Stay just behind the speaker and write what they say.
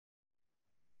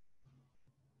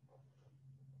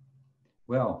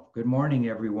Well, good morning,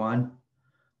 everyone.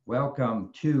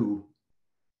 Welcome to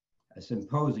a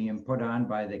symposium put on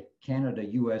by the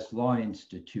Canada-US Law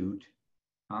Institute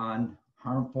on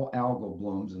harmful algal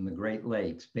blooms in the Great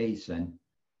Lakes Basin,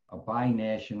 a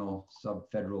binational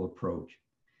subfederal approach.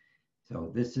 So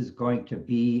this is going to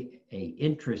be an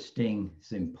interesting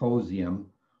symposium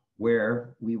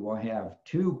where we will have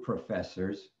two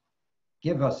professors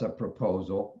give us a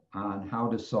proposal on how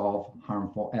to solve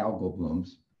harmful algal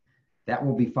blooms. That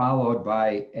will be followed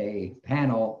by a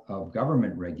panel of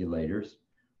government regulators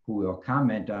who will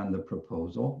comment on the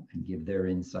proposal and give their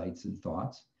insights and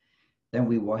thoughts. Then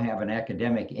we will have an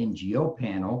academic NGO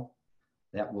panel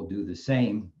that will do the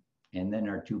same. And then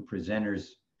our two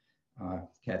presenters,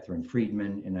 Catherine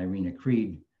Friedman and Irina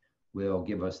Creed, will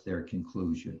give us their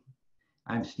conclusion.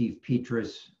 I'm Steve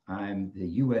Petrus. I'm the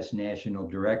U.S. National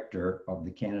Director of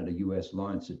the Canada-US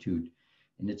Law Institute,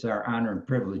 and it's our honor and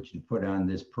privilege to put on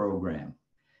this program.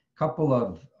 A couple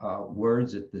of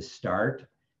words at the start.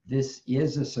 This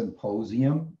is a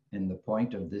symposium, and the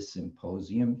point of this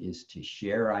symposium is to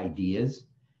share ideas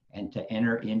and to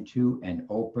enter into an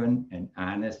open and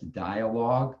honest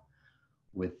dialogue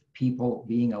with people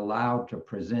being allowed to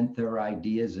present their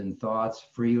ideas and thoughts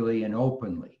freely and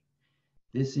openly.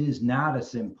 This is not a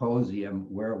symposium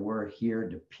where we're here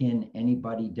to pin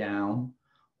anybody down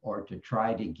or to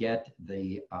try to get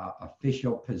the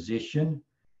official position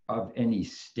of any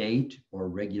state or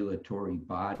regulatory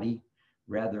body.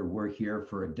 Rather, we're here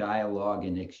for a dialogue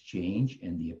and exchange,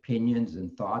 and the opinions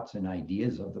and thoughts and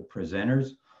ideas of the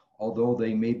presenters, although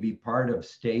they may be part of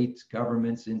states,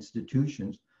 governments,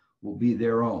 institutions, will be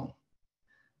their own.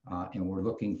 And we're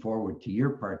looking forward to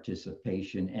your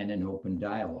participation and an open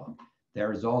dialogue.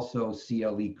 There is also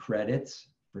CLE credits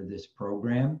for this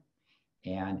program.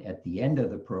 And at the end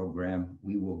of the program,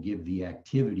 we will give the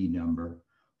activity number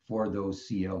for those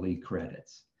CLE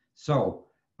credits. So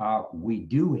we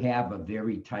do have a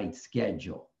very tight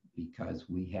schedule because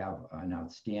we have an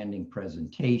outstanding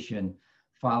presentation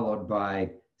followed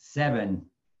by 7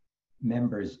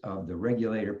 members of the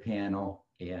regulator panel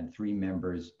and 3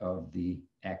 members of the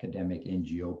academic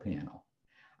NGO panel.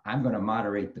 I'm going to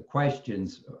moderate the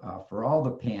questions for all the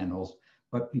panels,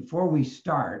 but before we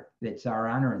start, it's our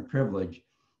honor and privilege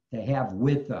to have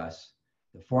with us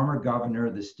the former governor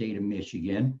of the state of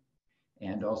Michigan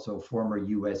and also former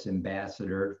U.S.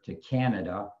 ambassador to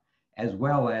Canada, as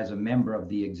well as a member of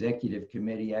the executive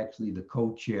committee, actually the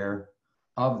co-chair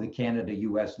of the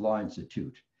Canada-US Law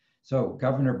Institute. So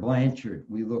Governor Blanchard,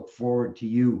 we look forward to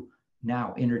you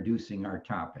now introducing our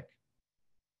topic.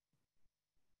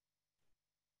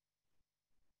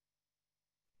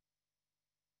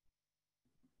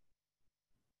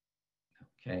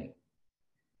 Okay.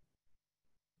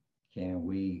 Can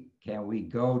we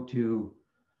go to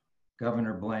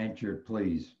Governor Blanchard,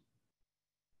 please?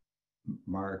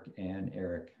 Mark and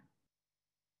Eric.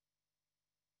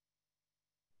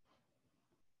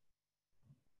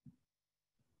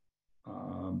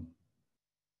 Let's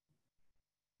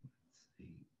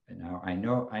see. And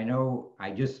now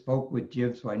I just spoke with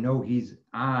Jim, so I know he's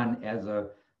on as a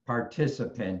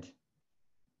participant.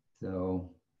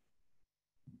 So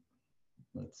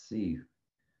let's see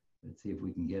if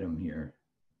we can get him here.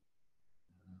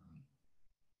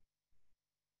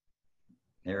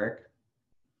 Eric?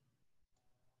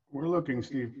 We're looking,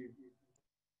 Steve.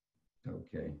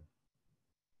 Okay.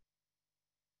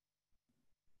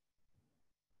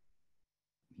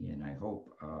 And I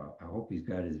hope he's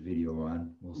got his video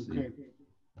on. We'll see. Okay.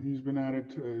 He's been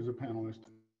added as a panelist.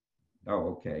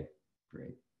 Oh, okay.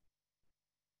 Great.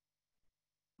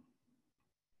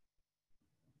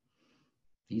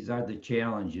 These are the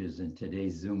challenges in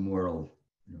today's Zoom world.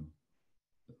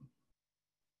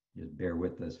 Just bear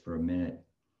with us for a minute.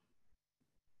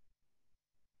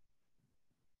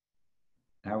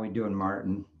 How are we doing,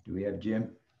 Martin? Do we have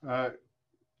Jim?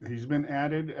 He's been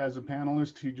added as a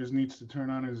panelist. He just needs to turn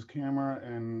on his camera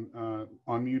and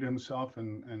unmute himself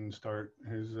and start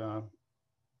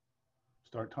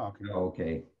talking.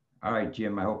 Okay. All right,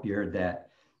 Jim, I hope you heard that.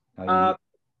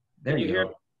 There you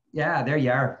go. Yeah, there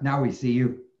you are. Now we see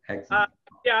you. Excellent.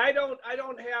 Yeah, I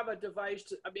don't have a device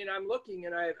to, I mean, I'm looking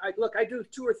and I do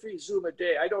 2 or 3 Zoom a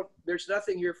day. There's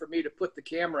nothing here for me to put the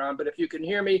camera on, but if you can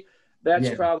hear me, that's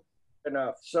probably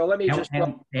enough. So let me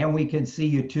and we can see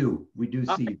you too. We do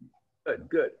see you.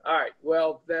 Good. All right.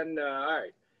 Well, then, all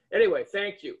right. Anyway,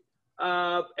 thank you.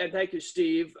 And thank you,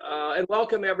 Steve. And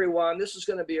welcome, everyone. This is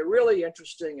going to be a really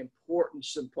interesting, important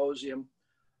symposium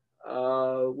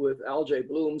with algae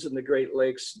blooms in the Great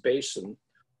Lakes Basin.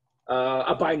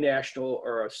 A binational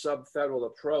or a subfederal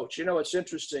approach. You know, it's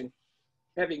interesting.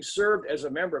 having served as a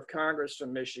member of Congress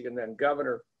from Michigan, then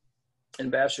governor,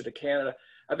 ambassador to Canada,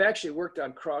 I've actually worked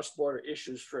on cross-border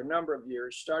issues for a number of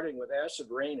years, starting with acid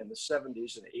rain in the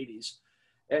 70s and 80s,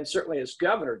 and certainly as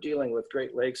governor dealing with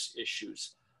Great Lakes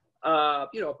issues. A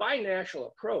binational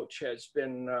approach has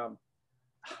been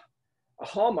a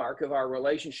hallmark of our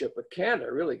relationship with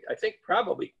Canada, really, I think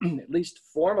probably at least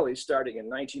formally starting in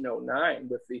 1909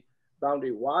 with the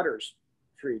Boundary Waters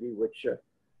Treaty, which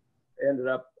ended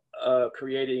up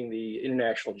creating the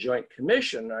International Joint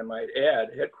Commission, I might add,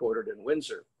 headquartered in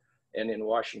Windsor and in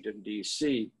Washington,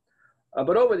 D.C.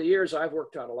 But over the years, I've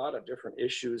worked on a lot of different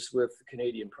issues with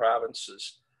Canadian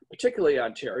provinces, particularly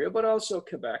Ontario, but also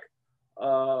Quebec,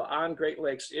 on Great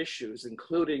Lakes issues,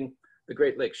 including the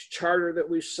Great Lakes Charter that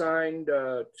we signed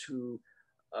to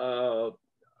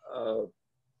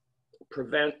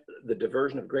prevent the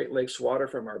diversion of Great Lakes water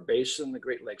from our basin, the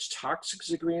Great Lakes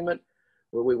Toxics Agreement,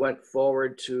 where we went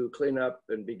forward to clean up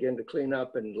and begin to clean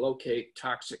up and locate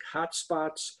toxic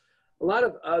hotspots, a lot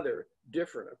of other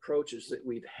different approaches that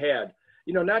we've had.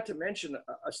 Not to mention,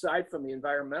 aside from the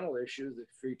environmental issues, the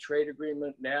free trade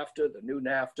agreement, NAFTA, the new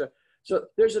NAFTA. So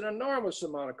there's an enormous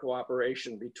amount of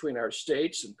cooperation between our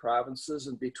states and provinces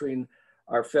and between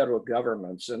our federal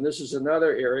governments. And this is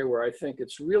another area where I think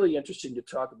it's really interesting to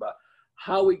talk about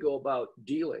how we go about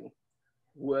dealing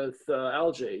with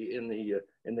algae in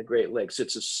the Great Lakes.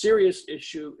 It's a serious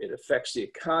issue. It affects the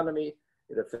economy.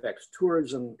 It affects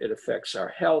tourism. It affects our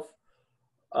health,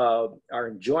 our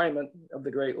enjoyment of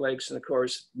the Great Lakes. And of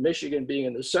course, Michigan being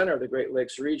in the center of the Great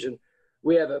Lakes region,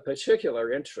 we have a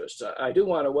particular interest. I do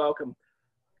want to welcome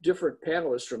different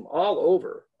panelists from all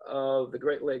over the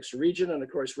Great Lakes region. And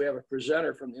of course, we have a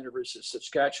presenter from the University of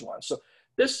Saskatchewan. So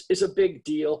this is a big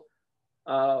deal.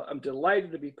 I'm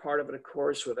delighted to be part of it, of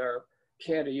course, with our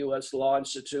Canada-U.S. Law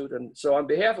Institute. And so on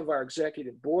behalf of our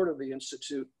executive board of the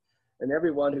Institute and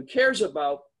everyone who cares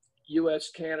about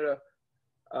U.S.-Canada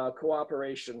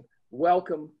cooperation,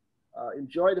 welcome,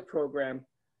 enjoy the program,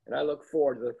 and I look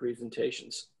forward to the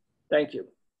presentations. Thank you.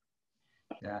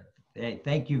 Hey,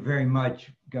 thank you very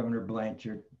much, Governor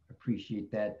Blanchard.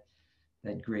 Appreciate that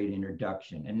great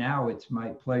introduction. And now it's my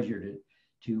pleasure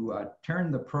to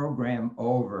turn the program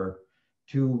over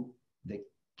to the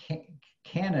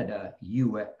Canada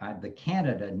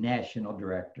National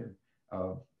Director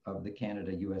of the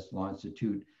Canada-U.S. Law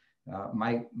Institute,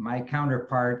 my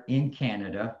counterpart in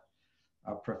Canada,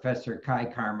 Professor Kai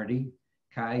Carmody.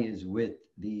 Kai is with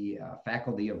the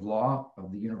Faculty of Law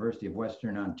of the University of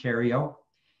Western Ontario,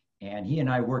 and he and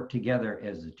I work together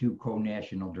as the two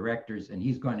co-national directors, and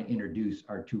he's going to introduce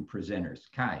our two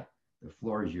presenters. Kai, the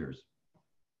floor is yours.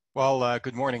 Well,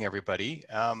 good morning, everybody.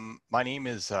 My name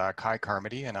is Kai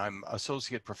Carmody, and I'm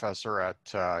Associate Professor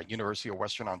at University of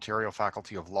Western Ontario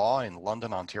Faculty of Law in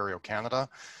London, Ontario, Canada,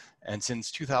 and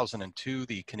since 2002,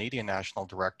 the Canadian National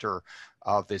Director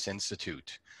of this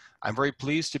institute. I'm very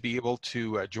pleased to be able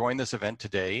to join this event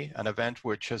today, an event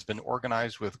which has been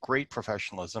organized with great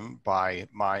professionalism by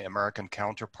my American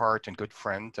counterpart and good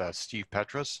friend, Steve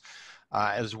Petrus,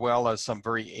 as well as some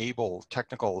very able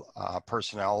technical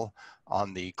personnel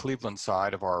on the Cleveland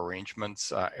side of our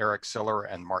arrangements, Eric Siller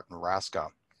and Martin Raska.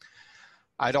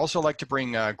 I'd also like to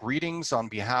bring greetings on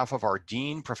behalf of our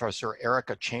Dean, Professor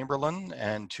Erica Chamberlain,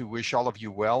 and to wish all of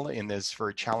you well in this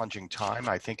very challenging time.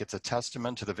 I think it's a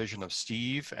testament to the vision of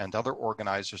Steve and other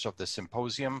organizers of this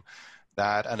symposium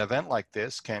that an event like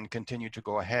this can continue to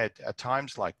go ahead at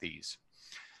times like these.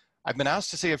 I've been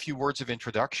asked to say a few words of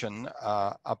introduction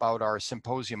about our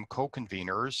symposium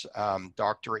co-conveners,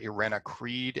 Dr. Irena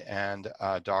Creed and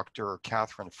Dr.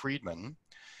 Catherine Friedman.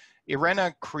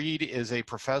 Irena Creed is a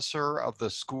professor of the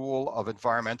School of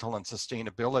Environmental and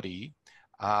Sustainability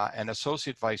and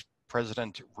Associate Vice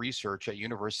President Research at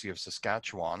University of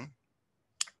Saskatchewan.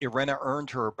 Irena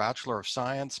earned her Bachelor of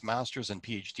Science, Master's and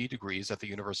PhD degrees at the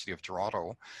University of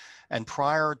Toronto. And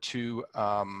prior to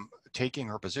taking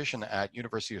her position at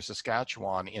University of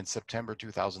Saskatchewan in September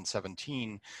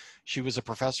 2017, she was a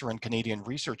professor and Canadian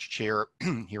Research Chair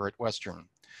here at Western.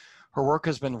 Her work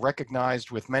has been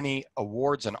recognized with many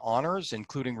awards and honors,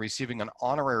 including receiving an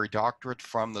honorary doctorate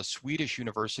from the Swedish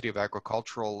University of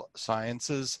Agricultural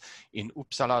Sciences in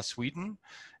Uppsala, Sweden,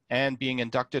 and being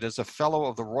inducted as a Fellow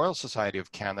of the Royal Society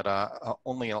of Canada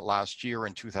only last year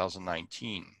in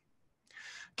 2019.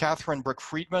 Catherine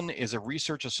Brick-Friedman is a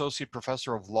Research Associate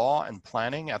Professor of Law and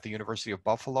Planning at the University of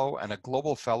Buffalo and a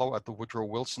Global Fellow at the Woodrow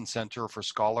Wilson Center for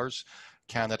Scholars,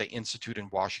 Canada Institute in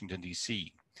Washington,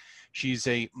 D.C. She's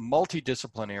a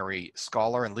multidisciplinary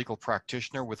scholar and legal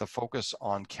practitioner with a focus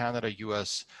on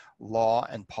Canada-U.S. law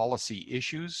and policy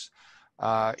issues.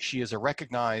 She is a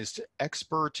recognized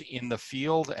expert in the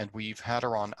field, and we've had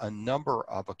her on a number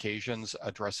of occasions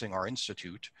addressing our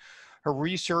institute. Her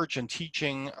research and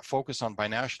teaching focus on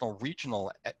binational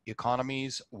regional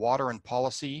economies, water and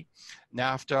policy,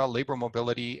 NAFTA, labor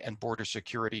mobility, and border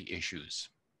security issues.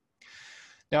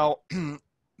 Now,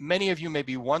 many of you may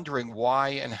be wondering why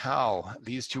and how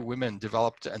these two women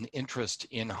developed an interest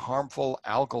in harmful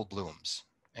algal blooms.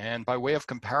 And by way of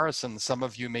comparison, some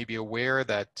of you may be aware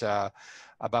that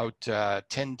about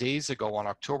 10 days ago on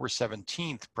October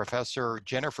 17th, Professor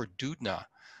Jennifer Doudna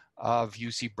of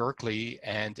UC Berkeley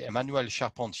and Emmanuel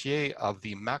Charpentier of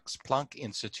the Max Planck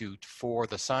Institute for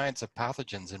the Science of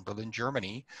Pathogens in Berlin,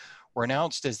 Germany, were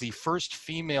announced as the first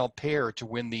female pair to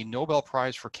win the Nobel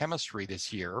Prize for Chemistry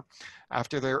this year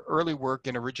after their early work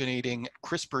in originating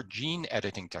CRISPR gene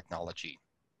editing technology.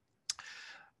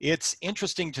 It's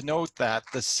interesting to note that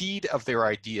the seed of their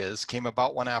ideas came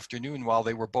about one afternoon while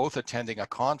they were both attending a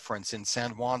conference in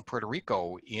San Juan, Puerto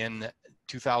Rico in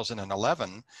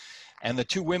 2011. And the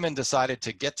two women decided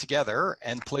to get together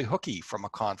and play hooky from a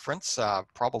conference,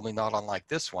 probably not unlike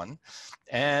this one.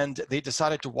 And they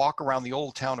decided to walk around the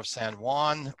old town of San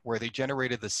Juan, where they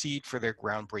generated the seed for their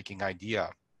groundbreaking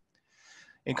idea.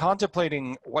 In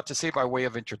contemplating what to say by way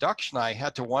of introduction, I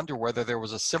had to wonder whether there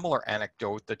was a similar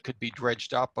anecdote that could be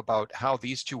dredged up about how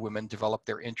these two women developed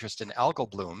their interest in algal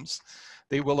blooms.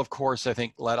 They will, of course, I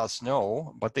think, let us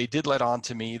know, but they did let on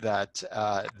to me that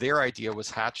their idea was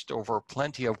hatched over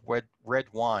plenty of red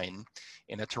wine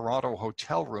in a Toronto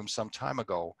hotel room some time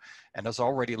ago, and has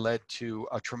already led to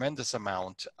a tremendous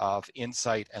amount of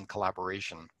insight and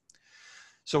collaboration.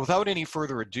 So without any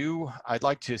further ado, I'd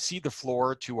like to cede the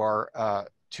floor to our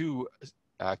two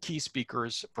key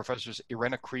speakers, Professors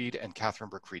Irena Creed and Catherine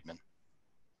Burke-Friedman.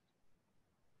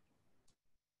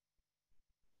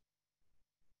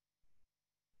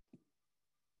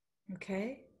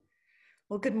 Okay.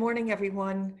 Well, good morning,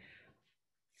 everyone.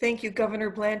 Thank you,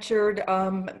 Governor Blanchard.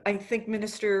 I think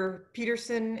Minister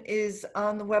Peterson is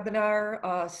on the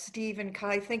webinar. Steve and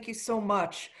Kai, thank you so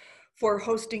much for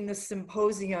hosting this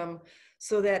symposium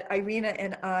so that Irena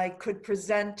and I could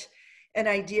present an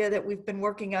idea that we've been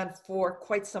working on for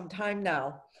quite some time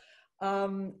now.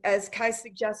 As Kai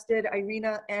suggested,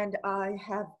 Irena and I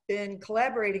have been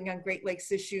collaborating on Great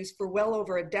Lakes issues for well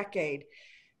over a decade.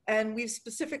 And we've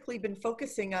specifically been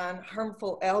focusing on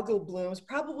harmful algal blooms,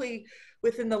 probably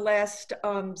within the last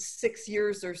 6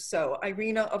 years or so.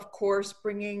 Irena, of course,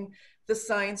 bringing the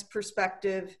science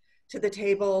perspective to the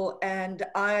table, and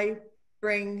I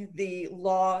bring the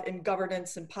law and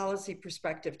governance and policy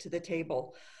perspective to the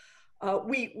table.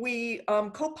 We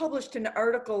co-published an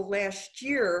article last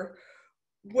year,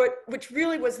 which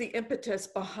really was the impetus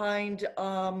behind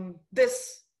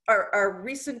our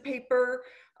recent paper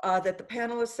that the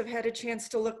panelists have had a chance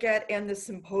to look at, and the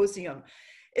symposium.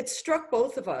 It struck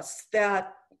both of us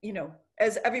that, you know,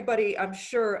 as everybody I'm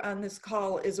sure on this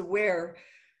call is aware,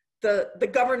 the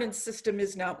governance system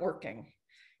is not working.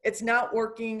 It's not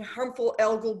working. Harmful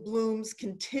algal blooms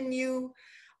continue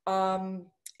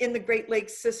in the Great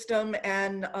Lakes system,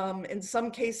 and in some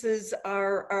cases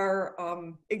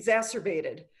are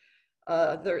exacerbated.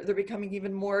 They're becoming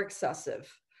even more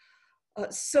excessive.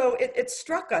 So it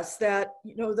struck us that,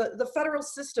 you know, the federal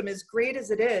system, as great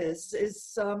as it is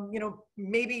you know,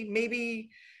 maybe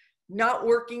not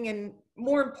working, and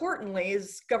more importantly,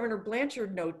 as Governor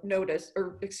Blanchard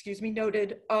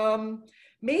noted,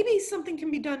 maybe something can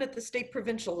be done at the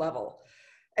state-provincial level.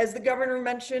 As the governor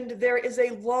mentioned, there is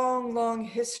a long, long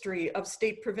history of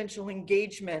state-provincial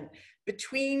engagement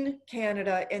between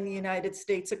Canada and the United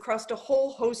States across a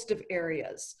whole host of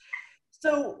areas.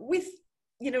 So we,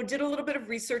 you know, did a little bit of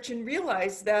research and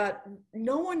realized that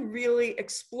no one really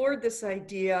explored this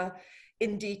idea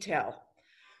in detail.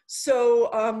 So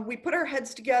we put our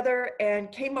heads together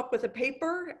and came up with a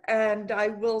paper, and I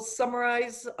will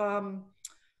summarize,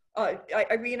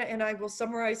 Irena and I will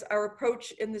summarize our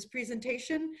approach in this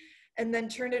presentation, and then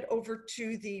turn it over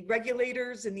to the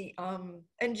regulators and the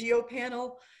NGO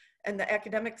panel and the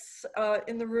academics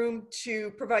in the room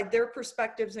to provide their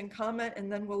perspectives and comment, and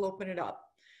then we'll open it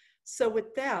up. So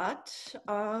with that,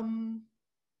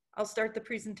 I'll start the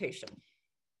presentation.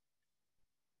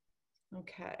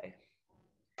 Okay.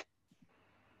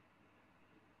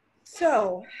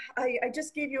 So I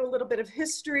just gave you a little bit of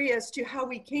history as to how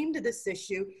we came to this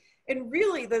issue. And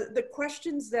really the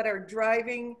questions that are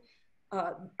driving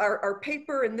our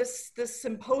paper and this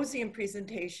symposium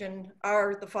presentation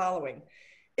are the following.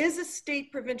 Is a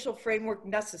state-provincial framework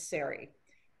necessary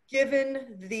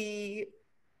given the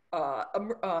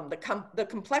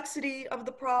complexity of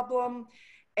the problem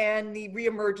and the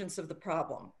reemergence of the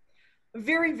problem? A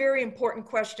very, very important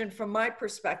question from my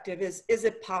perspective is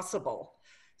it possible?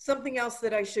 Something else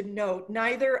that I should note,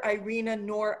 neither Irina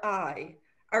nor I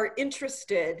are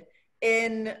interested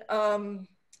in,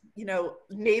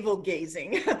 navel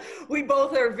gazing. We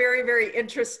both are very, very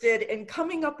interested in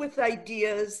coming up with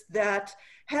ideas that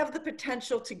have the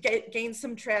potential to gain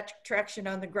some traction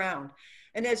on the ground.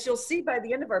 And as you'll see by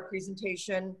the end of our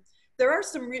presentation, there are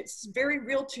some very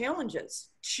real challenges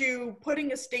to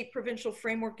putting a state-provincial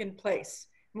framework in place.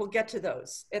 And we'll get to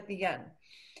those at the end.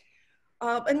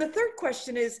 And the third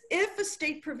question is, if a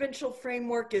state-provincial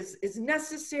framework is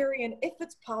necessary and if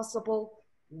it's possible,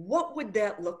 what would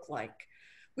that look like?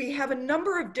 We have a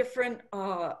number of different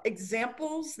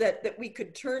examples that we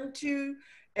could turn to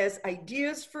as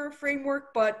ideas for a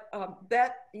framework, but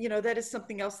that is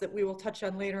something else that we will touch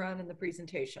on later on in the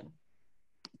presentation.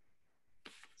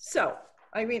 So,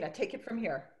 Irina, take it from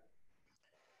here.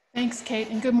 Thanks, Kate,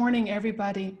 and good morning,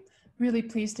 everybody. Really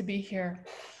pleased to be here.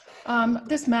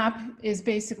 This map is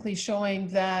basically showing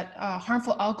that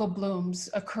harmful algal blooms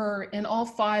occur in all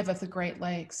 5 of the Great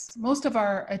Lakes. Most of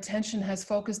our attention has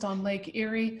focused on Lake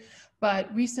Erie,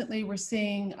 but recently we're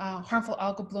seeing harmful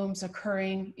algal blooms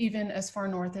occurring even as far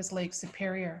north as Lake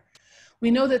Superior. We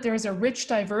know that there is a rich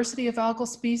diversity of algal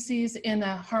species in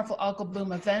a harmful algal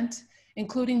bloom event,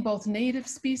 including both native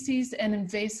species and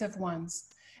invasive ones.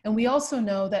 And we also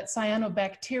know that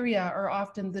cyanobacteria are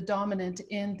often the dominant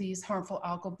in these harmful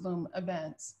algal bloom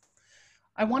events.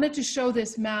 I wanted to show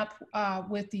this map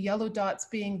with the yellow dots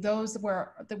being those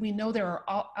that we know there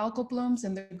are algal blooms,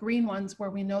 and the green ones where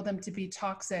we know them to be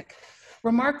toxic.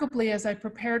 Remarkably, as I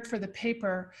prepared for the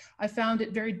paper, I found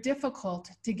it very difficult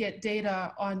to get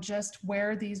data on just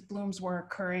where these blooms were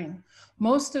occurring.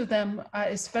 Most of them,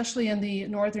 especially in the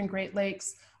northern Great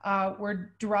Lakes,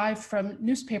 were derived from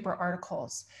newspaper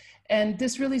articles. And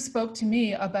this really spoke to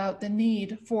me about the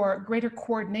need for greater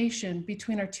coordination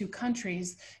between our 2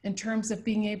 countries in terms of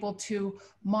being able to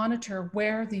monitor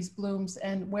where these blooms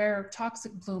and where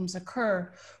toxic blooms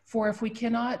occur. For if we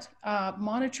cannot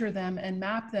monitor them and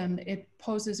map them, it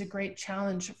poses a great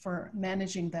challenge for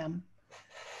managing them.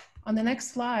 On the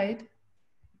next slide,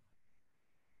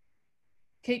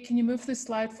 Kate, can you move this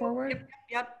slide forward?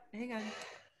 Yep, hang on.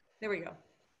 There we go.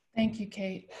 Thank you,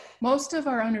 Kate. Most of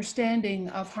our understanding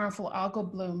of harmful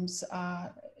algal blooms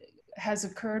has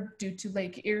occurred due to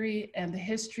Lake Erie and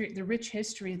the rich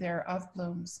history there of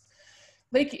blooms.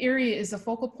 Lake Erie is a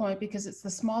focal point because it's the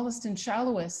smallest and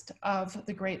shallowest of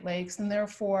the Great Lakes and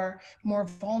therefore more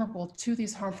vulnerable to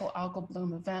these harmful algal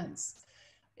bloom events.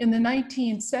 In the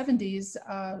 1970s,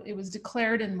 it was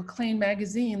declared in Maclean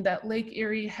magazine that Lake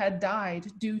Erie had died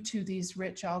due to these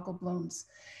rich algal blooms.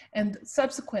 And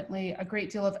subsequently, a great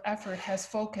deal of effort has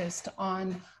focused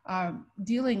on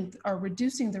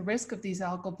reducing the risk of these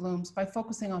algal blooms by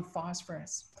focusing on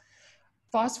phosphorus.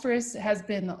 Phosphorus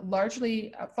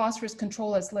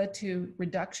control has led to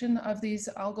reduction of these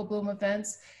algal bloom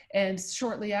events. And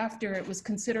shortly after, it was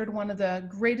considered one of the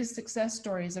greatest success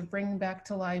stories of bringing back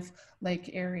to life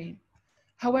Lake Erie.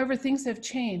 However, things have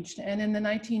changed. And in the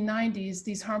 1990s,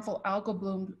 these harmful algal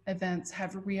bloom events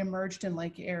have reemerged in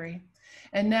Lake Erie.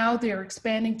 And now they're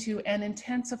expanding to and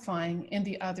intensifying in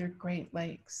the other Great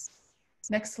Lakes.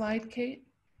 Next slide, Kate.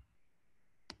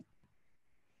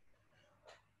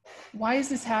 Why is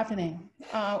this happening?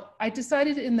 I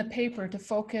decided in the paper to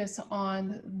focus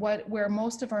on where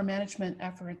most of our management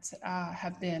efforts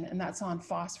have been, and that's on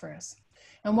phosphorus.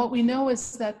 And what we know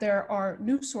is that there are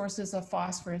new sources of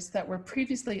phosphorus that were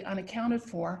previously unaccounted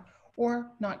for or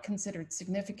not considered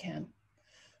significant.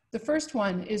 The first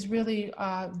one is really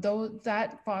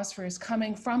that phosphorus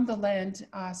coming from the land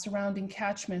surrounding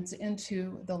catchments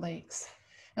into the lakes.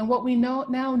 And what we now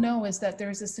know is that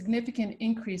there's a significant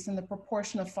increase in the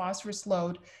proportion of phosphorus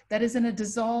load that is in a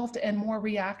dissolved and more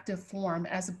reactive form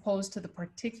as opposed to the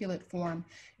particulate form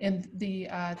in the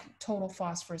total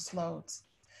phosphorus loads.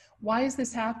 Why is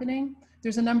this happening?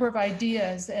 There's a number of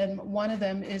ideas, and one of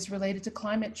them is related to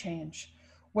climate change,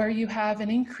 where you have an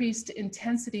increased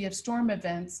intensity of storm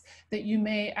events that you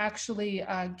may actually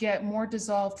get more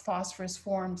dissolved phosphorus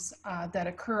forms that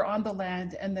occur on the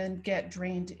land and then get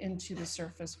drained into the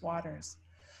surface waters.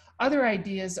 Other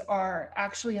ideas are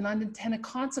actually an unintended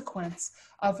consequence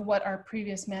of what our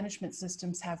previous management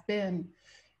systems have been.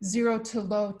 Zero to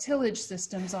low tillage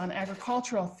systems on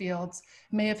agricultural fields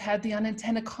may have had the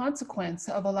unintended consequence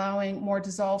of allowing more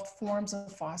dissolved forms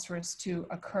of phosphorus to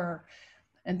occur.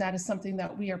 And that is something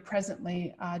that we are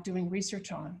presently doing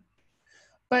research on.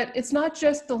 But it's not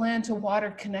just the land to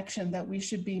water connection that we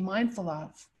should be mindful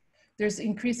of. There's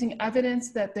increasing evidence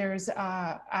that there's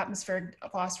atmospheric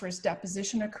phosphorus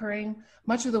deposition occurring.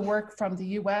 Much of the work from the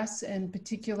US in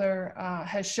particular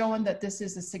has shown that this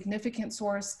is a significant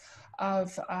source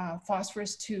of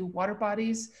phosphorus to water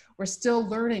bodies. We're still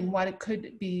learning what it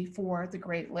could be for the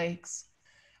Great Lakes.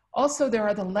 Also, there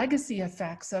are the legacy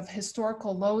effects of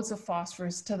historical loads of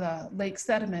phosphorus to the lake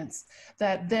sediments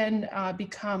that then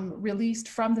become released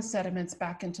from the sediments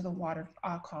back into the water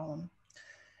column.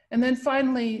 And then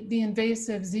finally, the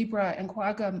invasive zebra and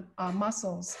quagga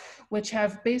mussels, which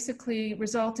have basically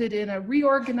resulted in a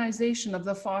reorganization of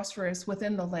the phosphorus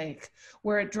within the lake,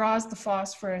 where it draws the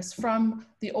phosphorus from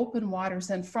the open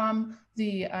waters and from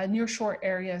the nearshore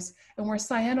areas, and where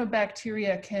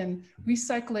cyanobacteria can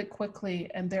recycle it quickly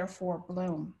and therefore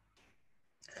bloom.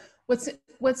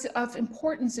 What's of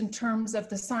importance in terms of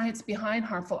the science behind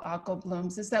harmful algal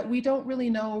blooms is that we don't really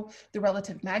know the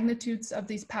relative magnitudes of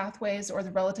these pathways or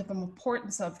the relative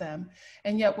importance of them.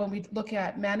 And yet when we look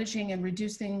at managing and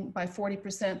reducing by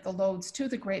 40% the loads to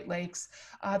the Great Lakes,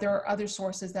 there are other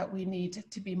sources that we need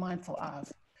to be mindful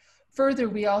of. Further,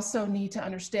 we also need to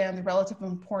understand the relative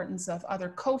importance of other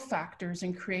cofactors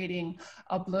in creating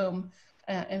a bloom.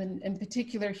 And in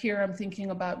particular here, I'm thinking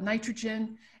about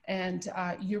nitrogen and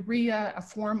urea, a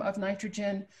form of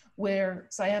nitrogen where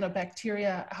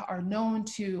cyanobacteria are known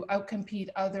to outcompete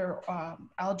other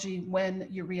algae when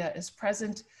urea is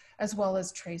present, as well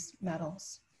as trace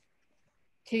metals.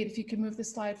 Kate, if you can move the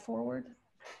slide forward.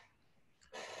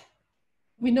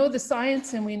 We know the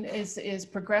science is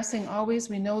progressing always.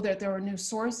 We know that there are new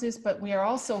sources, but we are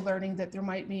also learning that there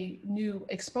might be new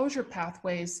exposure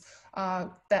pathways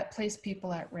that place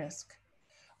people at risk.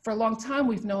 For a long time,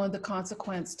 we've known the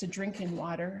consequence to drinking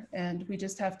water, and we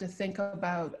just have to think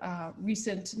about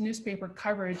recent newspaper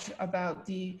coverage about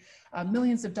the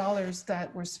millions of dollars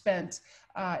that were spent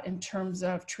in terms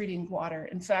of treating water.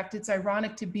 In fact, it's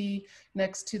ironic to be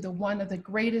next to one of the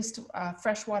greatest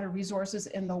freshwater resources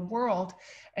in the world,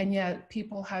 and yet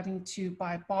people having to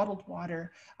buy bottled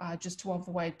water just to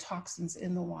avoid toxins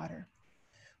in the water.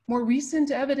 More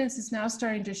recent evidence is now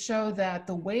starting to show that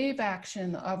the wave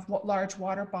action of large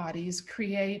water bodies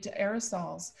create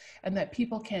aerosols, and that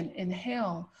people can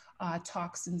inhale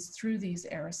toxins through these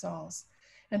aerosols.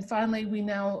 And finally,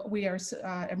 we are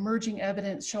emerging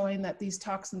evidence showing that these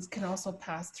toxins can also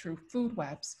pass through food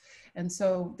webs. And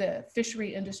so the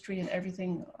fishery industry and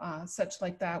everything such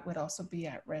like that would also be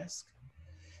at risk.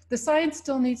 The science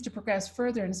still needs to progress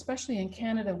further, and especially in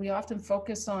Canada, we often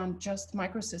focus on just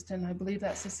microcystin. I believe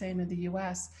that's the same in the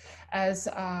US, as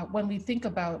when we think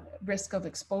about risk of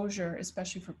exposure,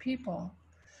 especially for people.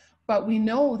 But we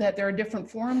know that there are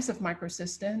different forms of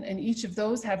microcystin, and each of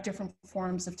those have different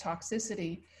forms of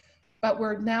toxicity. But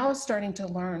we're now starting to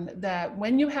learn that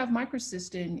when you have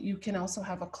microcystin, you can also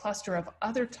have a cluster of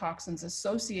other toxins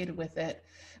associated with it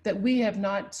that we have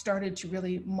not started to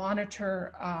really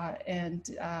monitor and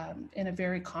in a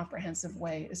very comprehensive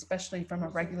way, especially from a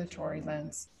regulatory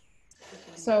lens.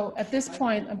 So at this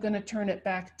point, I'm going to turn it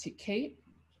back to Kate.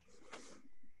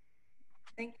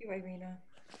 Thank you, Irina.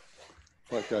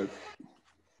 Okay.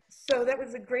 So that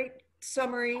was a great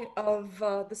summary of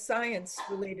the science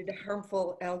related to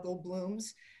harmful algal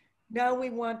blooms. Now we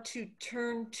want to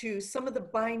turn to some of the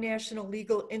binational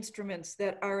legal instruments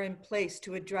that are in place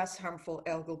to address harmful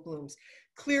algal blooms.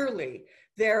 Clearly,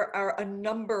 there are a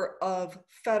number of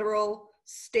federal,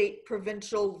 state,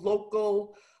 provincial,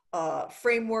 local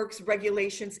frameworks,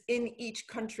 regulations in each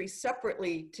country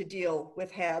separately to deal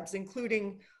with HABs,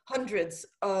 including hundreds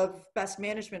of best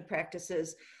management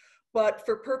practices. But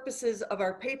for purposes of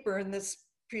our paper in this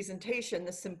presentation,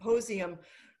 this symposium,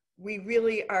 we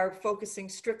really are focusing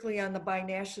strictly on the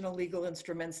binational legal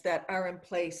instruments that are in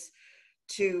place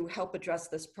to help address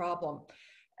this problem.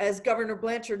 As Governor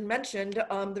Blanchard mentioned,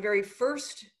 the very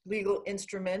first legal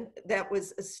instrument that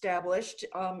was established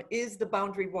is the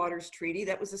Boundary Waters Treaty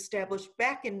that was established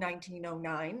back in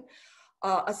 1909,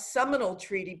 a seminal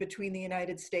treaty between the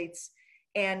United States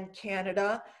and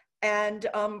Canada, and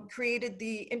created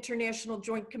the International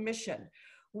Joint Commission,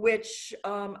 which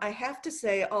I have to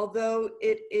say, although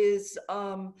it is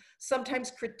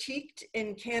sometimes critiqued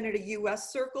in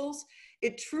Canada-US circles,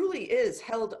 it truly is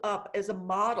held up as a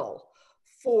model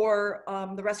for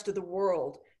the rest of the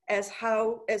world as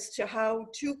to how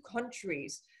two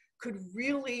countries could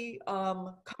really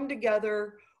come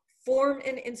together, form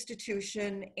an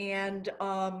institution, and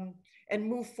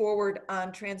move forward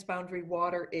on transboundary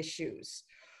water issues.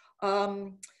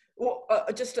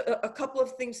 Just a couple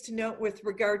of things to note with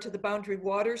regard to the Boundary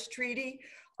Waters Treaty.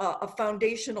 A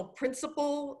foundational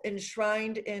principle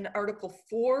enshrined in Article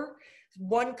 4,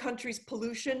 one country's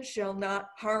pollution shall not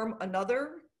harm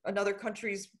another. another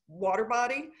country's water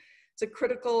body. It's a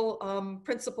critical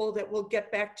principle that we'll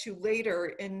get back to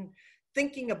later in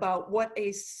thinking about what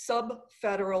a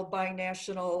sub-federal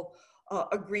binational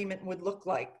agreement would look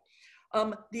like.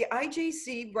 The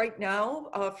IJC right now,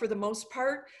 for the most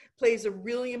part, plays a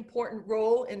really important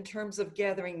role in terms of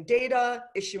gathering data,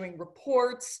 issuing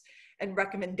reports, and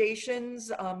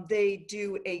recommendations. They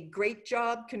do a great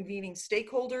job convening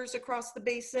stakeholders across the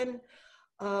basin.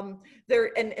 And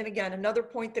again, another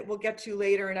point that we'll get to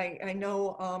later, and I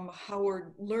know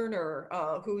Howard Lerner,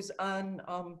 who's on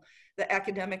the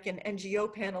academic and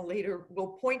NGO panel later, will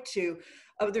point to,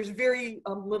 there's very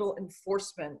little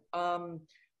enforcement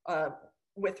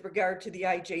with regard to the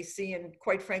IJC, and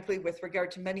quite frankly, with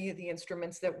regard to many of the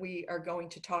instruments that we are going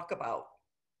to talk about.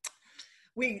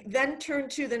 We then turn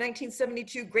to the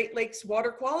 1972 Great Lakes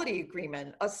Water Quality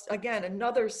Agreement. Again,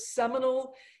 another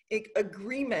seminal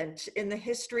agreement in the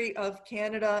history of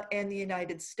Canada and the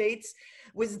United States.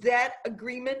 Was that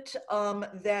agreement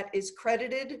that is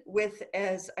credited with,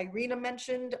 as Irina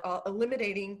mentioned,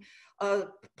 eliminating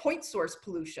point source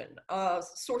pollution,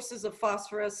 sources of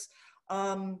phosphorus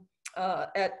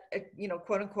at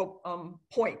quote unquote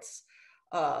points.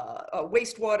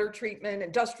 Wastewater treatment,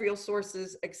 industrial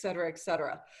sources, et cetera, et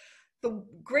cetera. The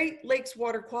Great Lakes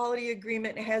Water Quality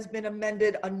Agreement has been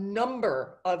amended a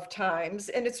number of times,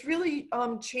 and it's really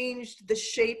changed the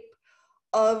shape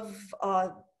of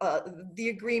the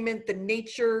agreement, the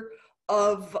nature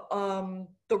of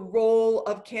the role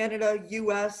of Canada,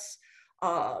 US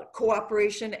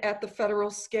cooperation at the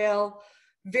federal scale.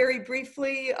 Very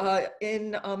briefly,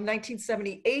 in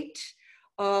 1978,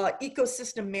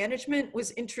 ecosystem management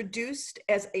was introduced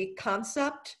as a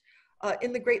concept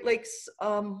in the Great Lakes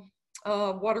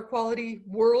water quality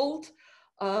world.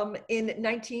 In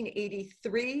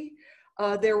 1983,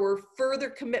 there were further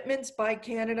commitments by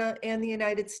Canada and the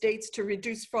United States to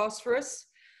reduce phosphorus.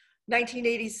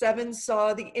 1987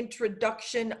 saw the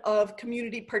introduction of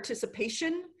community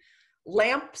participation,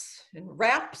 LAMPs and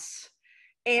RAPs,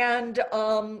 and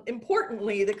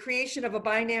importantly, the creation of a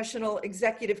binational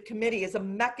executive committee as a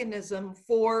mechanism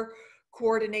for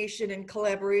coordination and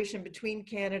collaboration between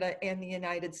Canada and the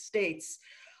United States.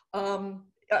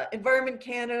 Environment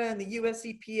Canada and the US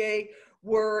EPA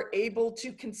were able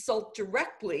to consult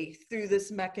directly through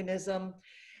this mechanism.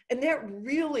 And that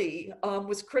really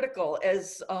was critical,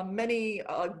 as many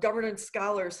governance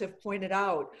scholars have pointed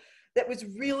out. That was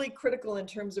really critical in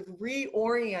terms of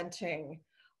reorienting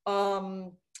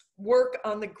work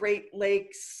on the Great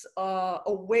Lakes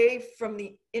away from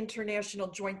the International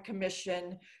Joint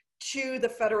Commission to the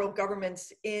federal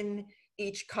governments in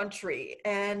each country,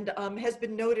 and has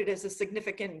been noted as a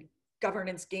significant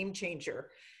governance game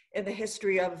changer in the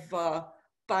history of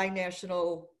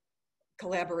binational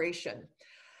collaboration.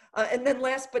 And then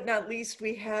last but not least,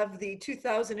 we have the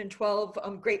 2012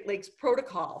 Great Lakes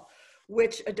Protocol,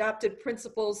 which adopted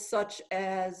principles such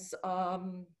as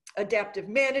adaptive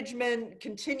management,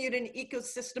 continued an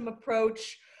ecosystem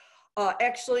approach,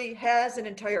 actually has an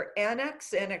entire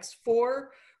annex, Annex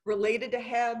 4, related to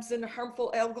HABs and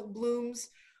harmful algal blooms,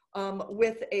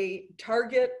 with a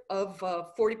target of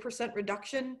 40%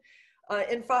 reduction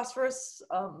in phosphorus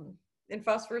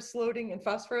loading and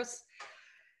phosphorus.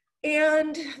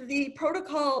 And the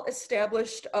protocol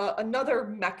established another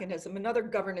mechanism, another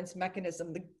governance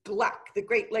mechanism, the GLEC, the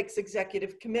Great Lakes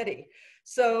Executive Committee.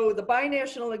 So the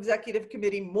Binational Executive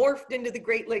Committee morphed into the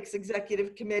Great Lakes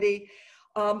Executive Committee,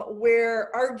 where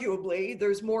arguably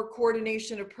there's more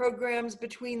coordination of programs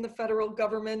between the federal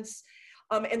governments,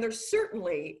 and there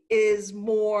certainly is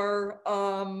more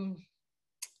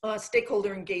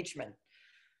stakeholder engagement.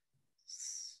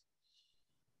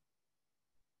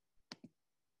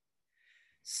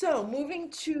 So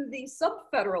moving to the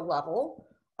sub-federal level,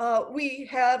 we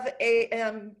have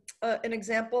an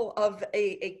example of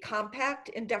a compact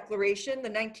and declaration, the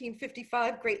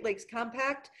 1955 Great Lakes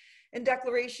Compact and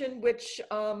Declaration, which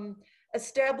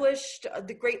established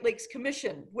the Great Lakes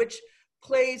Commission, which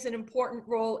plays an important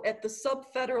role at the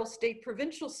sub-federal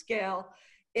state-provincial scale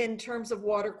in terms of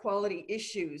water quality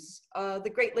issues.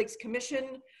 The Great Lakes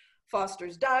Commission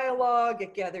fosters dialogue,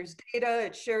 it gathers data,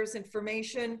 it shares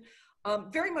information,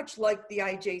 very much like the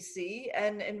IJC,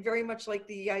 and very much like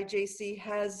the IJC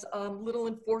has little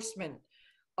enforcement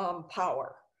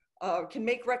power. Can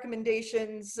make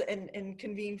recommendations and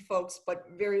convene folks, but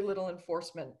very little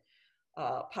enforcement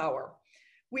power.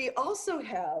 We also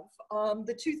have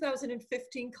the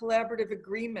 2015 collaborative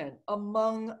agreement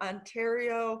among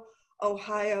Ontario,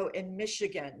 Ohio, and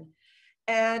Michigan.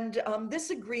 And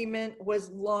this agreement was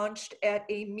launched at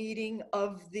a meeting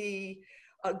of the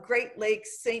Great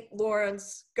Lakes St.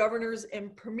 Lawrence governors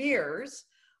and premiers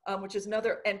which is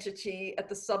another entity at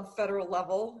the sub-federal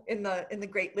level in the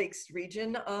Great Lakes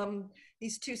region.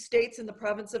 These two states in the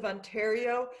province of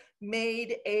Ontario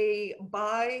made a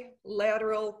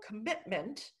bilateral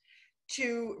commitment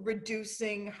to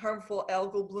reducing harmful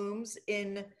algal blooms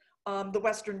in the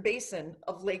Western Basin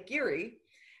of Lake Erie,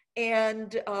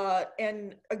 and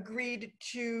agreed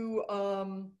to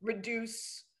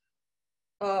reduce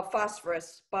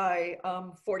phosphorus by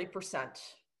 40%.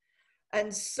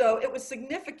 And so it was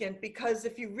significant because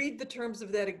if you read the terms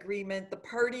of that agreement, the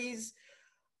parties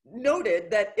noted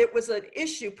that it was an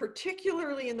issue,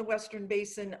 particularly in the Western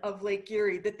Basin of Lake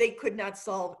Erie, that they could not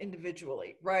solve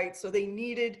individually, right? So they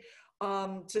needed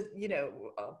to,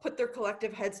 put their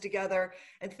collective heads together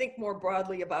and think more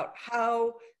broadly about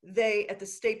how they, at the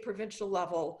state-provincial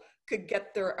level, could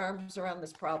get their arms around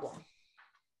this problem.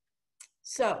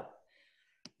 So,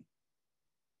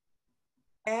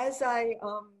 as I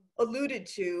alluded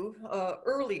to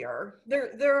earlier,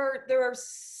 there are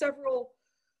several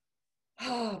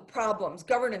problems,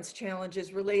 governance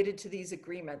challenges related to these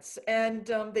agreements,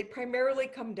 and they primarily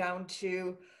come down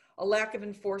to a lack of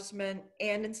enforcement,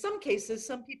 and in some cases,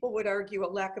 some people would argue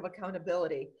a lack of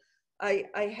accountability.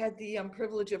 I had the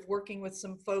privilege of working with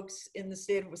some folks in the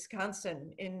state of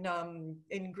Wisconsin,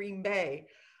 in Green Bay,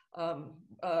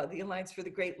 the Alliance for the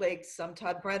Great Lakes.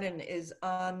 Todd Brennan is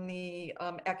on the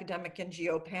academic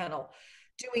NGO panel,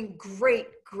 doing great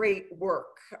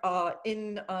work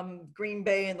in Green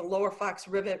Bay and the Lower Fox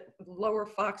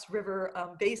River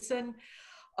Basin,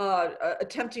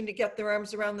 attempting to get their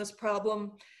arms around this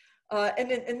problem.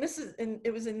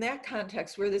 It was in that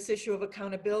context where this issue of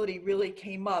accountability really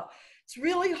came up. It's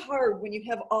really hard when you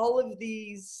have all of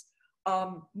these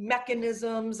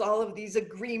mechanisms, all of these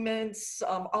agreements,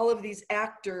 all of these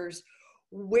actors,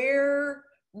 where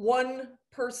one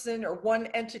person or one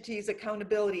entity's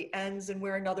accountability ends and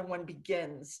where another one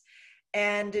begins.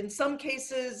 And in some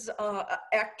cases,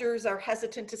 actors are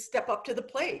hesitant to step up to the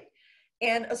plate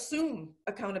and assume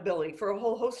accountability for a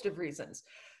whole host of reasons.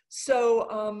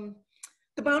 So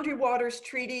the Boundary Waters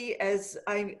Treaty, as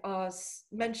I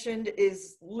mentioned,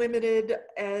 is limited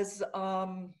as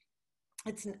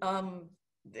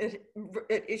it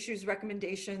issues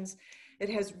recommendations. It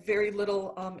has very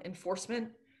little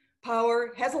enforcement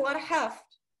power, has a lot of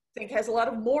heft, I think has a lot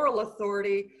of moral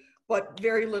authority, but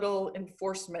very little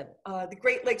enforcement. The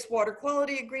Great Lakes Water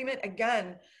Quality Agreement,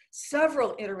 again,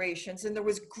 several iterations, and there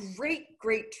was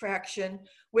great traction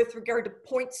with regard to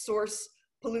point source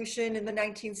pollution in the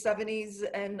 1970s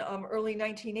and early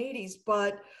 1980s,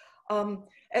 but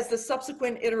as the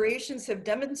subsequent iterations have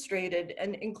demonstrated,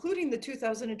 and including the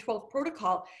 2012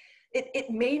 protocol, it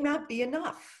may not be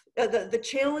enough. The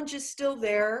challenge is still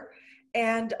there,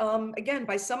 and again,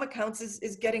 by some accounts,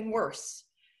 is getting worse.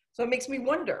 So it makes me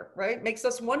wonder, right? Makes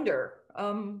us wonder.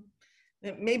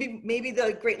 Maybe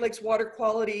the Great Lakes Water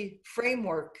Quality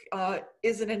Framework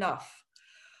isn't enough.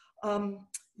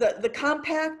 The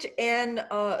compact and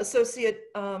associate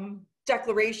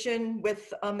declaration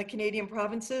with the Canadian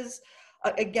provinces,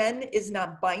 again, is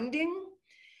not binding.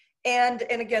 And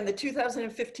again, the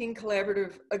 2015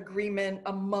 collaborative agreement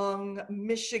among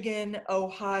Michigan,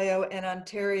 Ohio, and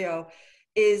Ontario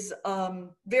is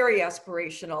very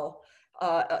aspirational.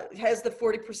 Has the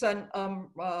 40%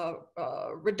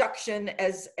 reduction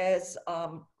as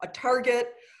a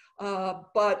target,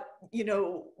 but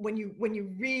when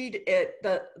you read it,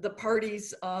 the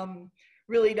parties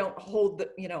really don't hold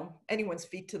anyone's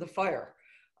feet to the fire,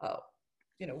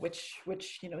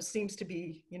 which seems to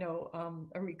be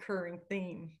a recurring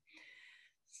theme.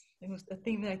 It was a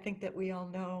theme that I think that we all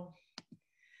know.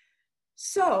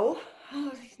 So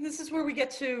this is where we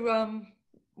get to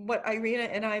what Irina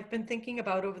and I have been thinking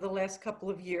about over the last couple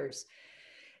of years.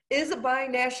 Is a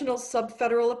binational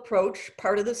subfederal approach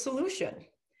part of the solution?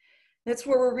 That's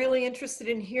where we're really interested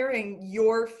in hearing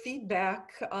your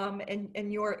feedback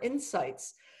and your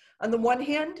insights. On the one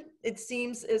hand, it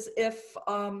seems as if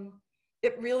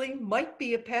it really might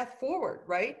be a path forward,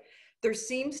 right? There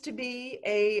seems to be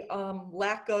a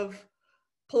lack of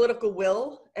political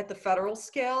will at the federal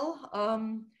scale.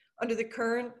 Under the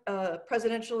current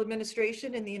presidential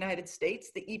administration in the United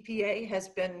States, the EPA has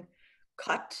been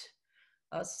cut.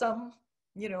 Some,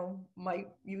 might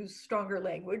use stronger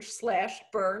language, slashed,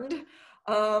 burned.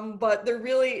 But there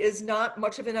really is not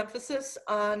much of an emphasis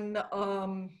on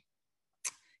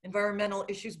environmental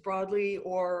issues broadly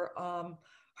or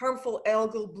harmful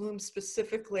algal blooms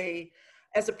specifically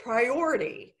as a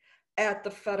priority at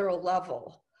the federal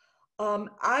level.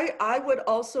 I would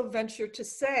also venture to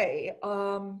say,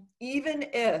 even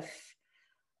if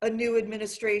a new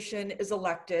administration is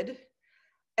elected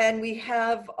and we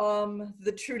have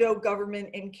the Trudeau government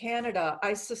in Canada.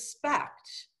 I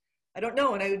suspect, I don't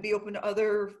know, and I would be open to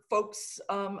other folks'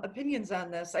 opinions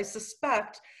on this. I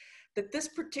suspect that this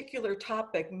particular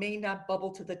topic may not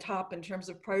bubble to the top in terms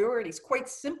of priorities, quite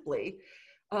simply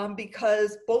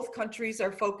because both countries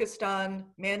are focused on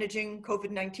managing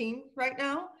COVID-19 right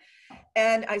now.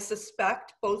 And I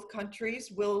suspect both countries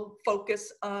will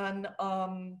focus on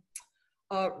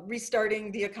restarting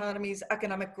the economy's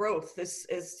economic growth as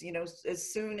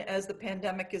soon as the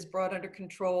pandemic is brought under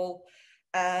control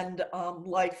and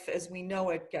life as we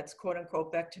know it gets quote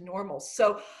unquote back to normal.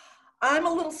 So I'm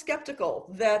a little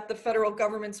skeptical that the federal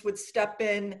governments would step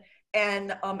in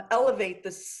and elevate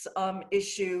this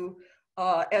issue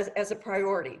as a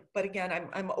priority. But again,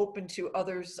 I'm open to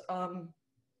others'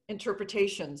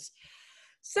 interpretations.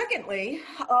 Secondly,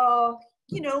 a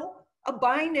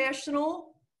binational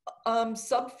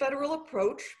sub-federal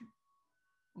approach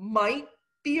might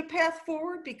be a path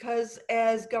forward because,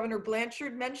 as Governor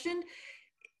Blanchard mentioned,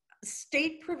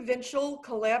 state-provincial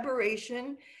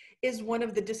collaboration is one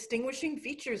of the distinguishing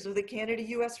features of the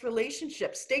Canada-US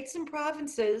relationship. States and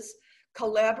provinces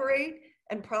collaborate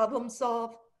and problem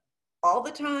solve all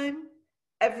the time,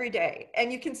 every day.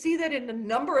 And you can see that in a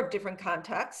number of different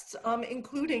contexts,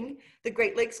 including the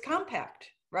Great Lakes Compact,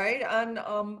 right?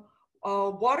 On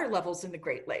water levels in the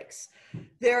Great Lakes.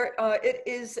 It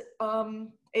is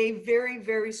a very,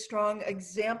 very strong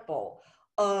example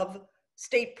of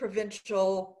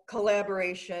state-provincial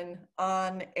collaboration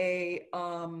on a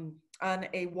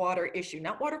water issue,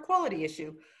 not water quality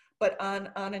issue, but on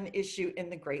an issue in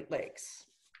the Great Lakes.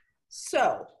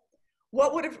 So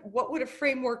what would a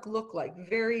framework look like?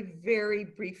 Very, very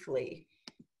briefly.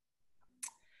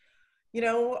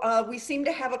 We seem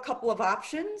to have a couple of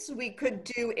options. We could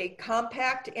do a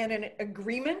compact and an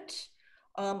agreement,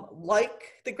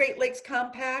 like the Great Lakes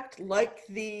Compact, like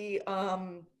the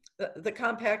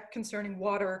compact concerning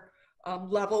water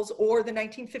levels, or the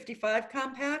 1955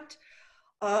 Compact.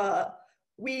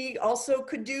 We also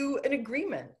could do an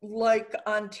agreement like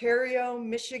Ontario,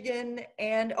 Michigan,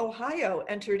 and Ohio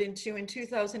entered into in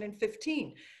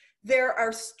 2015. There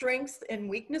are strengths and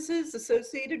weaknesses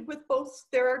associated with both.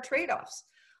 There are trade-offs.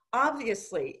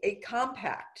 Obviously, a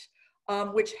compact,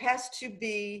 which has to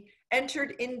be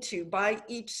entered into by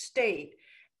each state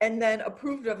and then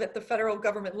approved of at the federal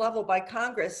government level by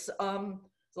Congress, is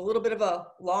a little bit of a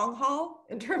long haul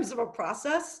in terms of a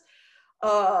process.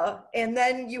 And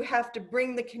then you have to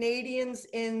bring the Canadians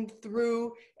in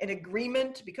through an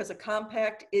agreement, because a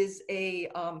compact is a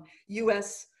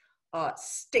US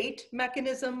state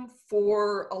mechanism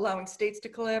for allowing states to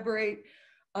collaborate.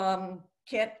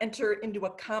 Can't enter into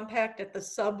a compact at the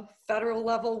sub-federal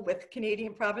level with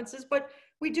Canadian provinces, but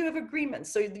we do have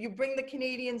agreements. So you bring the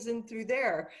Canadians in through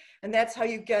there, and that's how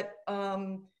you get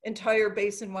entire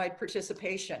basin-wide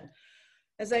participation.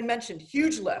 As I mentioned,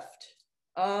 huge lift.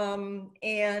 But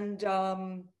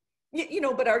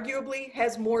arguably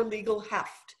has more legal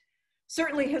heft,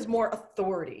 certainly has more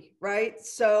authority, right?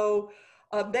 So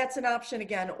that's an option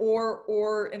again,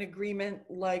 or an agreement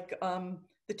like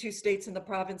the two states and the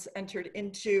province entered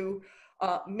into,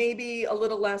 maybe a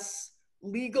little less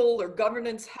legal or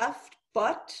governance heft,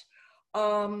 but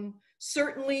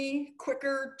certainly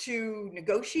quicker to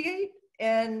negotiate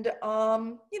and,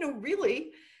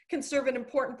 really can serve an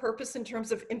important purpose in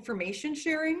terms of information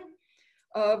sharing,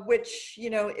 which,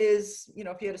 is,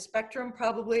 if you had a spectrum,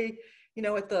 probably,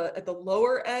 at the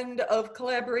lower end of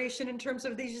collaboration in terms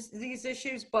of these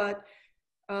issues, but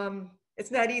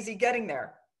it's not easy getting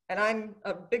there. And I'm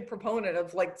a big proponent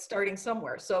of starting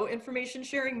somewhere. So information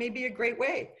sharing may be a great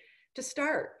way to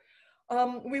start.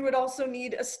 We would also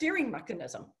need a steering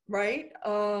mechanism, right?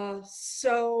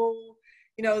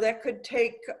 That could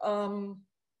take,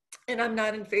 and I'm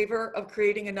not in favor of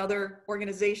creating another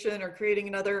organization or creating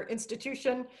another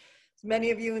institution. As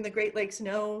many of you in the Great Lakes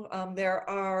know, there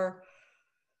are,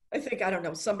 I think,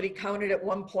 somebody counted at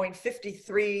one point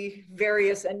 53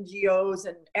 various NGOs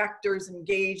and actors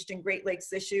engaged in Great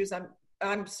Lakes issues.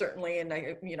 I'm certainly, and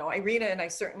Irina and I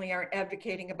certainly aren't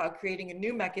advocating about creating a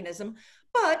new mechanism,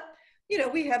 but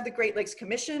we have the Great Lakes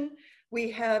Commission, we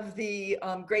have the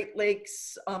Great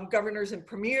Lakes governors and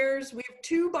premiers. We have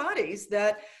two bodies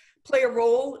that play a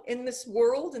role in this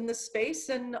world, in this space,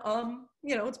 and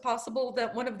it's possible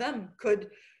that one of them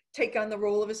could take on the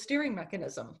role of a steering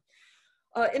mechanism.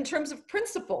 In terms of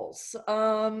principles,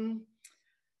 Noah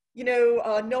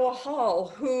Hall,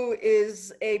 who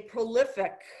is a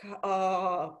prolific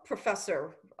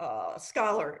professor,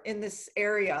 scholar in this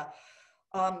area,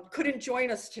 couldn't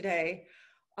join us today.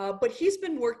 But he's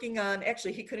been working on,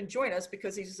 actually he couldn't join us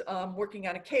because he's working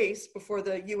on a case before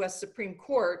the US Supreme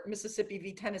Court, Mississippi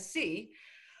v. Tennessee.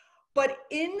 But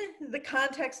in the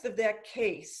context of that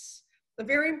case, a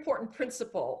very important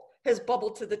principle has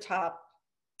bubbled to the top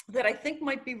that I think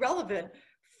might be relevant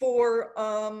for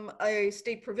a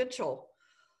state-provincial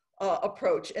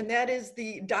approach, and that is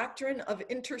the doctrine of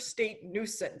interstate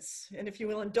nuisance. And if you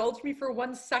will indulge me for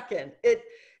 1 second, it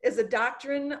is a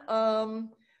doctrine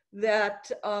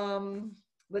that,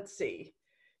 let's see,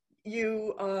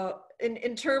 you,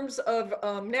 in terms of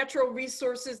natural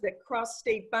resources that cross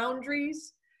state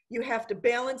boundaries, you have to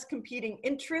balance competing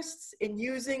interests in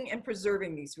using and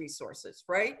preserving these resources,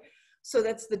 right? So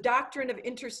that's the doctrine of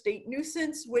interstate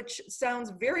nuisance, which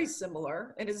sounds very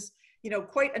similar and is,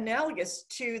 quite analogous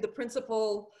to the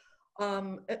principle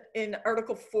in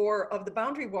Article 4 of the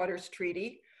Boundary Waters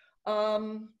Treaty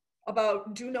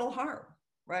about do no harm,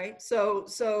 right? So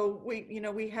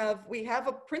we have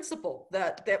a principle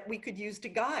that we could use to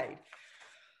guide.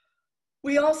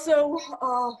 We also,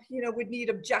 would need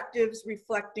objectives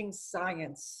reflecting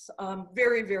science.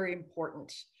 Very, very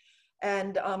important.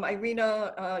 And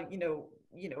Irina,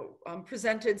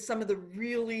 presented some of the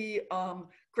really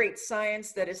great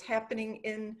science that is happening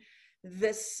in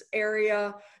this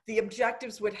area. The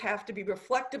objectives would have to be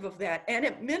reflective of that. And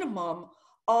at minimum,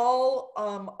 all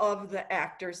of the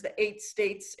actors, the 8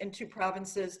 states and 2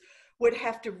 provinces, would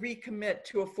have to recommit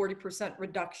to a 40%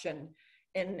 reduction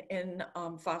in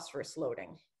phosphorus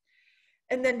loading.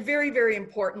 And then very, very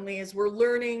importantly, is we're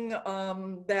learning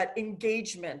that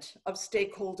engagement of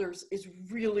stakeholders is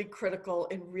really critical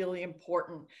and really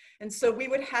important. And so we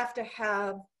would have to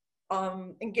have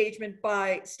engagement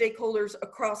by stakeholders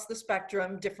across the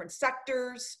spectrum, different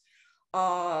sectors,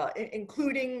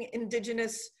 including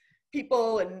Indigenous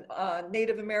people and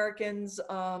Native Americans.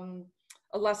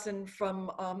 A lesson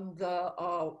from the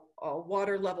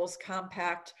Water Levels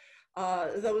Compact.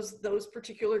 Those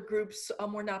particular groups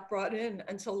were not brought in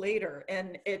until later,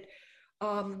 and it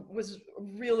was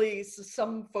really,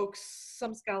 some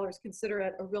scholars consider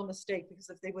it a real mistake, because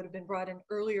if they would have been brought in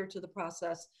earlier to the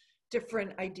process,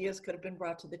 different ideas could have been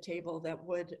brought to the table that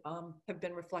would have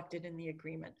been reflected in the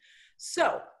agreement.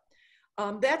 So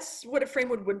that's what a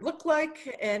framework would look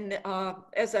like. And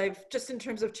as I've, just in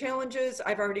terms of challenges,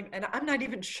 and I'm not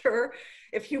even sure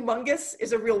if humongous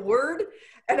is a real word,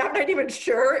 and I'm not even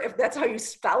sure if that's how you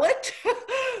spell it,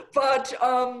 but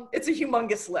it's a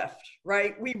humongous lift,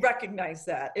 right? We recognize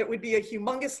that. It would be a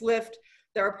humongous lift.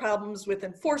 There are problems with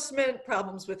enforcement,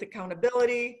 problems with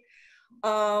accountability.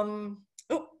 I'm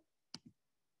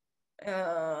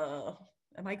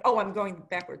going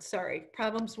backwards, sorry.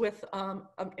 Problems with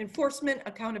enforcement,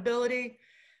 accountability.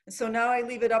 And so now I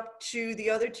leave it up to the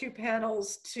other 2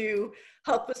 panels to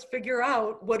help us figure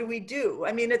out, what do we do?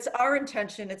 I mean, it's our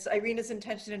intention, it's Irina's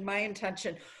intention and my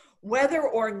intention, whether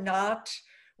or not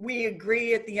we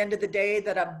agree at the end of the day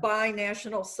that a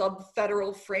binational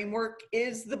sub-federal framework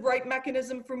is the right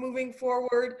mechanism for moving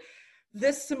forward.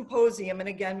 This symposium, and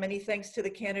again, many thanks to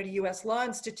the Canada-US Law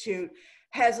Institute,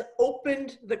 has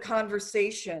opened the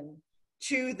conversation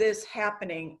to this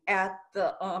happening at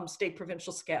the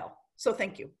state-provincial scale. So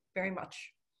thank you very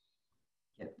much.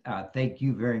 Thank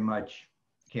you very much,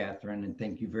 Catherine, and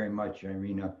thank you very much,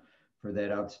 Irina, for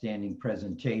that outstanding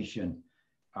presentation.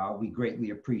 We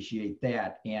greatly appreciate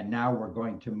that. And now we're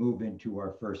going to move into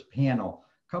our first panel.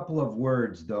 A couple of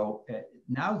words, though.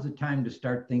 Now's the time to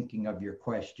start thinking of your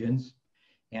questions.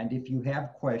 And if you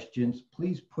have questions,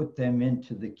 please put them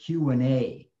into the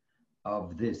Q&A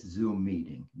of this Zoom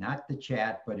meeting, not the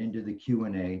chat, but into the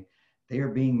Q&A. They are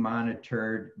being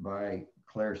monitored by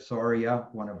Claire Soria,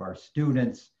 one of our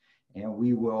students, and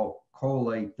we will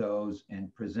collate those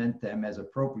and present them as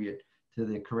appropriate to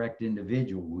the correct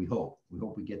individual, we hope. We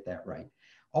hope we get that right.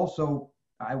 Also,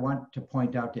 I want to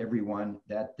point out to everyone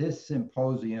that this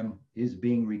symposium is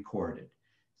being recorded.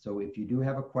 So if you do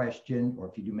have a question, or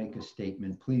if you do make a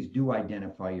statement, please do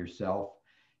identify yourself.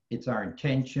 It's our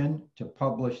intention to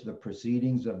publish the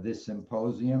proceedings of this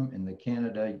symposium in the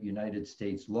Canada-United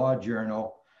States Law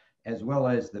Journal, as well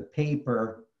as the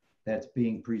paper that's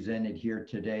being presented here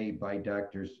today by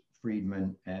Drs.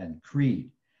 Friedman and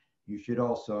Creed. You should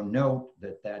also note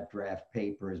that that draft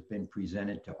paper has been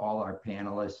presented to all our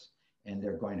panelists, and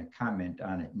they're going to comment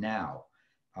on it now.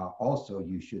 Also,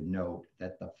 you should note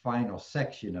that the final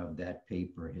section of that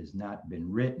paper has not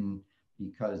been written,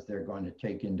 because they're going to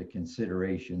take into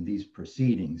consideration these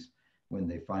proceedings when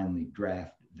they finally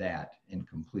draft that and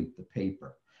complete the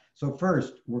paper. So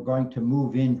first, we're going to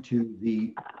move into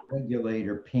the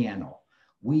regulator panel.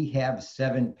 We have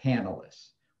 7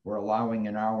 panelists. We're allowing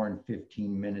an hour and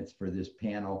 15 minutes for this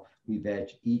panel. We've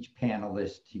asked each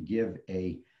panelist to give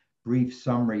a brief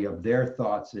summary of their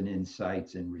thoughts and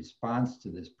insights in response to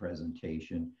this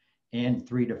presentation, and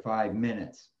 3 to 5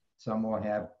 minutes. Some will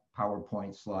have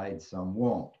PowerPoint slides, some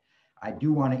won't. I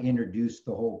do want to introduce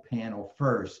the whole panel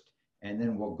first, and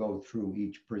then we'll go through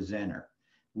each presenter.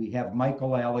 We have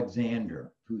Michael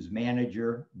Alexander, who's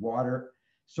manager,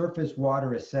 Surface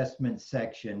Water Assessment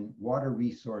Section, Water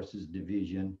Resources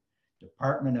Division,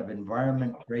 Department of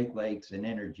Environment, Great Lakes, and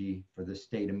Energy for the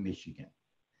state of Michigan.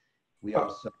 We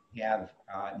also have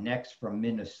next from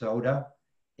Minnesota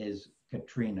is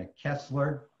Katrina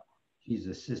Kessler. She's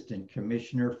Assistant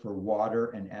Commissioner for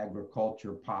Water and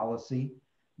Agriculture Policy,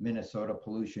 Minnesota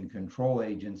Pollution Control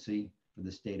Agency for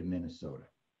the state of Minnesota.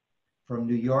 From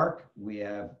New York, we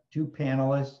have two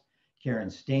panelists, Karen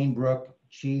Stainbrook,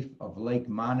 Chief of Lake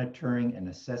Monitoring and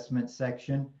Assessment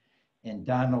Section, and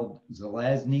Donald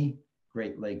Zelazny,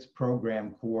 Great Lakes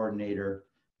Program Coordinator,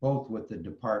 both with the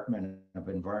Department of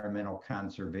Environmental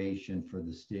Conservation for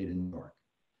the state of New York.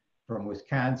 From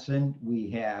Wisconsin, we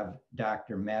have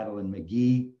Dr. Madeline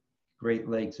McGee, Great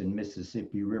Lakes and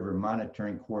Mississippi River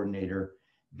Monitoring Coordinator,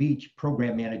 Beach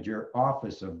Program Manager,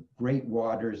 Office of Great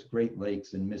Waters, Great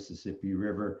Lakes and Mississippi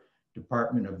River,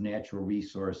 Department of Natural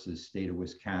Resources, State of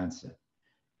Wisconsin.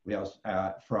 We also,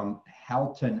 from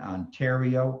Halton,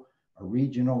 Ontario, a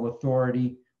regional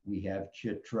authority, we have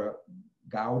Chitra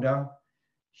Gowda.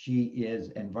 She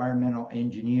is environmental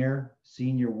engineer,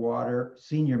 senior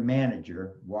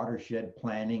manager, watershed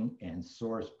planning and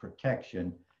source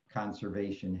protection,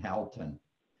 conservation, Halton.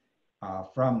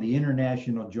 From the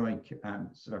International Joint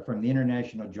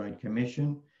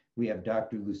Commission, we have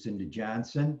Dr. Lucinda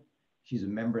Johnson. She's a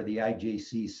member of the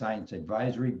IJC Science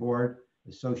Advisory Board,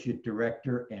 Associate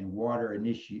Director and Water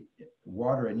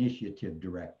Initiative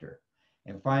Director.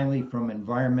 And finally, from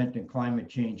Environment and Climate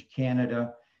Change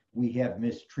Canada, we have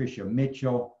Ms. Tricia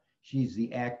Mitchell. She's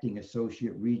the Acting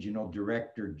Associate Regional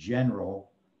Director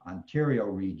General, Ontario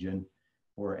Region,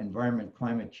 for Environment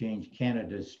Climate Change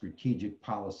Canada's Strategic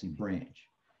Policy Branch.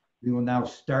 We will now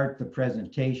start the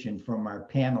presentation from our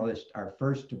panelists. Our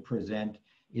first to present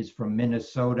is from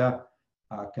Minnesota,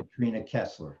 Katrina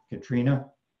Kessler. Katrina?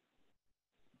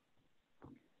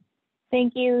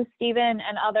 Thank you, Stephen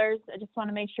and others. I just want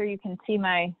to make sure you can see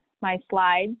my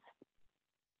slides.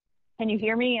 Can you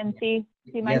hear me and see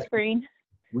my screen?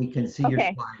 We can see your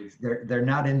slides. They're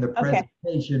not in the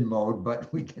presentation mode,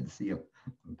 but we can see them.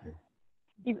 Okay.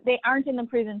 They aren't in the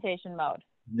presentation mode.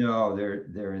 No,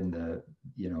 they're in the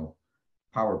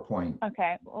PowerPoint.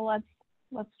 Okay. Well,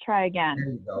 let's try again.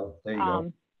 There you go. There you go.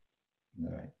 All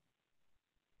right.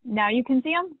 Now you can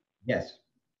see them? Yes.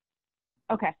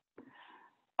 Okay.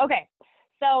 Okay.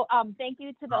 So thank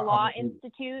you to the Law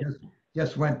Institute.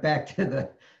 Just went back to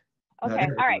the. Okay.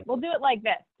 All right. We'll do it like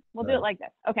this. We'll do it like this.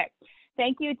 Okay.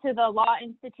 Thank you to the Law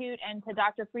Institute and to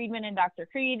Dr. Friedman and Dr.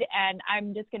 Creed. And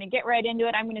I'm just going to get right into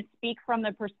it. I'm going to speak from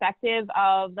the perspective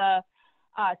of the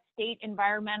State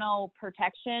Environmental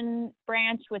Protection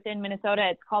Branch within Minnesota.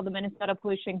 It's called the Minnesota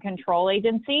Pollution Control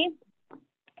Agency.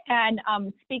 And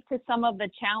speak to some of the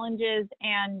challenges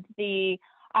and the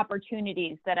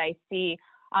opportunities that I see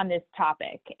on this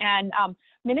topic. And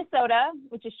Minnesota,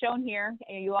 which is shown here,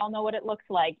 you all know what it looks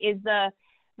like, is the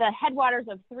headwaters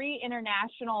of 3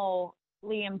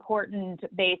 internationally important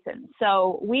basins.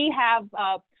 So we have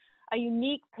a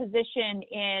unique position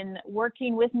in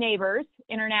working with neighbors,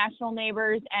 international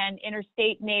neighbors and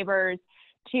interstate neighbors,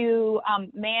 to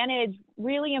manage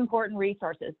really important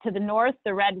resources. To the north,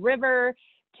 the Red River;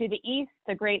 to the east,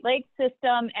 the Great Lakes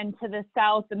system; and to the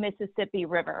south, the Mississippi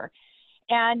River.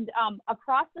 And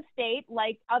across the state,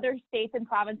 like other states and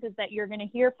provinces that you're going to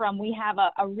hear from, we have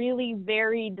a really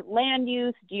varied land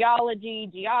use, geology,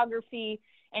 geography,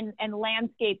 and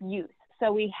landscape use.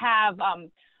 So we have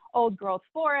old growth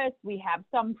forests, we have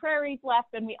some prairies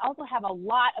left, and we also have a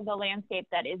lot of the landscape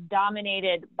that is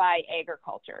dominated by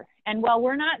agriculture. And while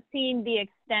we're not seeing the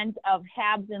extent of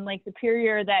HABs in Lake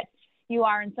Superior that you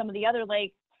are in some of the other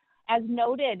lakes, as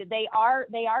noted, they are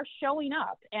showing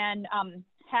up, and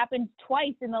happened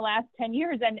twice in the last 10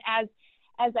 years. And as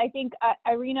I think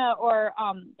Irina or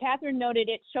Catherine noted,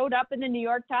 it showed up in the New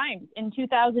York Times. In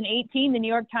 2018, the New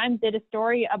York Times did a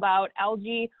story about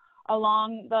algae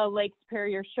along the Lake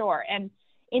Superior shore. And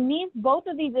in both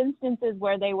of these instances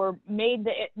where they were made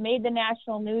the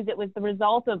national news, it was the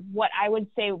result of what I would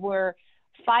say were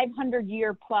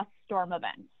 500-year plus storm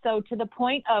events. So to the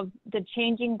point of the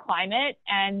changing climate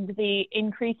and the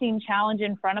increasing challenge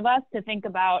in front of us to think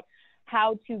about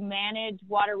how to manage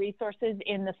water resources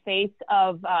in the face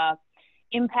of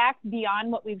impacts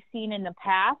beyond what we've seen in the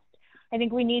past, I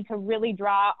think we need to really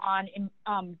draw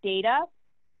on data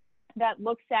that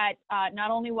looks at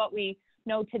not only what we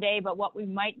know today, but what we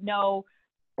might know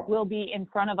will be in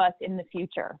front of us in the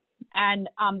future. And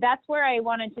that's where I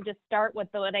wanted to just start with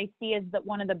what I see as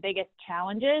one of the biggest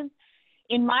challenges.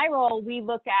 In my role, we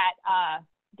look at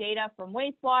data from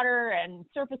wastewater and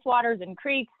surface waters and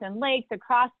creeks and lakes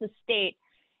across the state.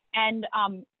 And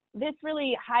this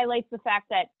really highlights the fact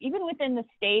that even within the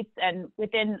states and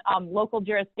within local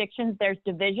jurisdictions, there's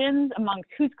divisions amongst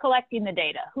who's collecting the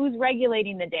data, who's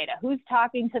regulating the data, who's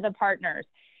talking to the partners.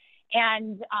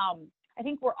 And I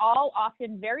think we're all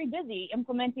often very busy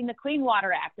implementing the Clean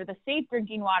Water Act or the Safe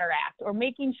Drinking Water Act, or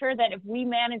making sure that if we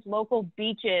manage local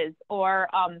beaches or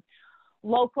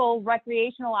local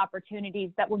recreational opportunities,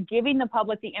 that we're giving the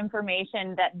public the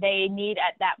information that they need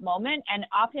at that moment. And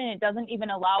often it doesn't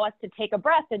even allow us to take a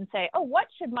breath and say, oh, what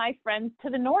should my friends to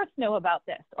the north know about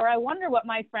this? Or I wonder what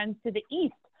my friends to the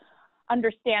east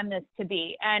understand this to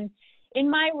be. And in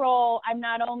my role, I'm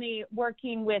not only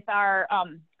working with our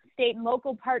state and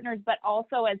local partners, but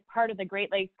also as part of the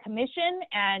Great Lakes Commission.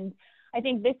 And I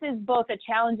think this is both a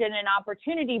challenge and an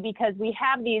opportunity, because we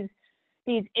have these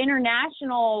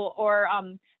international or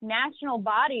national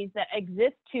bodies that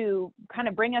exist to kind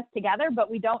of bring us together, but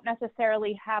we don't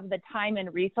necessarily have the time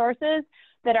and resources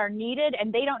that are needed,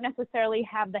 and they don't necessarily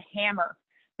have the hammer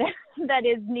that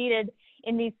is needed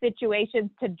in these situations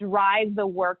to drive the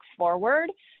work forward.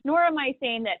 Nor am I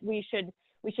saying that we should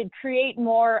create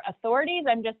more authorities.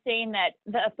 I'm just saying that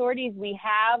the authorities we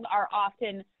have are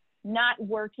often not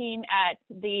working at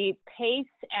the pace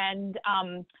and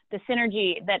the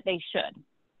synergy that they should.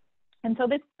 And so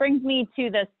this brings me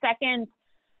to the second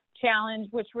challenge,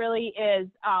 which really is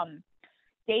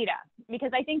data, because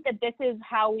I think that this is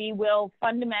how we will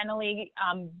fundamentally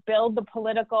build the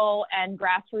political and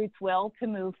grassroots will to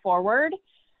move forward.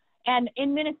 And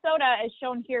in Minnesota, as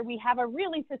shown here, we have a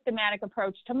really systematic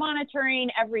approach to monitoring.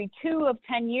 Every 2 of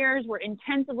 10 years, we're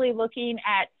intensively looking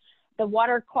at the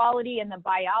water quality and the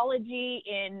biology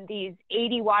in these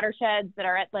 80 watersheds that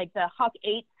are at like the Huck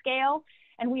 8 scale.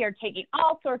 And we are taking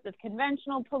all sorts of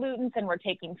conventional pollutants, and we're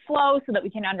taking flow so that we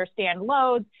can understand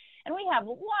loads. And we have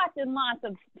lots and lots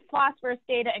of phosphorus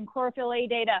data and chlorophyll A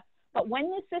data. But when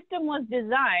the system was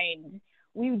designed,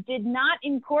 we did not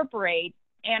incorporate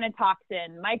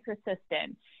anatoxin,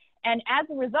 microcystin. And as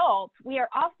a result, we are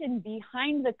often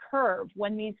behind the curve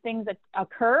when these things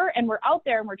occur, and we're out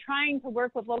there and we're trying to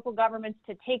work with local governments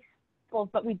to take samples,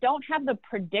 but we don't have the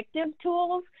predictive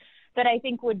tools that I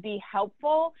think would be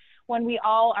helpful when we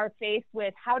all are faced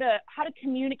with how to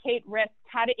communicate risks,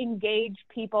 how to engage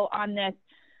people on this.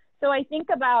 So I think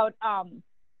about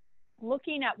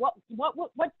looking at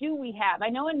what do we have? I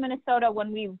know in Minnesota,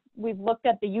 when we've looked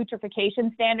at the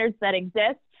eutrophication standards that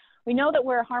exist, we know that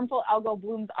where harmful algal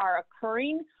blooms are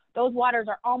occurring, those waters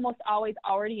are almost always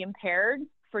already impaired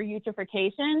for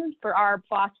eutrophication for our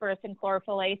phosphorus and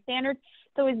chlorophyll A standards.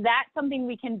 So is that something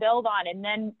we can build on and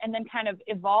then kind of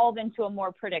evolve into a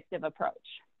more predictive approach?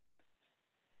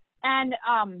 And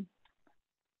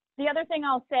the other thing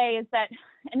I'll say is that,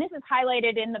 and this is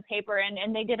highlighted in the paper,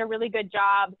 and they did a really good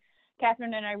job,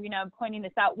 Catherine and Irina, pointing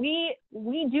this out. We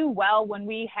do well when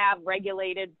we have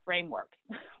regulated frameworks.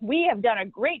 We have done a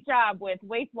great job with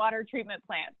wastewater treatment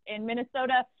plants. In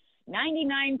Minnesota,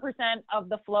 99% of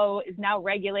the flow is now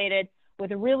regulated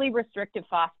with really restrictive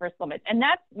phosphorus limits. And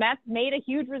that's made a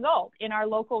huge result in our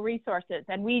local resources.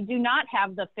 And we do not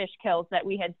have the fish kills that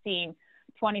we had seen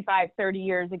 25, 30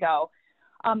 years ago.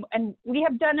 And we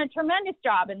have done a tremendous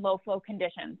job in low flow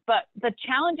conditions, but the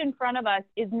challenge in front of us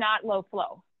is not low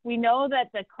flow. We know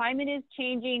that the climate is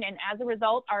changing, and as a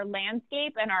result, our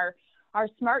landscape and our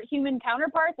smart human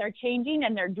counterparts are changing,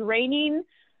 and they're draining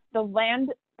the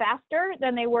land faster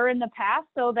than they were in the past,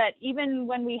 so that even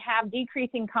when we have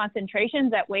decreasing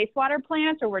concentrations at wastewater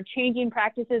plants, or we're changing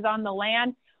practices on the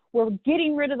land, we're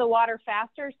getting rid of the water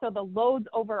faster, so the loads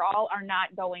overall are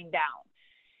not going down.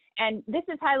 And this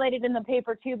is highlighted in the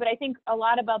paper too, but I think a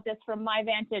lot about this from my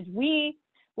vantage.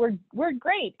 We're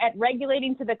great at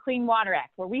regulating to the Clean Water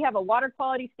Act, where we have a water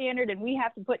quality standard and we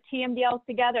have to put TMDLs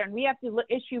together and we have to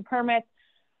issue permits.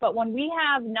 But when we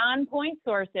have non-point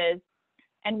sources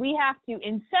and we have to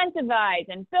incentivize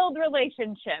and build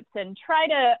relationships and try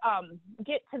to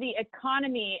get to the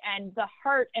economy and the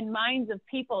heart and minds of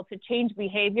people to change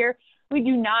behavior, we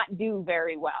do not do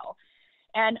very well.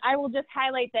 And I will just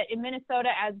highlight that in Minnesota,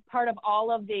 as part of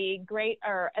all of the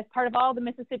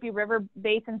Mississippi River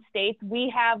Basin states, we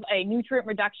have a nutrient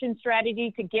reduction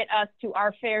strategy to get us to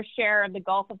our fair share of the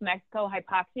Gulf of Mexico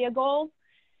hypoxia goals.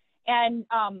 And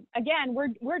again,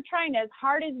 we're trying as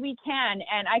hard as we can.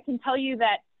 And I can tell you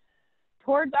that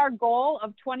towards our goal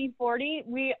of 2040,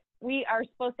 we are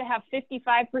supposed to have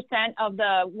 55% of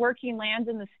the working lands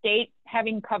in the state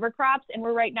having cover crops, and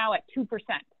we're right now at 2%.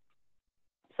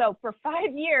 So for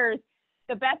 5 years,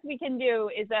 the best we can do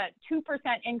is a 2%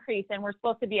 increase, and we're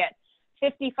supposed to be at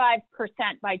 55%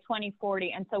 by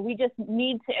 2040. And so we just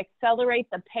need to accelerate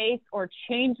the pace or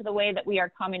change the way that we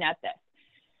are coming at this.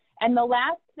 And the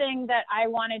last thing that I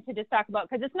wanted to just talk about,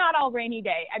 because it's not all rainy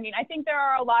day. I mean, I think there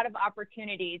are a lot of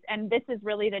opportunities, and this is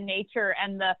really the nature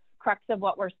and the crux of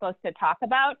what we're supposed to talk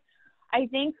about. I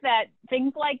think that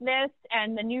things like this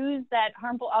and the news that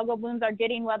harmful algal blooms are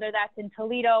getting, whether that's in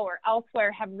Toledo or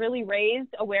elsewhere, have really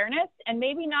raised awareness, and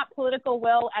maybe not political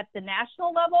will at the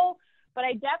national level, but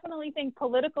I definitely think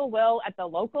political will at the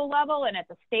local level and at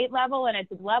the state level and at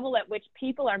the level at which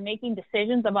people are making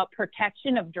decisions about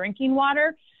protection of drinking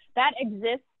water, that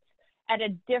exists at a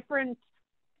different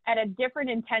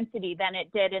intensity than it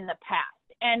did in the past.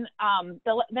 And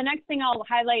the next thing I'll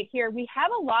highlight here, we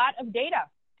have a lot of data.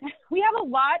 We have a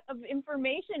lot of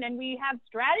information, and we have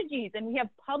strategies, and we have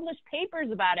published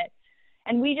papers about it.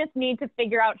 And we just need to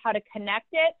figure out how to connect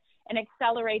it and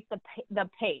accelerate the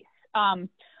pace.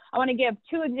 I want to give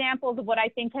 2 examples of what I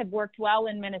think have worked well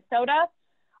in Minnesota.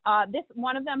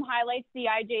 One of them highlights the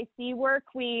IJC work.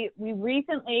 We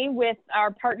recently, with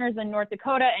our partners in North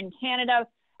Dakota and Canada,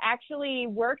 actually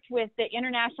worked with the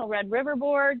International Red River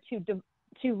Board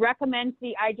to recommend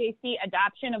the IJC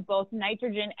adoption of both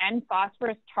nitrogen and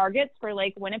phosphorus targets for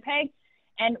Lake Winnipeg.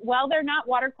 And while they're not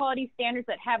water quality standards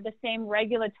that have the same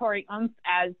regulatory oomph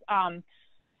as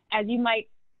you might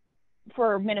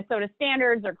for Minnesota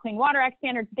standards or Clean Water Act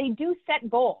standards, they do set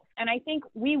goals. And I think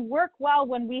we work well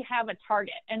when we have a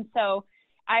target. And so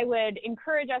I would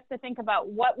encourage us to think about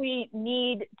what we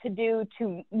need to do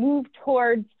to move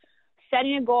towards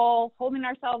setting a goal, holding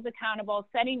ourselves accountable,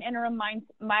 setting interim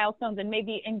milestones, and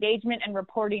maybe engagement and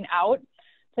reporting out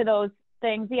to those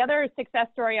things. The other success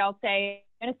story I'll say,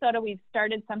 in Minnesota, we've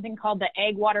started something called the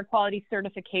Ag Water Quality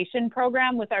Certification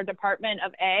Program with our Department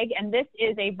of Ag. And this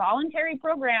is a voluntary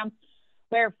program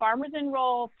where farmers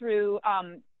enroll through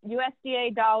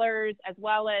USDA dollars as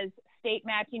well as state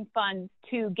matching funds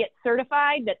to get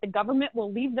certified that the government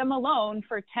will leave them alone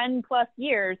for 10+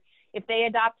 years if they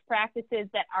adopt practices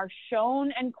that are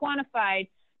shown and quantified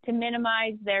to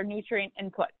minimize their nutrient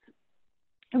inputs.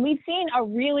 And we've seen a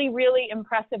really, really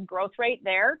impressive growth rate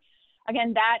there.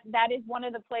 Again, that is one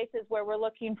of the places where we're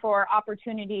looking for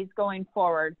opportunities going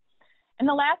forward. And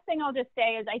the last thing I'll just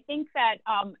say is I think that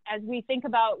as we think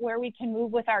about where we can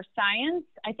move with our science,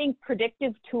 I think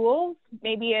predictive tools,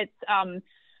 maybe it's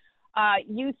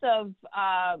use of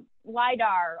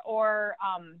LIDAR or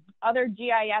other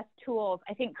GIS tools,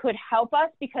 I think could help us,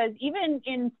 because even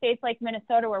in states like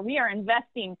Minnesota, where we are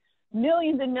investing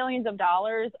millions and millions of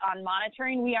dollars on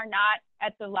monitoring, we are not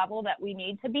at the level that we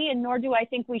need to be, and nor do I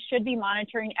think we should be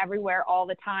monitoring everywhere all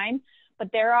the time.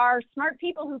 But there are smart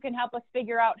people who can help us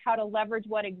figure out how to leverage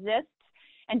what exists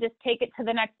and just take it to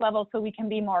the next level so we can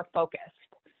be more focused.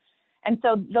 And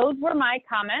so those were my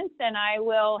comments, and I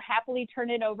will happily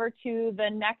turn it over to the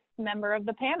next member of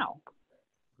the panel.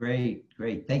 Great.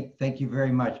 Thank you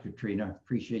very much, Katrina.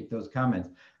 Appreciate those comments.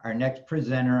 Our next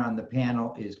presenter on the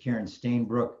panel is Karen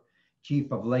Stainbrook,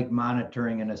 Chief of Lake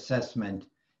Monitoring and Assessment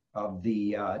of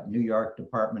the New York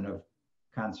Department of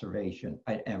Conservation,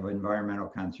 of Environmental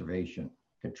Conservation.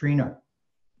 Katrina.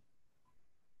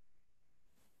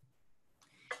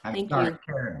 Thank you.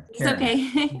 Karen. It's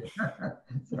okay.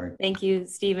 Sorry. Thank you,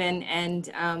 Stephen, and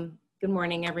good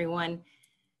morning, everyone.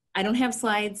 I don't have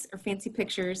slides or fancy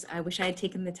pictures. I wish I had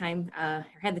taken the time, or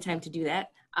had the time to do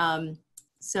that.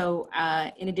 So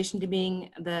in addition to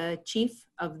being the chief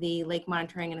of the Lake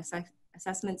Monitoring and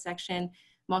Assessment section,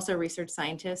 I'm also a research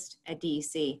scientist at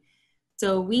DEC.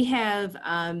 So we have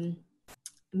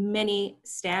many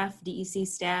staff, DEC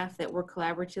staff, that work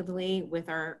collaboratively with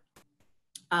our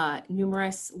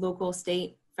numerous local,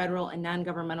 state, federal, and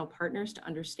non-governmental partners to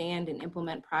understand and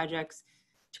implement projects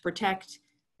to protect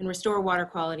and restore water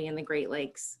quality in the Great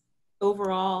Lakes.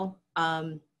 Overall,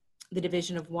 the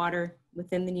Division of Water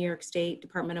within the New York State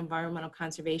Department of Environmental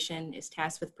Conservation is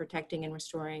tasked with protecting and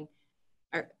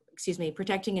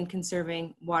protecting and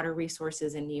conserving water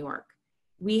resources in New York.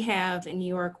 We have in New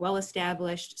York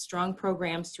well-established, strong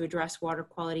programs to address water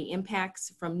quality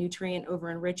impacts from nutrient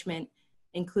over-enrichment,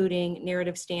 including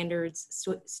narrative standards,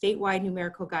 statewide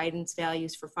numerical guidance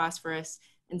values for phosphorus,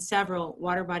 and several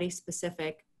water body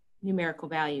specific numerical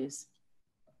values.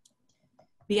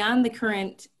 Beyond the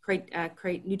current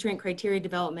nutrient criteria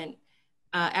development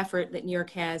effort that New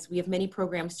York has, we have many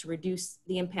programs to reduce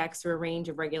the impacts through a range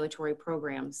of regulatory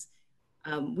programs.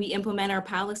 We implement our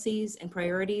policies and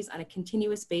priorities on a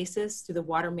continuous basis through the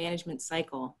water management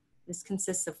cycle. This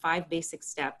consists of 5 basic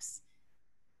steps: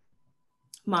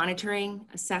 monitoring,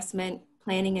 assessment,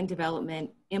 planning and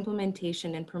development,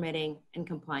 implementation and permitting, and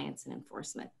compliance and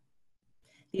enforcement.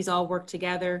 These all work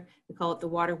together. We call it the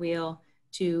water wheel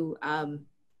to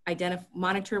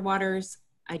monitor waters,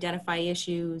 identify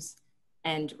issues,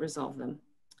 and resolve them.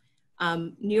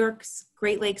 New York's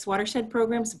Great Lakes Watershed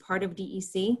Program is a part of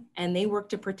DEC, and they work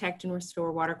to protect and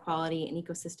restore water quality and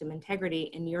ecosystem integrity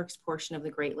in New York's portion of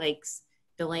the Great Lakes,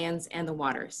 the lands, and the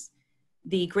waters.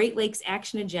 The Great Lakes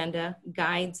Action Agenda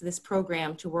guides this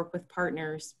program to work with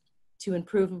partners to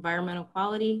improve environmental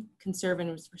quality, conserve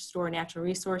and restore natural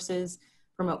resources,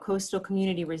 promote coastal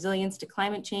community resilience to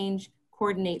climate change,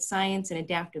 coordinate science and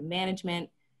adaptive management,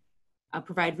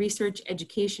 provide research,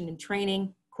 education, and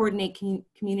training, coordinate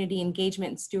community engagement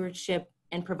and stewardship,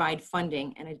 and provide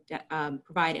funding and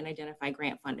provide and identify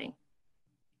grant funding.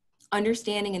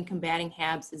 Understanding and combating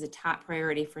HABs is a top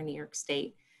priority for New York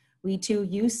State. We too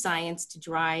use science to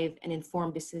drive and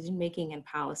inform decision-making and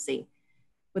policy.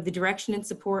 With the direction and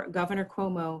support of Governor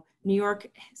Cuomo, New York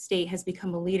State has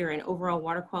become a leader in overall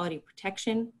water quality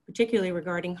protection, particularly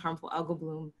regarding harmful algal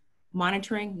bloom,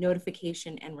 monitoring,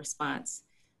 notification, and response.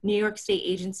 New York State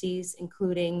agencies,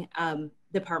 including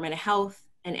Department of Health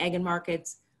and Ag and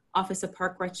Markets, Office of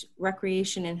Park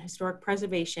Recreation and Historic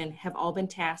Preservation, have all been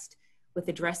tasked with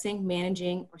addressing,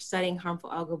 managing, or studying harmful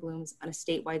algal blooms on a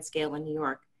statewide scale in New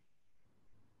York,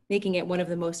 making it one of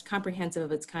the most comprehensive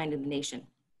of its kind in the nation.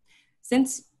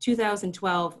 Since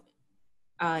 2012,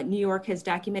 New York has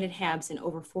documented HABs in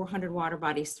over 400 water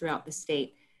bodies throughout the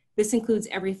state. This includes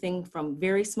everything from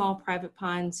very small private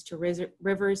ponds to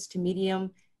rivers to medium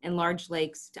and large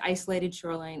lakes to isolated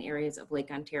shoreline areas of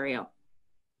Lake Ontario.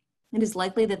 It is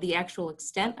likely that the actual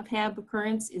extent of HAB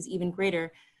occurrence is even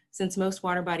greater, since most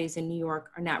water bodies in New York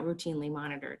are not routinely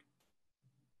monitored.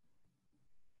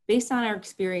 Based on our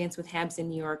experience with HABs in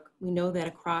New York, we know that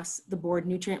across the board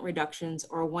nutrient reductions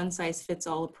or a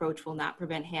one-size-fits-all approach will not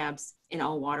prevent HABs in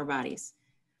all water bodies.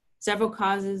 Several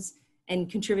causes and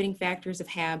contributing factors of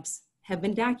HABs have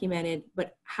been documented,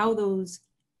 but how those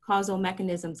causal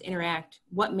mechanisms interact,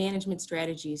 what management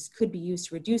strategies could be used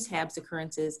to reduce HABs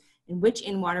occurrences, and which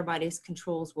in-water bodies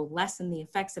controls will lessen the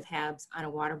effects of HABs on a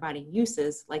water body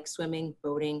uses like swimming,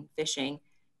 boating, fishing,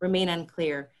 remain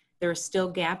unclear. There are still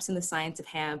gaps in the science of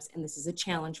HABs, and this is a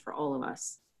challenge for all of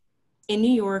us. In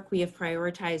New York, we have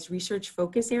prioritized research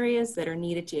focus areas that are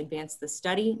needed to advance the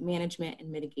study, management,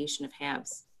 and mitigation of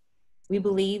HABs. We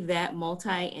believe that multi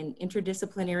and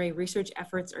interdisciplinary research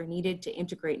efforts are needed to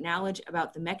integrate knowledge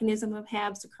about the mechanism of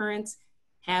HABs occurrence,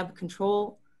 HAB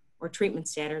control, or treatment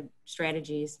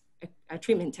strategies,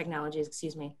 treatment technologies,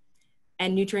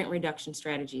 and nutrient reduction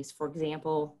strategies. For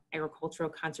example, agricultural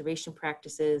conservation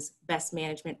practices, best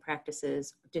management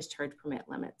practices, or discharge permit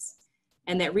limits.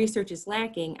 And that research is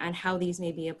lacking on how these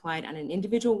may be applied on an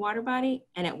individual water body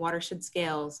and at watershed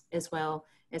scales, as well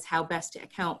as how best to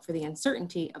account for the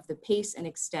uncertainty of the pace and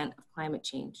extent of climate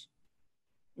change.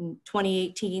 In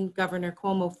 2018, Governor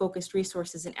Cuomo focused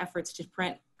resources and efforts to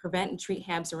prevent and treat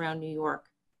HABs around New York.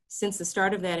 Since the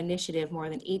start of that initiative, more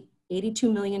than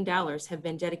 $82 million have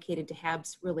been dedicated to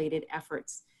HABs-related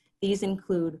efforts. These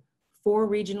include 4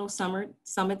 regional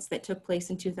summits that took place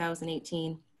in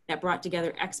 2018 that brought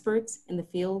together experts in the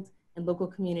field and local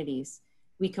communities.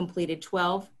 We completed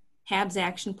 12 HABs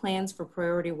action plans for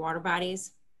priority water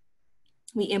bodies.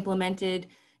 We implemented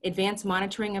advanced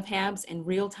monitoring of HABs and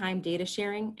real-time data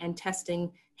sharing and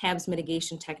testing HABs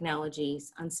mitigation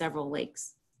technologies on several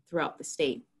lakes throughout the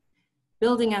state.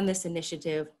 Building on this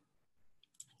initiative,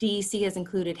 DEC has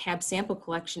included HAB sample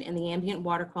collection in the ambient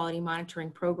water quality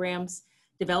monitoring programs,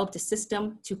 developed a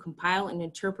system to compile and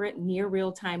interpret near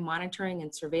real-time monitoring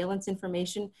and surveillance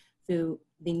information through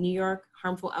the New York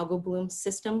Harmful Algal Bloom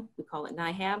System, we call it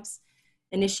NIHABs,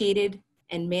 initiated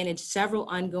and managed several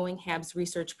ongoing HABs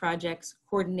research projects,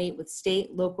 coordinate with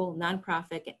state, local,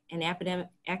 nonprofit, and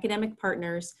academic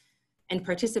partners, and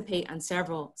participate on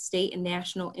several state and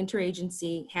national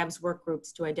interagency HABs work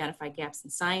groups to identify gaps in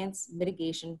science,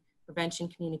 mitigation, prevention,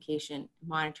 communication,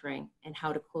 monitoring, and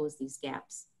how to close these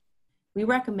gaps. We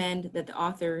recommend that the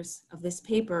authors of this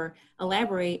paper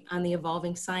elaborate on the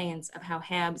evolving science of how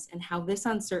HABs and how this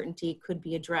uncertainty could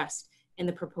be addressed in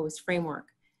the proposed framework.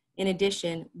 In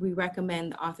addition, we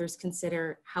recommend the authors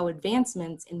consider how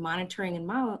advancements in monitoring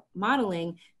and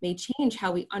modeling may change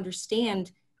how we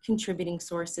understand contributing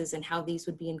sources and how these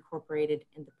would be incorporated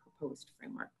in the proposed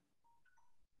framework.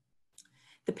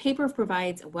 The paper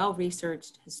provides a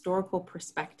well-researched historical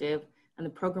perspective on the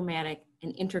programmatic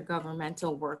and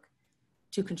intergovernmental work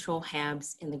to control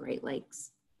HABs in the Great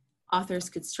Lakes. Authors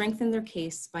could strengthen their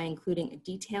case by including a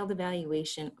detailed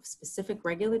evaluation of specific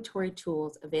regulatory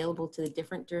tools available to the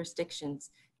different jurisdictions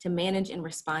to manage and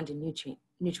respond to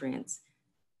nutrients,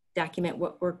 document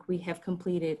what work we have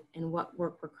completed and what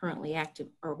work we're currently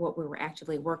what we were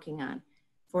actively working on.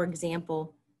 For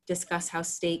example, discuss how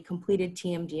state completed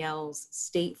TMDLs,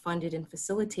 state funded and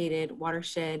facilitated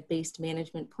watershed-based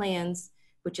management plans,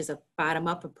 which is a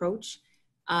bottom-up approach,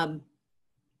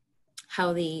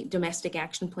 how the domestic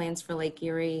action plans for Lake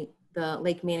Erie, the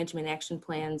lake management action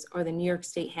plans, or the New York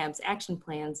State HABs action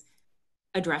plans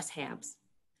address HABs.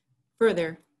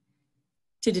 Further,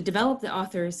 to help the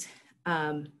authors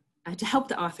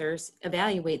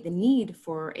evaluate the need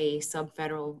for a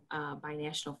sub-federal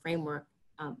binational framework,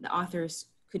 the authors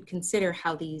could consider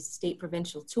how these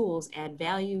state-provincial tools add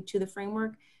value to the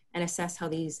framework and assess how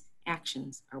these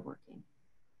actions are working.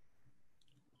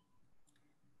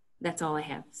 That's all I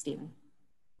have, Stephen.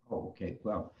 Oh, okay,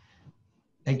 well,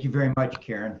 thank you very much,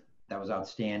 Karen. That was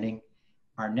outstanding.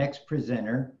 Our next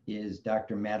presenter is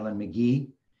Dr. Madeline McGee,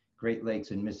 Great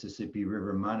Lakes and Mississippi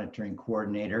River Monitoring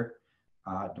Coordinator,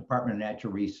 Department of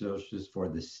Natural Resources for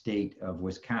the state of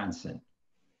Wisconsin.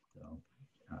 So,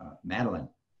 Madeline.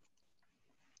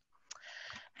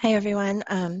 Hi, everyone.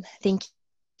 Thank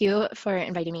you for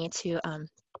inviting me to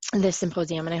this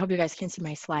symposium, and I hope you guys can see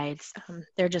my slides.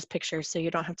 They're just pictures, so you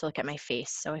don't have to look at my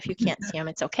face. So if you can't see them,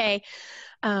 it's okay.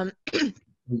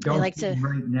 We don't like see them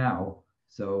right now,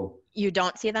 so. You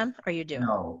don't see them, or you do?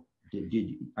 No.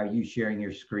 Are you sharing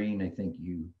your screen? I think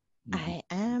you I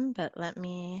am, but let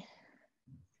me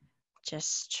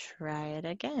just try it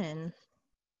again.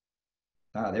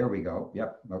 Ah, there we go.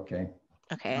 Yep, okay.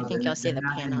 Okay, I think you'll see the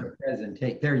panel.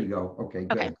 There you go. Okay,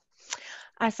 good. Okay,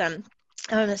 awesome.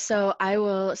 So I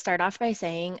will start off by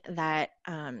saying that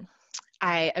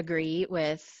I agree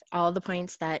with all the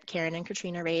points that Karen and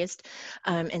Katrina raised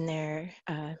in their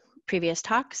previous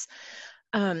talks.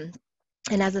 And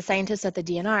as a scientist at the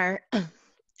DNR,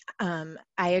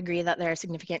 I agree that there are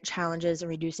significant challenges in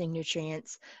reducing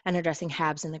nutrients and addressing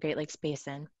HABs in the Great Lakes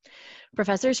Basin.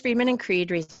 Professors Friedman and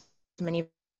Creed raised many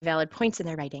valid points in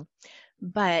their writing,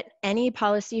 but any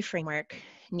policy framework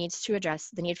needs to address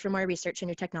the need for more research and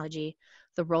new technology,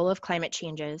 the role of climate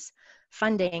changes,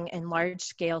 funding, and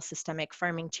large-scale systemic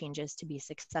farming changes to be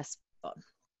successful.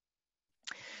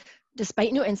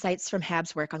 Despite new insights from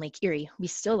HAB's work on Lake Erie, we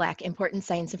still lack important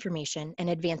science information and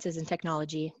advances in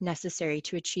technology necessary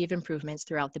to achieve improvements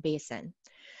throughout the basin.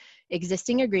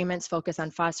 Existing agreements focus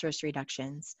on phosphorus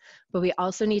reductions, but we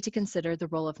also need to consider the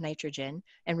role of nitrogen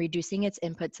and reducing its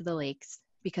input to the lakes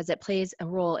because it plays a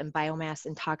role in biomass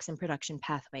and toxin production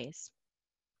pathways.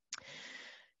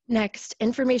 Next,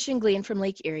 information gleaned from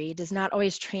Lake Erie does not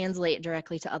always translate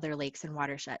directly to other lakes and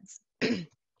watersheds.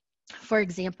 For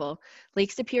example,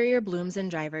 Lake Superior blooms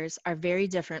and drivers are very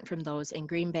different from those in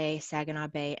Green Bay, Saginaw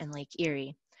Bay, and Lake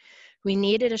Erie. We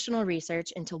need additional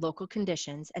research into local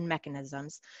conditions and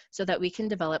mechanisms so that we can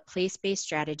develop place-based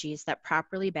strategies that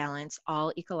properly balance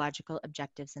all ecological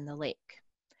objectives in the lake.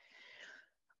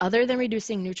 Other than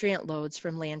reducing nutrient loads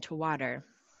from land to water,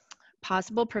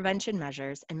 possible prevention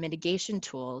measures and mitigation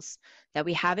tools that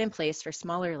we have in place for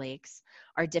smaller lakes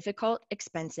are difficult,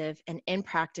 expensive, and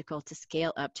impractical to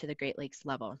scale up to the Great Lakes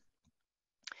level.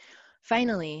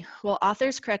 Finally, while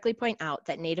authors correctly point out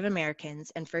that Native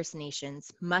Americans and First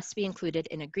Nations must be included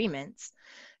in agreements,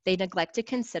 they neglect to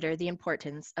consider the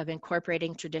importance of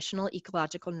incorporating traditional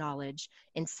ecological knowledge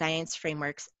in science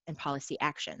frameworks and policy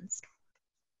actions.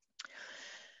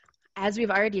 As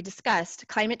we've already discussed,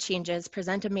 climate changes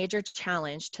present a major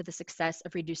challenge to the success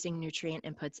of reducing nutrient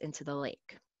inputs into the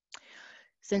lake.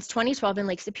 Since 2012 in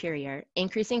Lake Superior,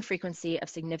 increasing frequency of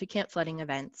significant flooding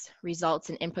events results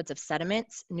in inputs of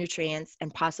sediments, nutrients,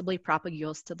 and possibly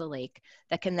propagules to the lake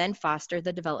that can then foster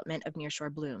the development of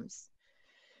nearshore blooms.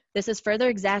 This is further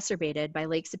exacerbated by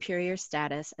Lake Superior's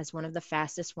status as one of the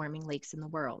fastest warming lakes in the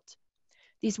world.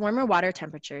 These warmer water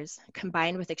temperatures,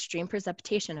 combined with extreme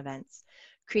precipitation events,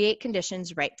 create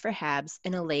conditions ripe for HABs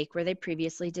in a lake where they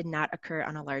previously did not occur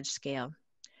on a large scale.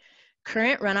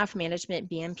 Current runoff management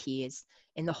BMPs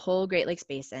in the whole Great Lakes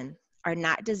Basin are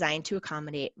not designed to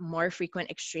accommodate more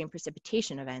frequent extreme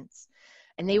precipitation events,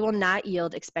 and they will not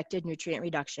yield expected nutrient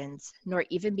reductions, nor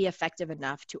even be effective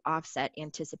enough to offset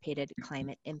anticipated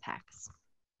climate impacts.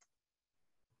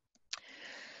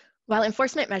 While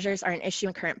enforcement measures are an issue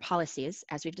in current policies,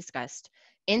 as we've discussed,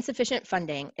 insufficient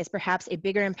funding is perhaps a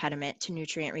bigger impediment to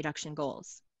nutrient reduction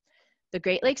goals. The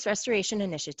Great Lakes Restoration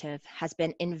Initiative has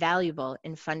been invaluable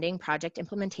in funding project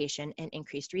implementation and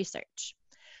increased research.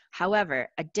 However,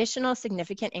 additional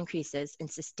significant increases in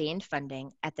sustained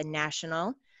funding at the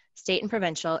national, state and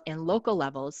provincial, and local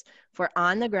levels for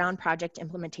on-the-ground project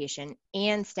implementation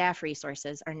and staff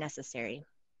resources are necessary.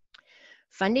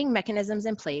 Funding mechanisms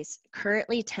in place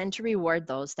currently tend to reward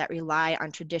those that rely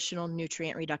on traditional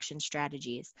nutrient reduction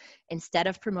strategies instead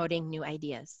of promoting new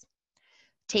ideas.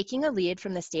 Taking a lead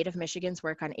from the state of Michigan's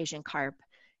work on Asian carp,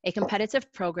 a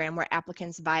competitive program where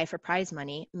applicants vie for prize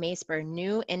money may spur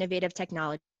new innovative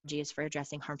technologies for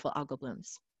addressing harmful algal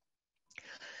blooms.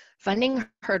 Funding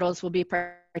hurdles will be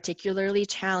particularly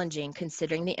challenging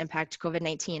considering the impact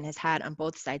COVID-19 has had on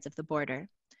both sides of the border.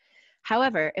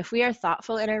 However, if we are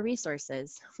thoughtful in our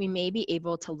resources, we may be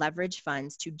able to leverage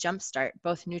funds to jumpstart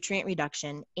both nutrient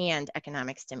reduction and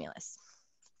economic stimulus.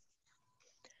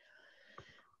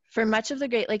 For much of the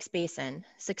Great Lakes Basin,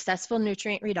 successful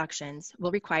nutrient reductions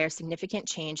will require significant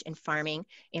change in farming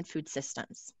and food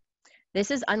systems.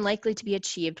 This is unlikely to be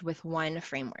achieved with one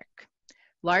framework.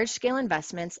 Large-scale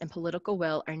investments and political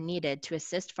will are needed to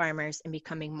assist farmers in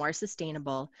becoming more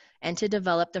sustainable and to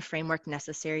develop the framework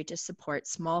necessary to support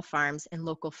small farms and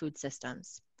local food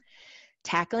systems.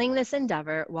 Tackling this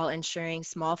endeavor while ensuring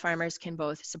small farmers can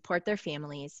both support their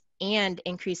families and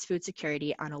increase food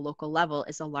security on a local level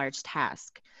is a large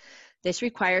task. This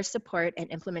requires support and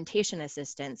implementation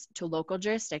assistance to local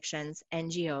jurisdictions,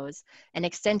 NGOs, and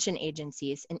extension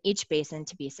agencies in each basin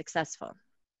to be successful.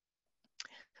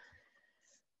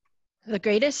 The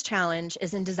greatest challenge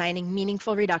is in designing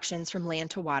meaningful reductions from land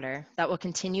to water that will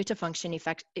continue to function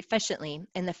efficiently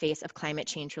in the face of climate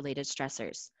change-related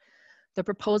stressors. The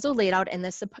proposal laid out in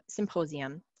this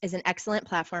symposium is an excellent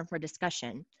platform for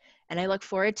discussion, and I look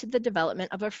forward to the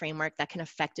development of a framework that can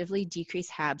effectively decrease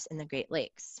HABs in the Great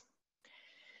Lakes.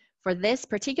 For this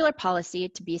particular policy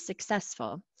to be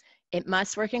successful, it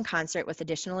must work in concert with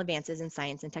additional advances in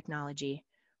science and technology,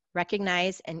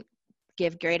 recognize and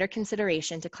give greater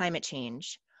consideration to climate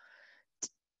change,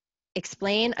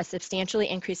 explain a substantially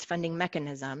increased funding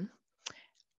mechanism,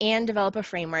 and develop a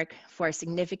framework for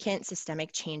significant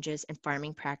systemic changes in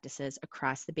farming practices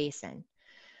across the basin.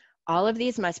 All of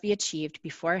these must be achieved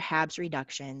before HABs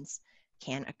reductions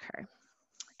can occur.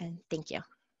 And thank you.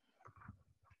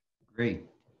 Great.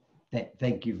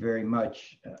 Thank you very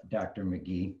much, Dr.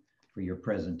 McGee, for your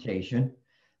presentation.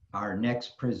 Our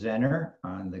next presenter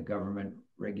on the Government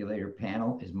Regulator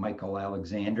panel is Michael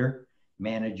Alexander,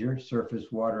 Manager, Surface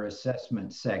Water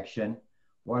Assessment Section,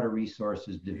 Water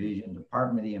Resources Division,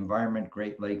 Department of the Environment,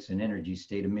 Great Lakes and Energy,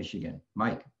 State of Michigan.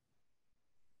 Mike.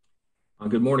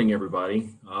 Good morning,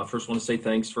 everybody. First, want to say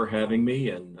thanks for having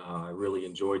me, and I really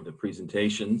enjoyed the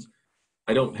presentations.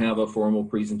 I don't have a formal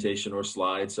presentation or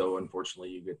slide, so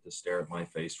unfortunately you get to stare at my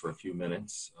face for a few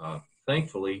minutes.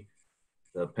 Thankfully,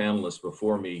 the panelists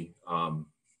before me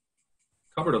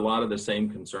covered a lot of the same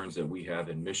concerns that we have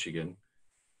in Michigan.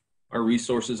 Our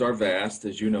resources are vast.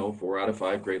 As you know, 4 out of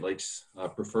 5 Great Lakes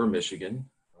prefer Michigan.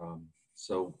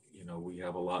 So, you know, we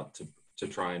have a lot to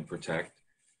try and protect.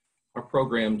 Our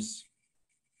programs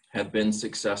have been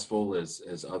successful,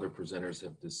 as other presenters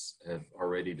have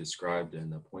already described, in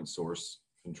the point source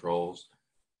controls.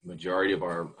 The majority of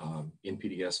our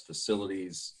NPDES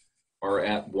facilities are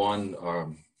at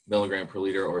 1 milligram per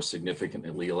liter or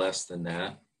significantly less than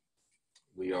that.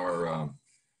 We are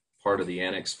part of the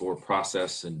Annex 4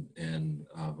 process, and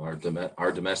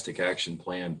our domestic action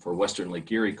plan for Western Lake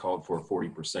Erie called for a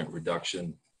 40%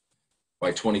 reduction by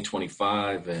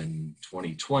 2025, and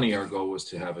 2020, our goal was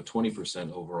to have a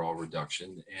 20% overall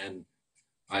reduction. And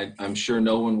I'm sure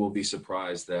no one will be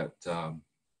surprised that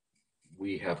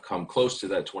we have come close to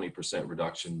that 20%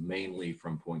 reduction, mainly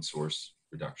from point source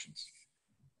reductions.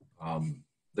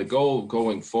 The goal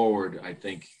going forward, I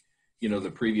think, you know,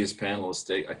 the previous panelists,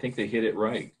 I think they hit it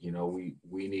right. You know,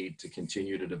 we need to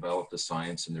continue to develop the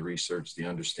science and the research, the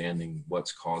understanding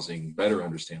better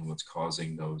understand what's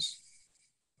causing those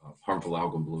harmful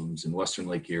algal blooms in Western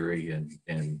Lake Erie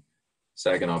and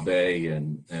Saginaw Bay,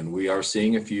 and we are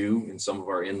seeing a few in some of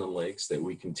our inland lakes that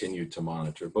we continue to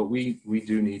monitor, but we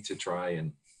do need to try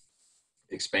and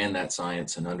expand that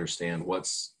science and understand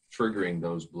what's triggering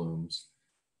those blooms.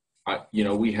 You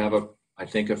know, we have I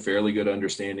think a fairly good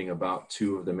understanding about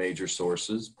 2 of the major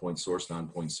sources, point source,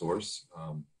 non-point source.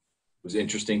 It was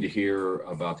interesting to hear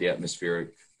about the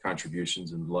atmospheric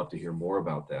contributions, and would love to hear more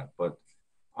about that. But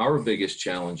our biggest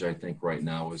challenge, I think, right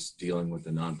now is dealing with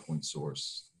the non-point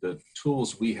source. The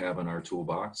tools we have in our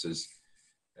toolbox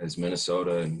as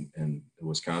Minnesota and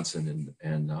Wisconsin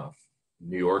and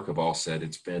New York have all said,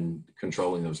 it's been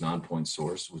controlling those non-point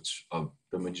source, which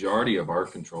the majority of our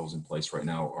controls in place right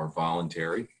now are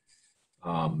voluntary.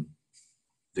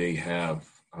 They have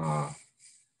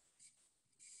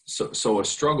So a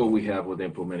struggle we have with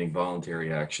implementing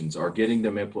voluntary actions are getting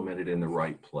them implemented in the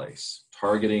right place,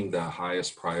 targeting the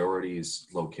highest priorities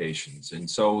locations. And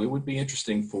so it would be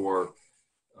interesting for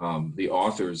the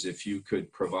authors if you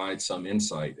could provide some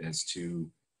insight as to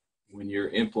when you're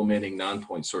implementing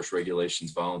non-point source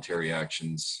regulations, voluntary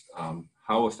actions,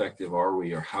 how effective are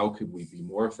we, or how could we be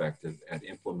more effective at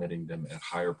implementing them at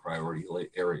higher priority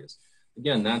areas?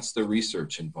 Again, that's the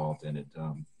research involved in it.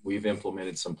 We've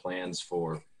implemented some plans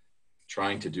for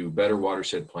trying to do better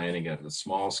watershed planning at a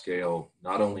small scale,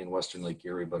 not only in Western Lake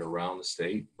Erie, but around the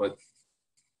state. But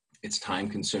it's time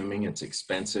consuming, it's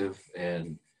expensive,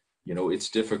 and it's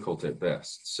difficult at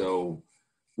best. So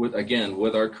with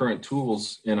our current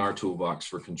tools in our toolbox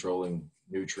for controlling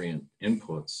nutrient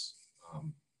inputs,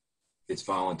 it's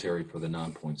voluntary for the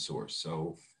non-point source.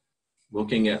 So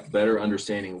looking at better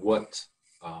understanding what,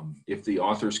 if the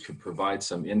authors could provide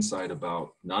some insight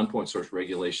about non-point source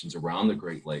regulations around the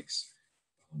Great Lakes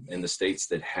and the states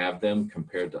that have them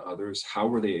compared to others, how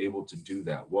were they able to do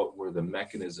that? What were the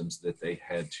mechanisms that they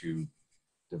had to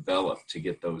develop to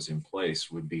get those in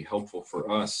place would be helpful for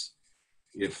us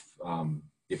if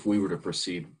we were to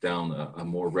proceed down a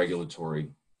more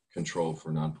regulatory control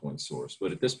for non-point source.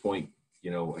 But at this point,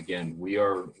 again,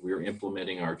 we're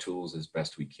implementing our tools as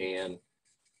best we can.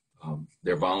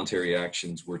 They're voluntary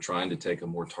actions. We're trying to take a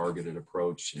more targeted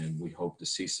approach, and we hope to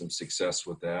see some success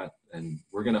with that. And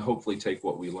we're going to hopefully take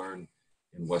what we learn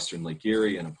in Western Lake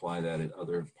Erie and apply that in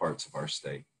other parts of our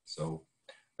state. So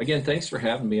again, thanks for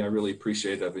having me. I really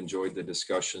appreciate it. I've enjoyed the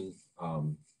discussion.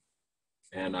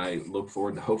 And I look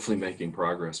forward to hopefully making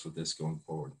progress with this going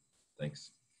forward.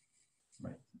 Thanks.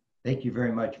 Right. Thank you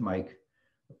very much, Mike.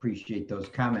 Appreciate those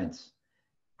comments.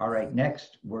 All right,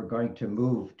 next we're going to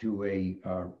move to a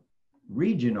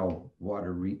regional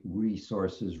water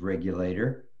resources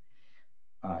regulator,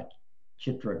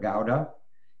 Chitra Gowda.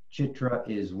 Chitra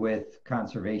is with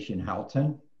Conservation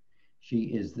Halton. She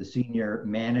is the Senior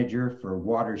Manager for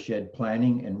Watershed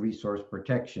Planning and Resource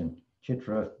Protection.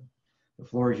 Chitra, the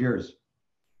floor is yours.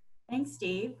 Thanks,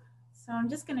 Steve. So I'm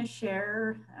just going to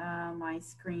share my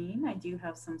screen. I do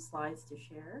have some slides to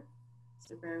share,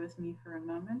 so bear with me for a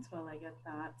moment while I get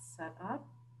that set up.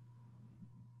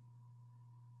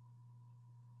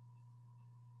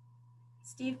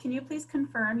 Steve, can you please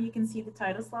confirm you can see the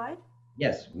title slide?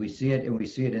 Yes, we see it, and we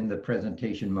see it in the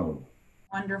presentation mode.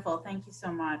 Wonderful, thank you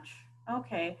so much.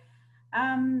 Okay,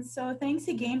 so thanks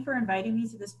again for inviting me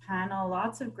to this panel.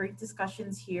 Lots of great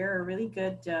discussions here, a really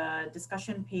good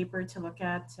discussion paper to look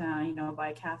at,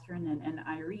 by Catherine and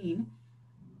Irene.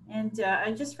 And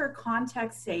just for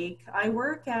context sake, I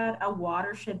work at a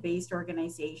watershed-based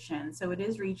organization, so it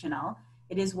is regional.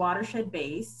 It is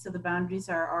watershed-based, so the boundaries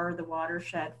are the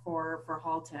watershed for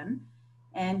Halton.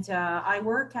 And I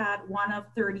work at one of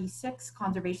 36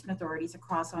 conservation authorities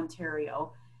across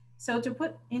Ontario. So to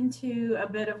put into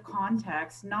a bit of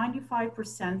context,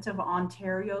 95% of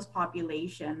Ontario's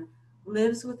population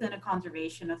lives within a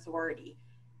conservation authority.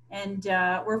 And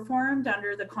we're formed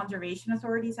under the Conservation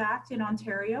Authorities Act in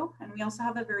Ontario. And we also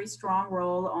have a very strong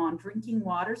role on drinking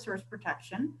water source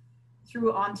protection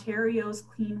through Ontario's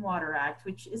Clean Water Act,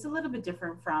 which is a little bit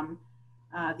different from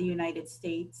the United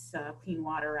States Clean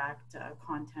Water Act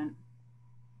content.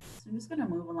 So I'm just going to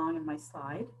move along in my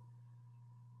slide.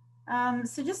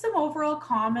 So just some overall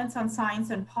comments on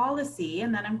science and policy,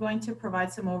 and then I'm going to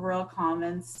provide some overall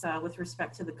comments with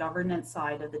respect to the governance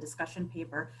side of the discussion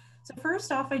paper. So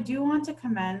first off, I do want to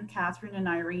commend Catherine and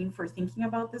Irene for thinking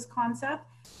about this concept.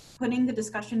 Putting the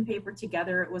discussion paper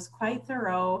together, it was quite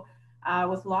thorough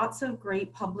with lots of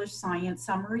great published science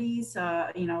summaries,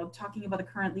 talking about the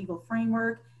current legal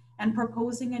framework and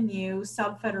proposing a new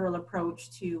sub-federal approach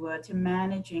to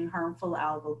managing harmful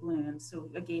algal blooms. So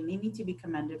again, they need to be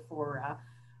commended for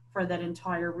that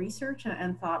entire research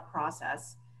and thought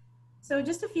process. So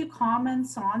just a few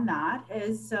comments on that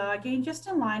is, again, just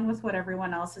in line with what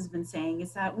everyone else has been saying,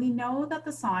 is that we know that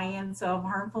the science of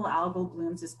harmful algal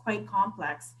blooms is quite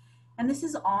complex, and this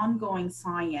is ongoing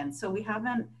science. So we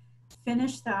haven't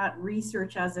finished that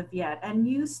research as of yet, and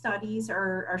new studies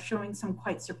are showing some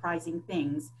quite surprising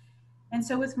things. And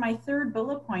so with my third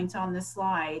bullet point on this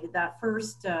slide, that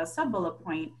first sub-bullet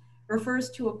point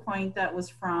refers to a point that was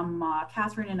from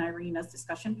Catherine and Irene's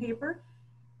discussion paper,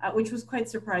 which was quite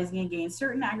surprising again.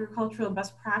 Certain agricultural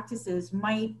best practices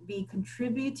might be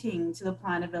contributing to the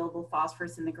plant available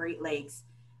phosphorus in the Great Lakes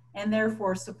and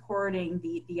therefore supporting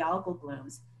the algal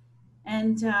blooms.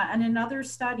 And another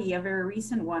study, a very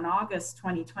recent one, August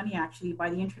 2020 actually, by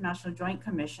the International Joint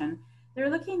Commission, they're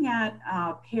looking at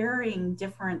pairing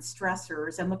different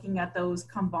stressors and looking at those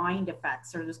combined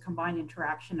effects or those combined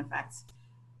interaction effects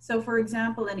So for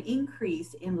example, an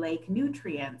increase in lake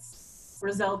nutrients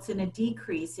results in a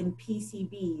decrease in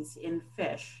PCBs in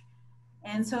fish.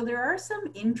 And so there are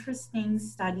some interesting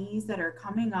studies that are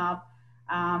coming up.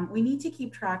 We need to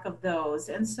keep track of those.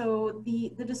 And so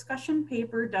the discussion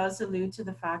paper does allude to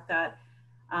the fact that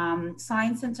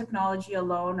science and technology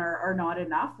alone are not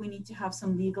enough. We need to have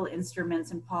some legal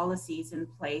instruments and policies in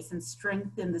place and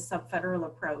strengthen the subfederal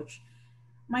approach.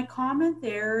 My comment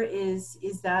there is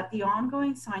that the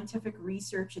ongoing scientific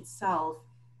research itself,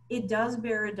 it does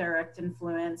bear a direct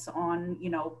influence on, you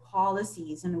know,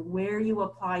 policies and where you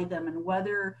apply them and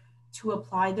whether to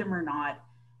apply them or not.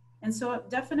 And so I'm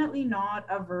definitely not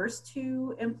averse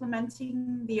to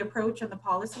implementing the approach on the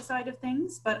policy side of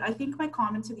things, but I think my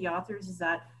comment to the authors is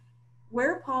that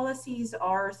where policies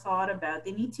are thought about,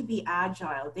 they need to be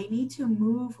agile. They need to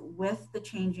move with the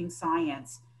changing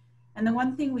science. And the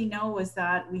one thing we know is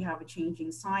that we have a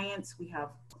changing science, we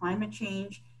have climate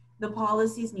change. The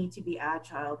policies need to be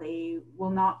agile. They will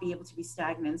not be able to be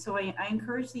stagnant. So I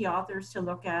encourage the authors to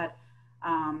look at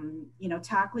you know,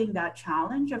 tackling that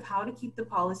challenge of how to keep the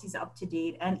policies up to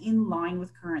date and in line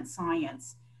with current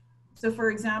science. So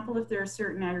for example, if there are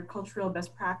certain agricultural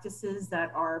best practices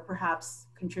that are perhaps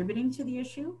contributing to the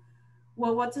issue,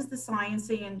 well, what does the science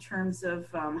say in terms of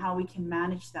how we can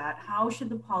manage that? How should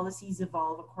the policies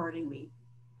evolve accordingly?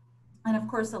 And of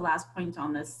course, the last point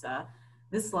on this,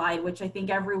 this slide, which I think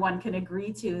everyone can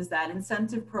agree to, is that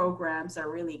incentive programs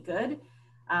are really good.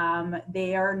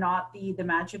 They are not the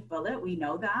magic bullet, we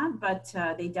know that, but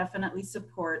they definitely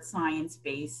support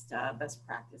science-based best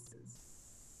practices.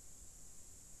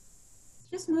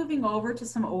 Just moving over to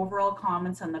some overall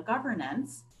comments on the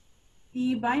governance.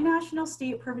 The binational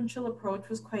state-provincial approach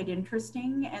was quite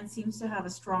interesting and seems to have a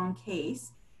strong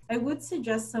case. I would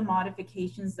suggest some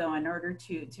modifications though in order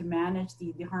to manage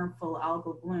the harmful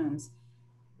algal blooms,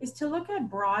 is to look at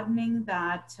broadening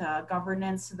that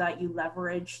governance so that you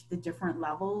leverage the different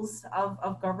levels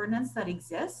of governance that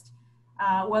exist,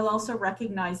 while also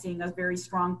recognizing a very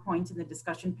strong point in the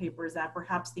discussion paper is that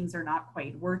perhaps things are not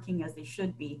quite working as they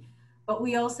should be. But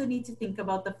we also need to think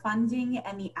about the funding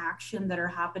and the action that are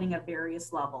happening at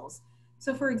various levels.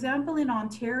 So for example, in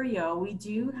Ontario, we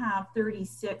do have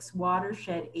 36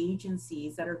 watershed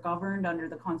agencies that are governed under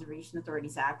the Conservation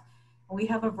Authorities Act. And we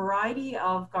have a variety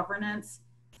of governance,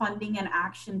 funding, and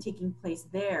action taking place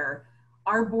there.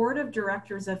 Our board of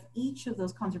directors of each of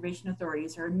those conservation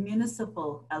authorities are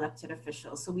municipal elected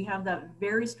officials. So we have that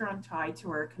very strong tie to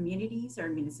our communities, our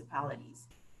municipalities.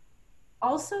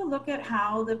 Also look at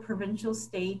how the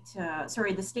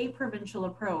the state-provincial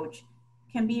approach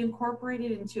can be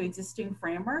incorporated into existing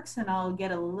frameworks, and I'll get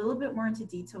a little bit more into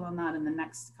detail on that in the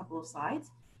next couple of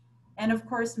slides. And of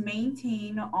course,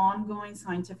 maintain ongoing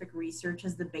scientific research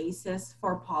as the basis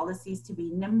for policies to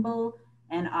be nimble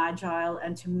and agile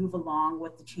and to move along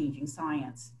with the changing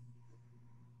science.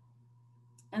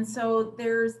 And so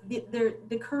there's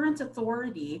the current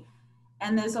authority,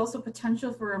 and there's also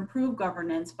potential for improved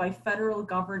governance by federal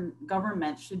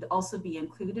government should also be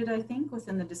included, I think,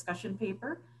 within the discussion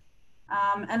paper.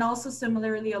 And also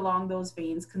similarly along those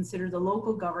veins, consider the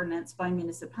local governance by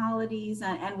municipalities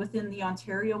and within the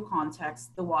Ontario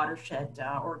context, the watershed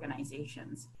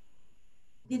organizations.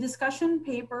 The discussion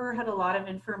paper had a lot of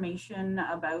information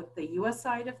about the US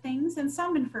side of things and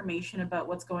some information about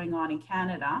what's going on in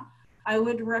Canada. I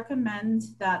would recommend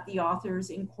that the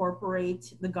authors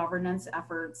incorporate the governance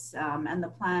efforts and the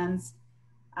plans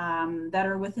that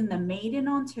are within the Made in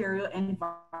Ontario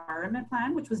Environment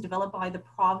Plan, which was developed by the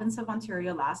province of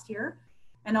Ontario last year,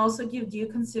 and also give due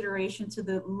consideration to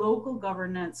the local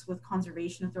governance with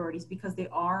conservation authorities because they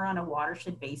are on a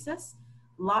watershed basis.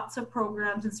 Lots of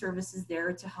programs and services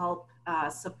there to help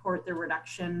support the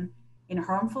reduction in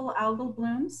harmful algal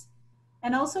blooms.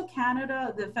 And also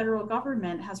Canada, the federal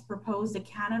government has proposed a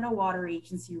Canada Water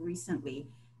Agency recently.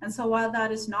 And so while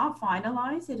that is not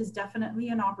finalized, it is definitely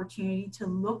an opportunity to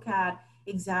look at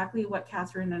exactly what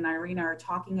Catherine and Irina are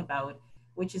talking about,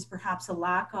 which is perhaps a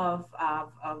lack of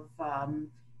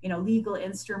legal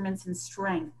instruments and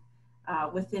strength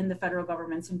within the federal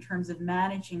governments in terms of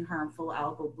managing harmful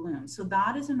algal blooms. So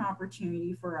that is an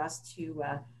opportunity for us to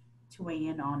weigh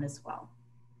in on as well.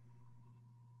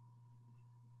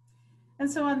 And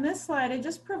so on this slide, I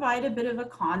just provide a bit of a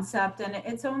concept, and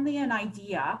it's only an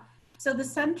idea. So the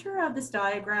center of this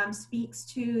diagram speaks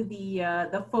to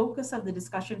the focus of the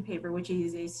discussion paper, which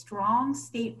is a strong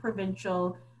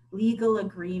state-provincial legal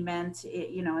agreement,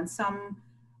 in some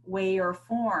way or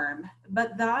form.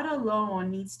 But that alone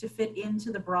needs to fit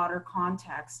into the broader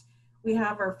context. We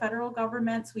have our federal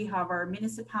governments, we have our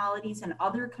municipalities and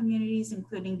other communities,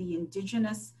 including the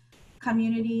Indigenous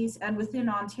communities, and within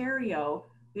Ontario,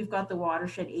 we've got the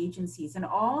watershed agencies, and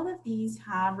all of these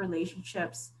have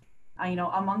relationships,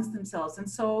 amongst themselves. And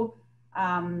so,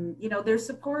 there's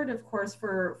support, of course,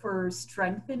 for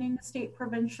strengthening the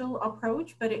state-provincial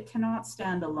approach, but it cannot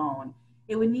stand alone.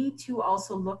 It would need to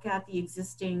also look at the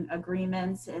existing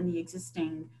agreements and the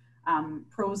existing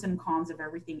pros and cons of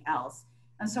everything else.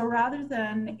 And so rather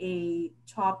than a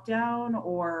top-down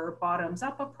or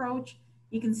bottoms-up approach,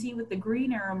 you can see with the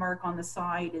green arrow mark on the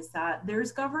side is that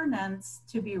there's governance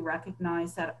to be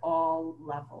recognized at all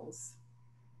levels.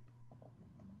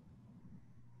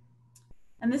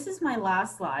 And this is my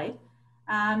last slide,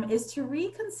 is to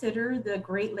reconsider the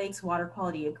Great Lakes Water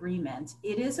Quality Agreement.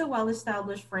 It is a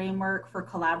well-established framework for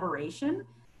collaboration.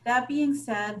 That being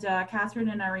said, Catherine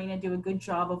and Irina do a good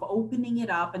job of opening it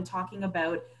up and talking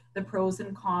about the pros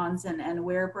and cons and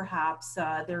where perhaps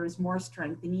there is more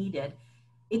strength needed.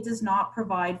 It does not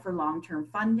provide for long-term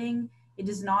funding. It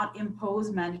does not impose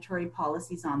mandatory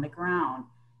policies on the ground.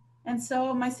 And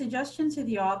so my suggestion to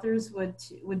the authors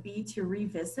would be to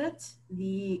revisit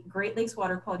the Great Lakes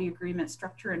Water Quality Agreement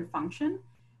structure and function,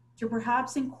 to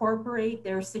perhaps incorporate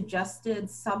their suggested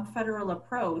sub-federal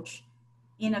approach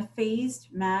in a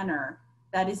phased manner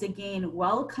that is, again,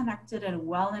 well-connected and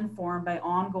well-informed by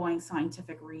ongoing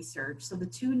scientific research. So the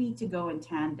two need to go in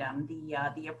tandem,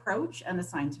 the approach and the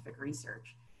scientific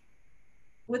research.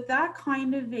 With that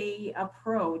kind of a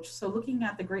approach, so looking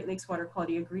at the Great Lakes Water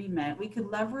Quality Agreement, we could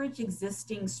leverage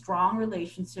existing strong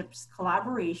relationships,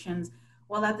 collaborations,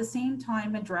 while at the same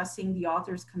time addressing the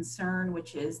author's concern,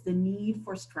 which is the need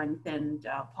for strengthened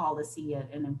policy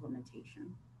and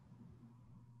implementation.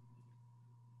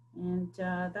 And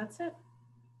that's it.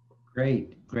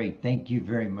 Great, great. Thank you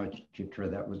very much,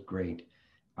 Chitra. That was great.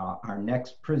 Our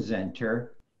next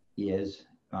presenter is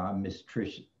Ms.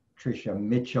 Tricia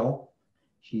Mitchell.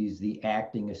 She's the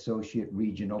Acting Associate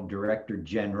Regional Director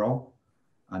General,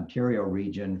 Ontario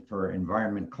Region for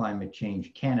Environment Climate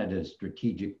Change Canada's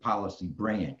Strategic Policy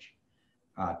Branch.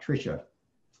 Tricia,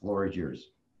 floor is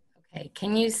yours. Okay,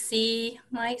 can you see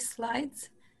my slides?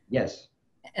 Yes.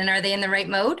 And are they in the right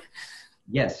mode?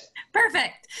 Yes.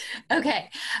 Perfect. Okay.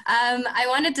 I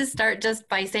wanted to start just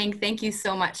by saying thank you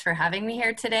so much for having me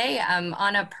here today.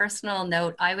 On a personal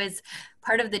note, I was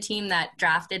part of the team that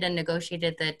drafted and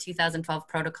negotiated the 2012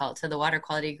 protocol to the Water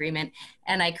Quality Agreement,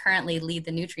 and I currently lead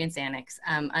the Nutrients Annex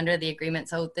under the agreement.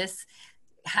 So this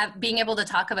being able to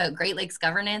talk about Great Lakes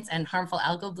governance and harmful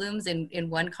algal blooms in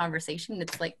one conversation,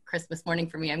 it's like Christmas morning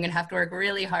for me. I'm going to have to work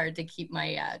really hard to keep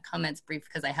my comments brief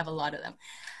because I have a lot of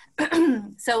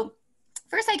them. So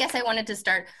first, I guess I wanted to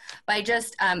start by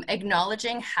just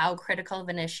acknowledging how critical of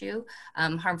an issue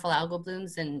harmful algal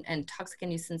blooms and toxic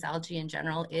and nuisance algae in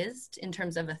general is in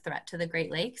terms of a threat to the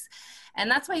Great Lakes. And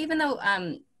that's why even though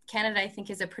Canada, I think,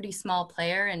 is a pretty small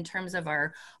player in terms of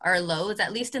our loads,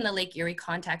 at least in the Lake Erie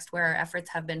context where our efforts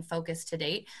have been focused to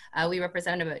date. We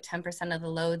represent about 10% of the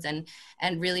loads, and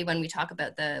really when we talk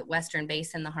about the Western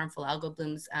Basin, the harmful algal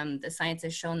blooms, the science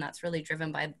has shown that's really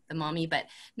driven by the mommy, but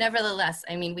nevertheless,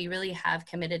 I mean, we really have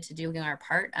committed to doing our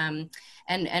part,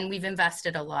 and we've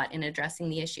invested a lot in addressing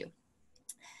the issue.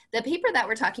 The paper that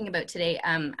we're talking about today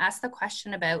asked the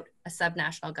question about a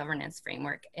subnational governance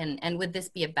framework and would this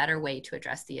be a better way to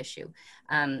address the issue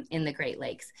in the Great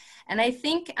Lakes? And I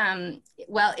think,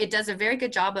 well, it does a very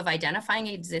good job of identifying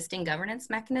existing governance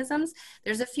mechanisms.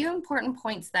 There's a few important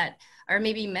points that are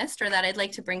maybe missed or that I'd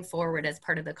like to bring forward as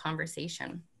part of the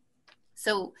conversation.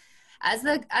 So as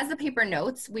the paper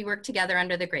notes, we work together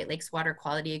under the Great Lakes Water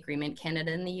Quality Agreement,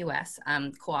 Canada and the US,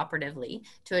 cooperatively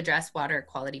to address water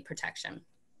quality protection.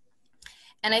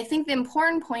 And I think the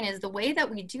important point is the way that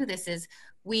we do this is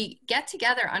we get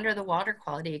together under the Water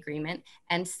Quality Agreement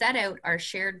and set out our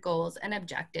shared goals and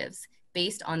objectives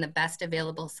based on the best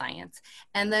available science.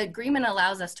 And the agreement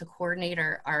allows us to coordinate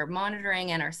our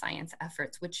monitoring and our science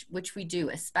efforts, which we do,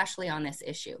 especially on this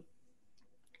issue.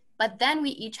 But then we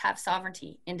each have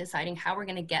sovereignty in deciding how we're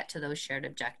going to get to those shared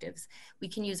objectives. We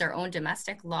can use our own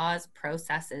domestic laws,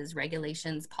 processes,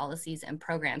 regulations, policies, and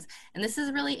programs. And this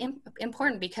is really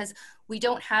important because we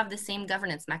don't have the same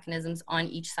governance mechanisms on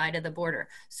each side of the border.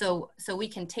 So we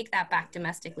can take that back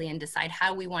domestically and decide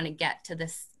how we want to get to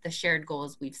the shared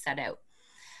goals we've set out.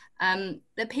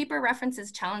 The paper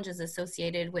references challenges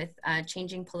associated with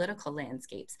changing political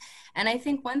landscapes. And I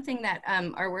think one thing that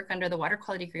our work under the Water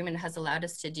Quality Agreement has allowed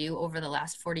us to do over the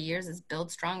last 40 years is build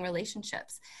strong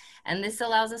relationships. And this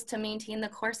allows us to maintain the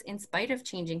course in spite of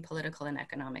changing political and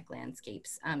economic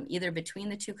landscapes, either between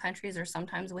the two countries or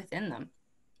sometimes within them.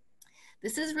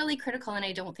 This is really critical, and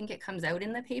I don't think it comes out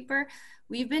in the paper.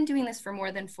 We've been doing this for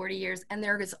more than 40 years, and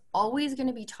there is always going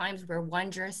to be times where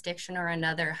one jurisdiction or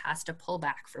another has to pull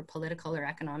back for political or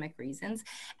economic reasons.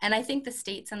 And I think the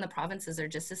states and the provinces are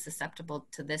just as susceptible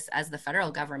to this as the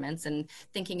federal governments. And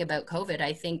thinking about COVID,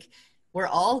 I think we're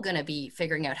all going to be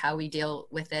figuring out how we deal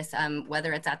with this,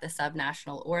 whether it's at the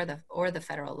subnational or the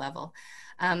federal level.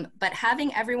 But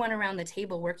having everyone around the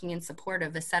table working in support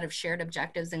of a set of shared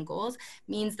objectives and goals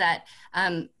means that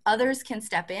others can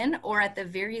step in, or at the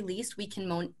very least, we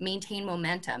can maintain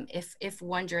momentum if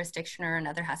one jurisdiction or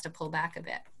another has to pull back a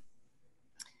bit.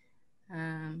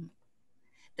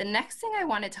 The next thing I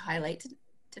wanted to highlight,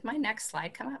 did my next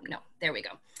slide come up? No, there we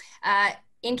go.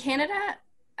 In Canada,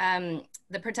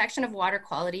 the protection of water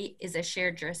quality is a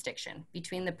shared jurisdiction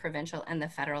between the provincial and the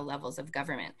federal levels of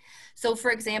government. So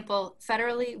for example,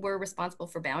 federally, we're responsible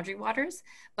for boundary waters,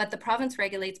 but the province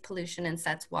regulates pollution and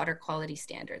sets water quality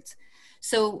standards.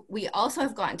 So we also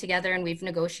have gotten together and we've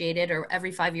negotiated, or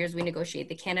every 5 years we negotiate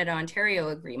the Canada-Ontario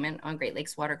Agreement on Great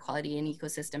Lakes water quality and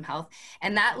ecosystem health.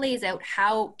 And that lays out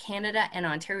how Canada and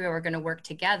Ontario are going to work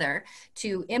together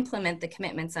to implement the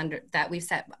commitments that we've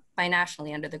set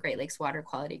binationally under the Great Lakes Water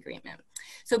Quality Agreement.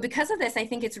 So because of this, I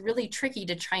think it's really tricky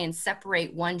to try and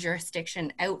separate one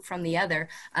jurisdiction out from the other.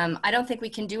 I don't think we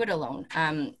can do it alone.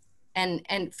 And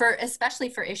especially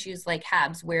for issues like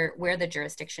HABs, where the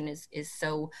jurisdiction is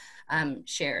so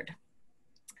shared.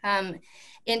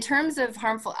 In terms of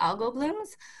harmful algal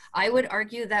blooms, I would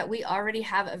argue that we already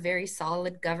have a very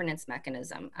solid governance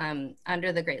mechanism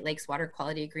under the Great Lakes Water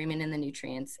Quality Agreement and the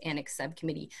Nutrients Annex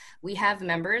Subcommittee. We have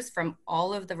members from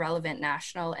all of the relevant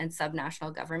national and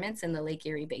subnational governments in the Lake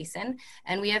Erie Basin,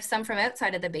 and we have some from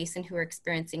outside of the basin who are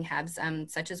experiencing HABs,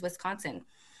 such as Wisconsin.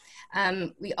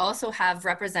 We also have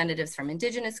representatives from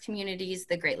Indigenous communities,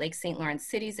 the Great Lakes St. Lawrence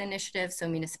Cities Initiative, so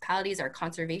municipalities, our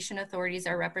conservation authorities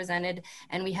are represented,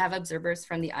 and we have observers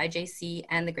from the IJC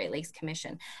and the Great Lakes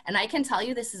Commission. And I can tell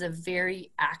you this is a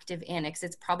very active annex.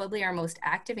 It's probably our most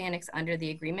active annex under the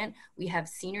agreement. We have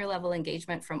senior level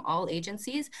engagement from all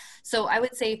agencies. So I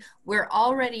would say we're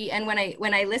already, and when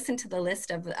I listened to the list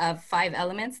of 5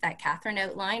 elements that Catherine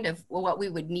outlined of what we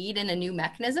would need in a new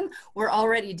mechanism, we're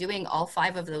already doing all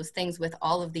 5 of those things with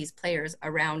all of these players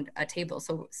around a table.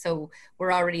 So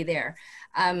we're already there.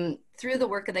 Through the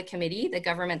work of the committee, the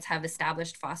governments have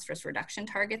established phosphorus reduction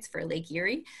targets for Lake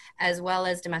Erie, as well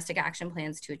as domestic action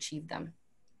plans to achieve them.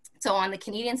 So on the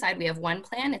Canadian side, we have one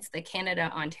plan. It's the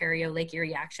Canada-Ontario Lake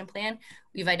Erie Action Plan.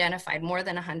 We've identified more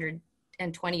than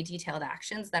 120 detailed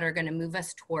actions that are going to move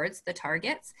us towards the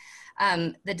targets.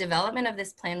 The development of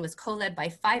this plan was co-led by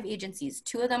 5 agencies.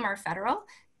 2 of them are federal,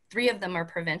 3 of them are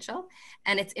provincial,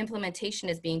 and its implementation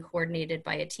is being coordinated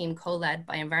by a team co-led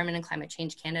by Environment and Climate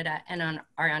Change Canada and on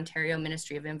our Ontario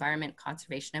Ministry of Environment,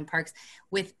 Conservation and Parks,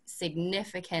 with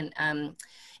significant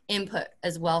input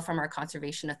as well from our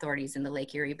conservation authorities in the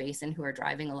Lake Erie Basin who are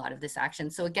driving a lot of this action.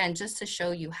 So again, just to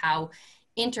show you how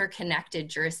interconnected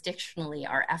jurisdictionally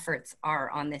our efforts are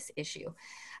on this issue.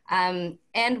 And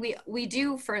we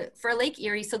do for Lake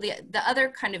Erie, so the other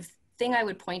kind of thing I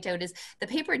would point out is the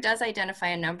paper does identify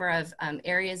a number of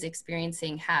areas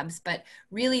experiencing HABs, but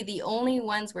really the only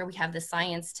ones where we have the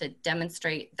science to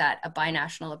demonstrate that a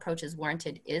binational approach is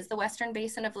warranted is the western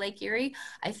basin of Lake Erie.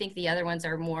 I think the other ones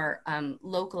are more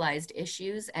localized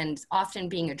issues and often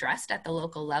being addressed at the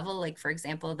local level. Like for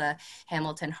example, the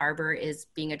Hamilton Harbor is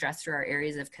being addressed through our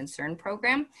Areas of Concern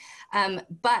program.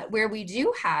 But where we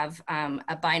do have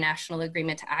a binational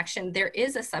agreement to action, there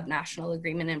is a subnational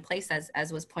agreement in place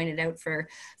as was pointed out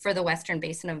for the western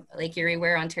basin of Lake Erie,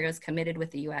 where Ontario is committed with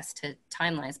the US to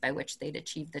timelines by which they'd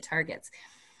achieve the targets.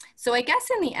 So I guess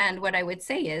in the end, what I would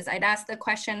say is I'd ask the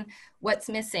question, what's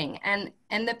missing? And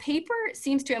the paper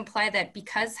seems to imply that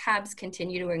because HABs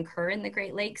continue to occur in the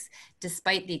Great Lakes,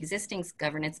 despite the existing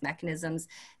governance mechanisms,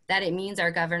 that it means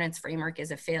our governance framework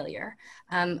is a failure.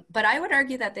 But I would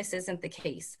argue that this isn't the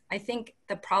case. I think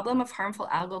the problem of harmful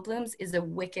algal blooms is a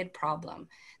wicked problem.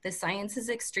 The science is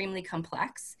extremely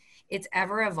complex. It's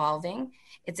ever evolving.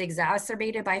 It's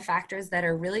exacerbated by factors that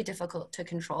are really difficult to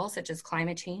control, such as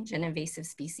climate change and invasive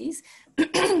species.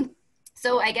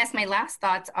 So I guess my last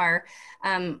thoughts are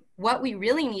what we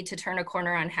really need to turn a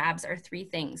corner on HABs are 3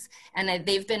 things. And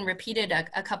they've been repeated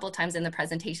a couple of times in the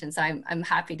presentation, so I'm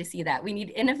happy to see that. We need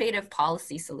innovative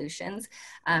policy solutions,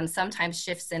 sometimes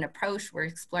shifts in approach. We're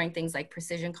exploring things like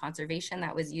precision conservation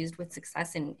that was used with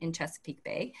success in Chesapeake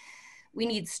Bay. We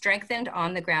need strengthened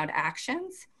on-the-ground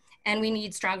actions. And we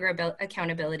need stronger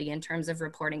accountability in terms of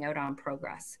reporting out on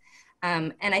progress.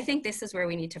 And I think this is where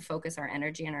we need to focus our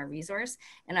energy and our resource.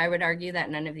 And I would argue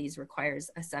that none of these requires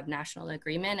a subnational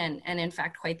agreement. And in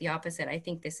fact, quite the opposite. I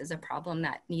think this is a problem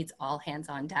that needs all hands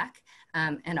on deck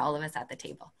and all of us at the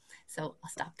table. So I'll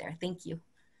stop there. Thank you.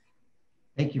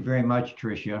 Thank you very much,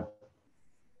 Tricia.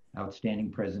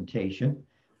 Outstanding presentation.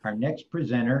 Our next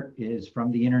presenter is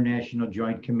from the International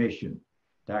Joint Commission,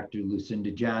 Dr.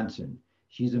 Lucinda Johnson.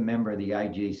 She's a member of the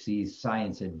IJC's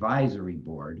Science Advisory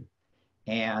Board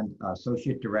and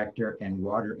Associate Director and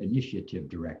Water Initiative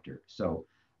Director. So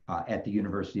at the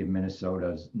University of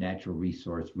Minnesota's Natural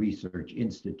Resource Research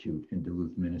Institute in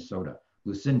Duluth, Minnesota.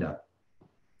 Lucinda.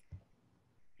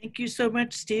 Thank you so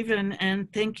much, Stephen,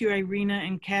 and thank you, Irina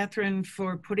and Catherine,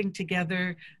 for putting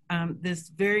together this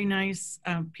very nice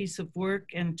piece of work,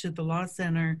 and to the Law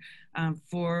Center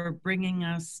for bringing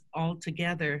us all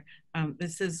together.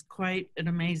 This is quite an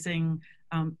amazing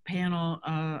panel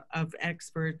of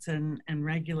experts and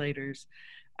regulators.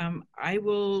 I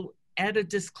will add a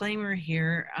disclaimer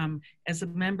here. As a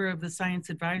member of the Science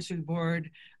Advisory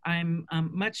Board, I'm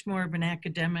much more of an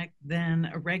academic than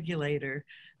a regulator.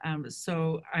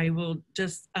 So I will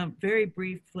just very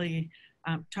briefly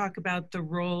talk about the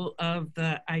role of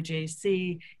the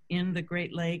IJC in the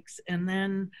Great Lakes, and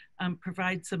then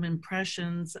provide some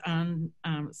impressions on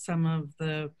some of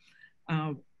the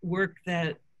work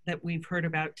that we've heard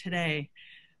about today.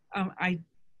 I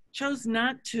chose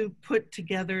not to put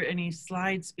together any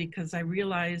slides because I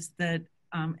realized that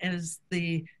as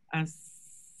the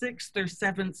sixth or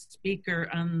seventh speaker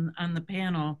on the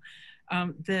panel,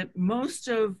 that most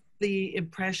of the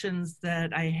impressions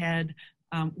that I had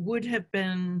would have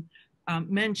been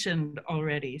mentioned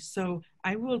already. So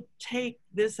I will take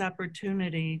this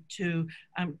opportunity to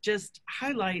just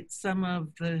highlight some of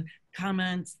the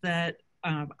comments that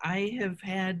I have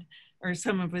had, or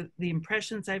some of the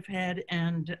impressions I've had,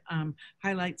 and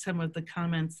highlight some of the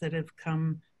comments that have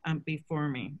come before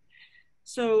me.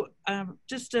 So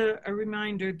just a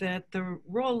reminder that the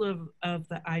role of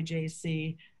the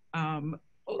IJC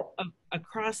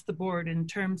across the board in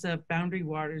terms of boundary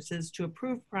waters is to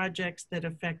approve projects that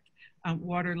affect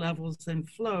water levels and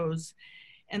flows.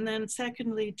 And then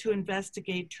secondly, to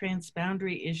investigate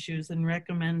transboundary issues and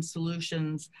recommend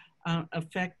solutions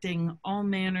affecting all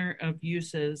manner of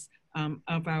uses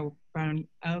of our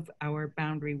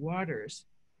boundary waters.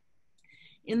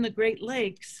 In the Great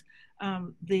Lakes,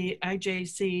 the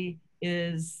IJC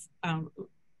is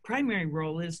primary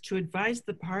role is to advise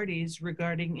the parties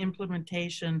regarding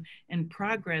implementation and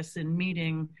progress in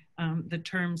meeting the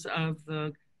terms of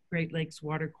the Great Lakes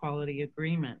Water Quality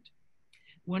Agreement.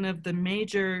 One of the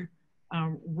major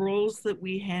roles that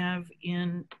we have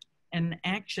in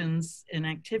actions and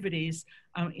activities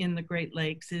in the Great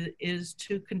Lakes is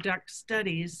to conduct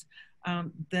studies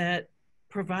that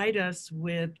provide us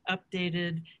with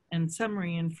updated and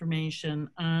summary information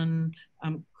on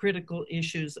critical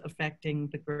issues affecting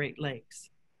the Great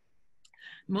Lakes.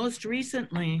 Most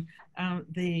recently,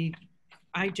 the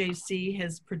IJC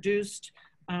has produced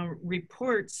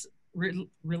reports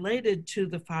related to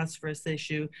the phosphorus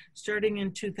issue, starting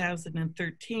in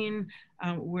 2013,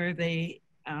 where they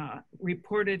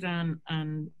reported on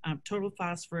total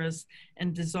phosphorus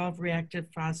and dissolved reactive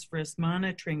phosphorus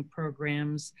monitoring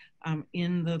programs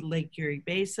in the Lake Erie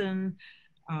Basin.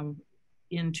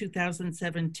 In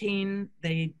 2017,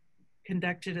 they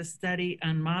conducted a study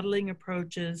on modeling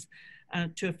approaches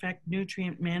to affect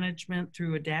nutrient management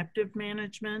through adaptive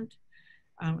management.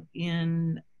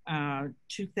 In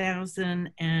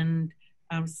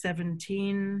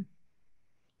 2017,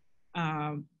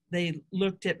 they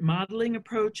looked at modeling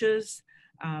approaches.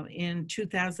 In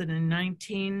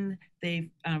 2019, they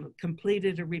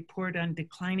completed a report on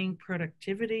declining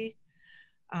productivity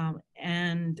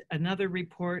and another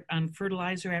report on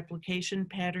fertilizer application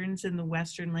patterns in the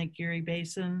Western Lake Erie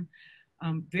Basin.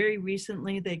 Very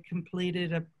recently, they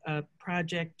completed a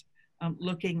project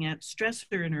looking at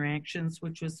stressor interactions,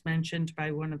 which was mentioned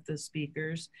by one of the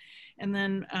speakers. And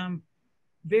then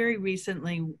very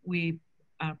recently, we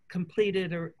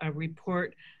completed a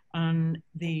report on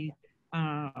the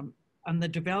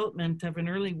development of an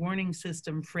early warning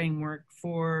system framework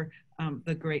for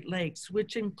the Great Lakes,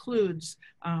 which includes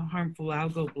harmful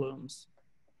algal blooms.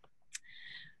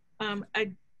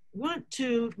 I want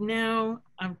to now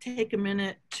take a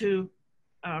minute to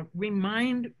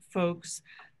remind folks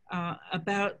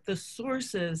about the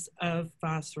sources of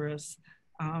phosphorus,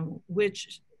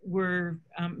 which were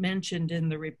mentioned in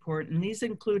the report. And these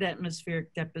include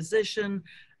atmospheric deposition,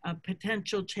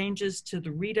 potential changes to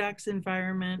the redox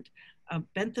environment,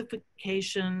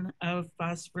 benthification of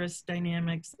phosphorus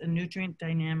dynamics and nutrient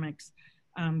dynamics,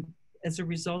 as a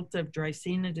result of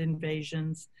Dreissenid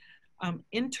invasions,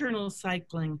 internal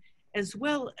cycling, as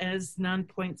well as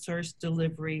non-point source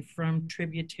delivery from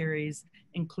tributaries,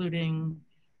 including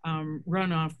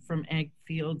runoff from ag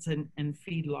fields and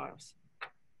feed loss.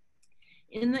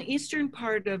 In the eastern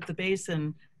part of the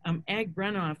basin, ag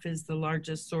runoff is the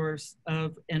largest source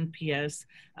of NPS,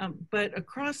 but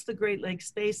across the Great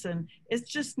Lakes Basin, it's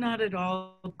just not at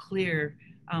all clear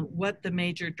what the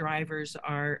major drivers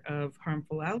are of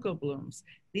harmful algal blooms.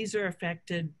 These are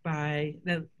affected by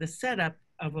the setup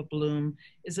of a bloom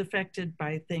is affected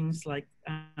by things like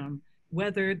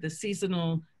weather, the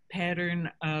seasonal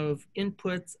pattern of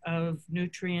inputs of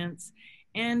nutrients,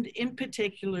 and in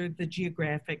particular, the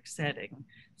geographic setting.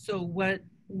 So what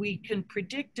we can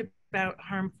predict about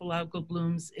harmful algal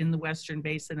blooms in the western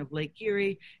basin of Lake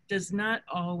Erie does not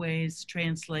always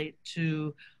translate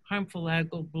to harmful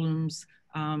algal blooms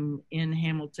in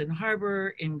Hamilton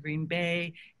Harbor, in Green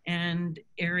Bay, and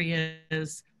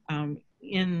areas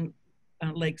in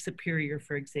Lake Superior,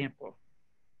 for example.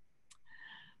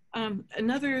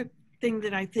 Another thing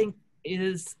that I think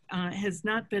is has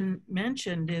not been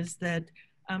mentioned is that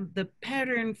the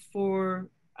pattern for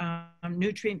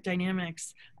nutrient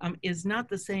dynamics is not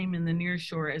the same in the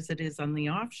nearshore as it is on the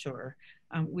offshore.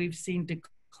 We've seen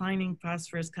declining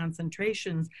phosphorus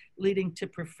concentrations leading to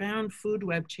profound food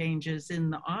web changes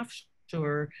in the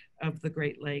offshore of the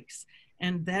Great Lakes.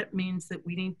 And that means that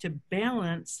we need to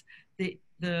balance the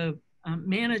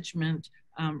management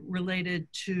related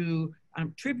to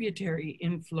tributary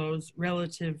inflows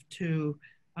relative to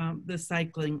the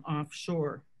cycling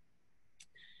offshore.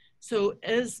 So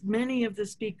as many of the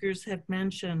speakers have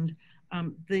mentioned,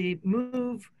 the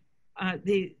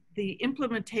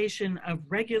implementation of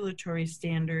regulatory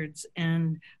standards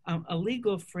and a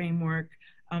legal framework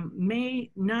may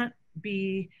not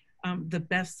be the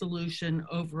best solution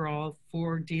overall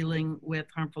for dealing with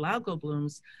harmful algal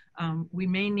blooms. We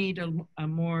may need a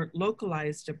more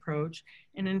localized approach.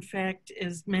 And in fact,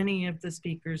 as many of the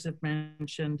speakers have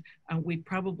mentioned, we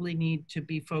probably need to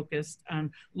be focused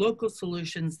on local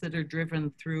solutions that are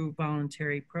driven through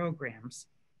voluntary programs.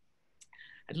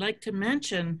 I'd like to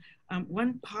mention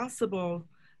one possible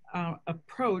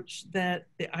approach that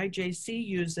the IJC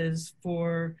uses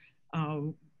for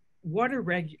water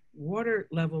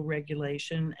level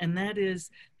regulation, and that is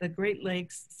the Great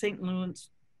Lakes St.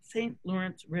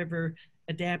 Lawrence River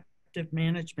Adaptive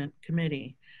Management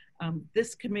Committee.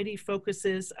 This committee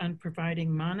focuses on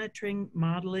providing monitoring,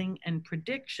 modeling, and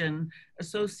prediction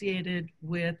associated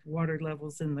with water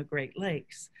levels in the Great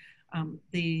Lakes.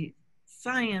 The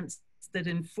science that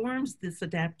informs this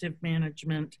adaptive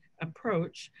management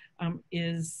approach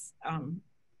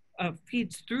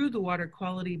feeds through the Water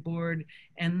Quality Board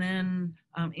and then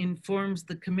informs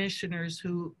the commissioners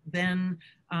who then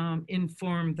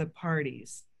inform the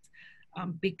parties.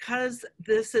 Because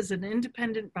this is an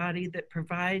independent body that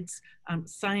provides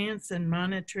science and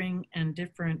monitoring and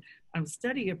different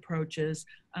study approaches,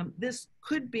 this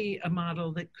could be a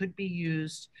model that could be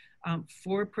used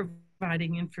for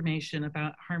providing information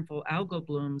about harmful algal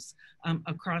blooms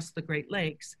across the Great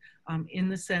Lakes, in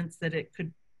the sense that it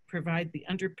could provide the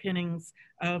underpinnings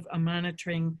of a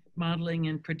monitoring, modeling,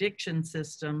 and prediction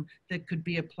system that could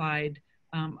be applied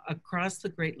across the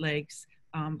Great Lakes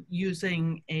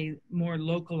using a more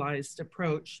localized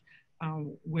approach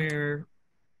where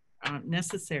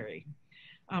necessary.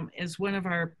 As one of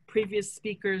our previous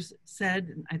speakers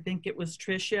said, I think it was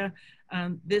Tricia,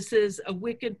 this is a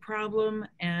wicked problem,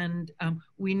 and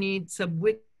we need some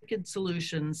wicked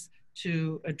solutions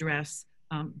to address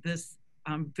this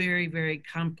very, very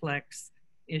complex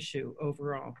issue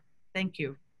overall. Thank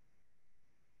you.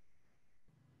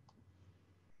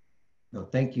 Well,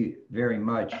 thank you very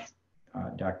much,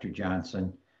 Dr.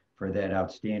 Johnson, for that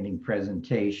outstanding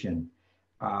presentation.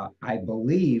 I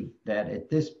believe that at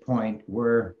this point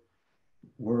we're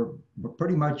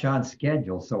pretty much on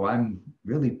schedule, so I'm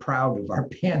really proud of our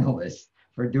panelists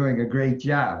for doing a great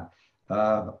job.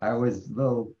 I was a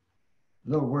little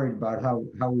worried about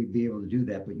how we'd be able to do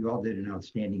that, but you all did an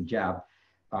outstanding job.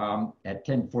 At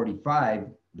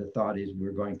 10:45, the thought is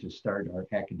we're going to start our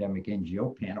academic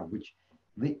NGO panel, which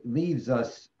leaves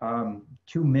us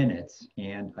 2 minutes.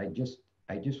 And I just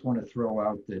want to throw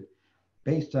out that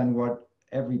based on what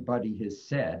everybody has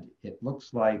said, it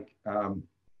looks like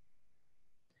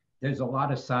there's a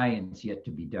lot of science yet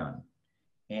to be done.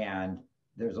 And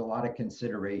there's a lot of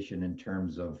consideration in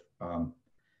terms of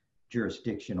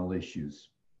jurisdictional issues,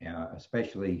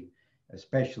 especially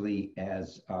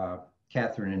as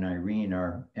Catherine and Irene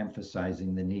are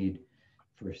emphasizing the need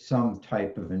for some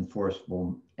type of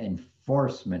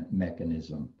enforcement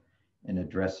mechanism in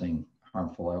addressing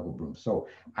harmful algal blooms. So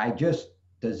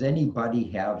does anybody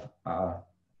have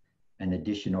an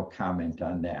additional comment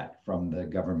on that from the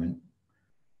government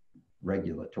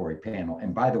regulatory panel?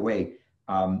 And by the way,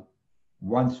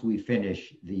 once we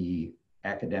finish the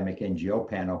academic NGO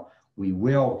panel, we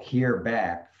will hear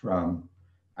back from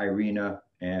Irina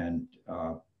and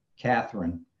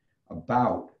Catherine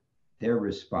about their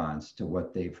response to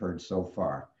what they've heard so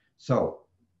far. So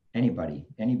anybody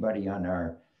on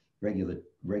our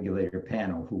regulator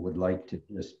panel who would like to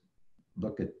just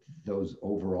look at those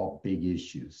overall big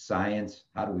issues: science,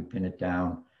 how do we pin it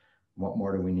down, what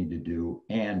more do we need to do,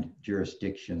 and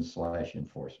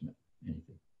jurisdiction/enforcement?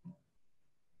 Anything?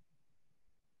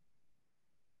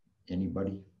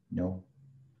 Anybody? No?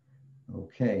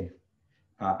 Okay.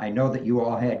 I know that you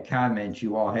all had comments,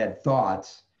 you all had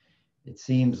thoughts. It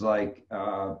seems like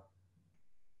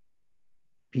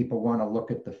people want to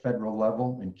look at the federal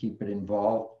level and keep it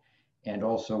involved. And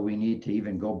also we need to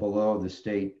even go below the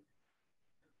state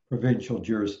provincial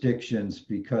jurisdictions,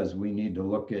 because we need to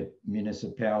look at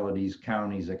municipalities,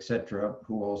 counties, et cetera,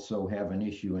 who also have an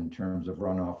issue in terms of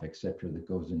runoff, et cetera, that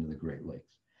goes into the Great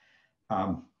Lakes.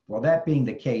 Well, that being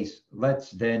the case, let's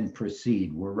then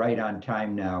proceed. We're right on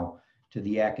time now to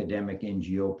the academic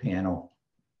NGO panel.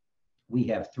 We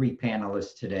have 3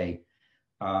 panelists today.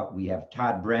 We have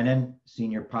Todd Brennan,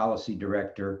 Senior Policy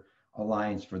Director,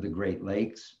 Alliance for the Great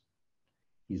Lakes.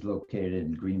 He's located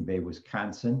in Green Bay,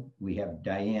 Wisconsin. We have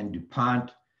Diane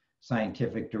DuPont,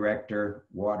 Scientific Director,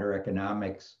 Water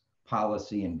Economics,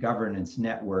 Policy and Governance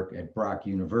Network at Brock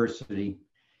University.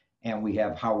 And we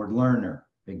have Howard Lerner,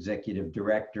 Executive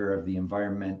Director of the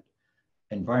Environmental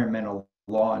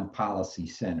Law and Policy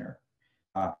Center.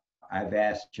 I've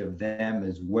asked each of them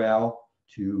as well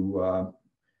to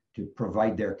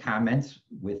provide their comments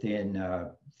within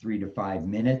 3 to 5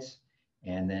 minutes.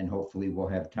 And then hopefully we'll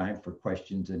have time for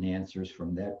questions and answers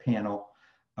from that panel.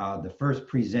 The first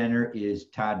presenter is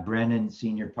Todd Brennan,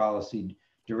 Senior Policy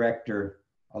Director,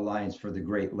 Alliance for the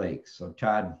Great Lakes. So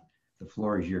Todd, the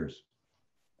floor is yours.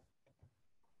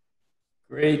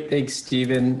 Great, thanks,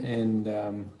 Stephen. And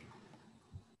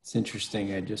it's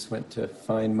interesting, I just went to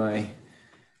find my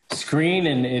screen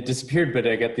and it disappeared, but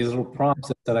I got these little prompts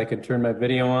that said I could turn my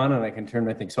video on and I can turn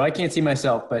my thing. So I can't see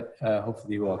myself, but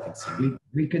hopefully you all can see me.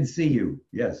 We can see you,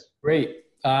 yes. Great.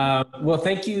 Well,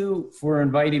 thank you for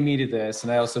inviting me to this.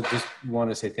 And I also just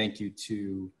want to say thank you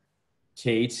to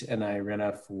Kate and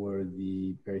Irina for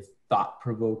the very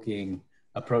thought-provoking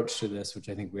approach to this, which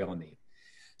I think we all need.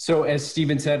 So as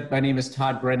Stephen said, my name is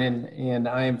Todd Brennan, and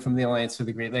I am from the Alliance for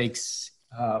the Great Lakes,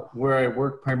 where I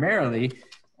work primarily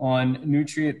on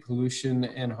nutrient pollution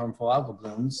and harmful algal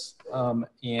blooms,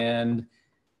 and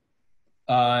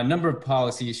a number of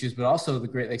policy issues, but also the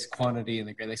Great Lakes Quantity and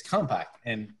the Great Lakes Compact.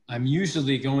 And I'm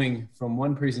usually going from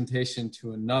one presentation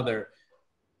to another,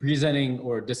 presenting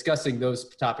or discussing those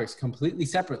topics completely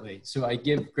separately. So I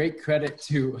give great credit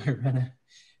to Irina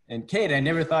and Kate. I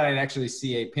never thought I'd actually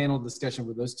see a panel discussion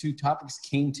where those 2 topics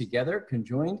came together,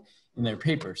 conjoined in their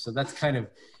paper. So that's kind of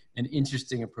an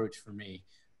interesting approach for me.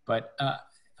 But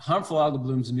harmful algal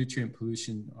blooms and nutrient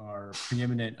pollution are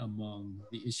preeminent among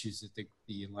the issues that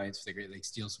the Alliance for the Great Lakes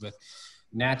deals with.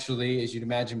 Naturally, as you'd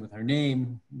imagine with our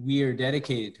name, we are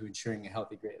dedicated to ensuring a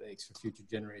healthy Great Lakes for future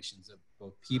generations of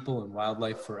both people and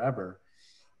wildlife forever.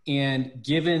 And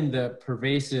given the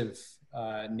pervasive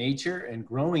nature and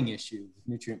growing issue with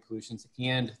nutrient pollutions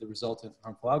and the resultant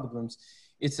harmful algal blooms,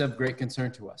 it's of great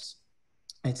concern to us.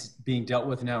 It's being dealt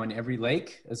with now in every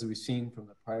lake, as we've seen from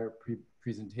the prior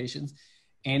presentations,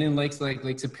 and in lakes like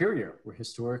Lake Superior, where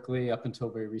historically, up until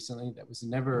very recently, that was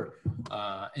never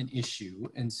an issue.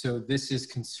 And so this is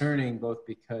concerning both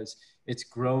because it's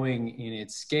growing in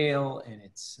its scale and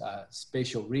its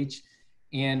spatial reach,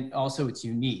 and also it's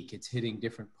unique. It's hitting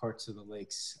different parts of the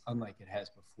lakes, unlike it has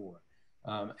before.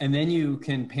 And then you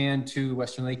can pan to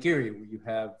Western Lake Erie, where you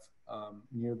have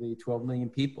nearly 12 million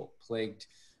people plagued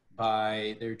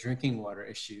by their drinking water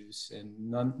issues. And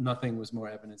nothing was more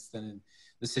evidence than in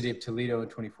the city of Toledo in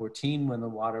 2014, when the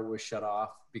water was shut off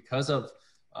because of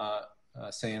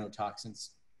cyanotoxins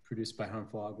produced by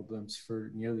harmful algal blooms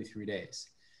for nearly 3 days.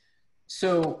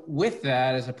 So with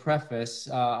that as a preface,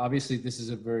 obviously this is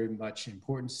a very much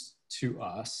importance to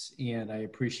us, and I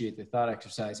appreciate the thought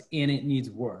exercise, and it needs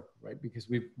work, right? Because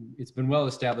it's been well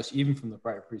established, even from the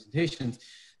prior presentations,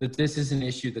 that this is an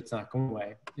issue that's not going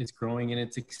away. It's growing in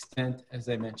its extent, as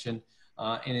I mentioned,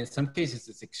 and in some cases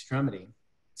it's extremity.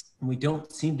 We don't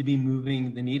seem to be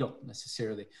moving the needle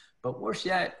necessarily, but worse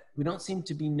yet, we don't seem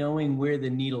to be knowing where the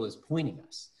needle is pointing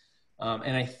us.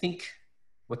 And I think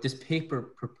what this paper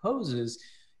proposes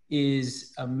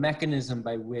is a mechanism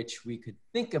by which we could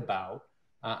think about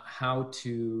how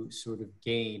to sort of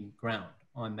gain ground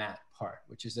on that part,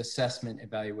 which is assessment,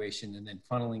 evaluation, and then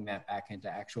funneling that back into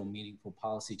actual meaningful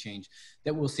policy change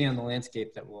that we'll see on the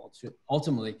landscape that will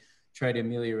ultimately try to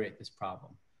ameliorate this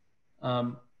problem.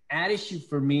 At issue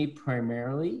for me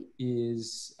primarily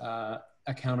is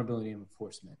accountability and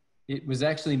enforcement. It was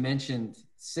actually mentioned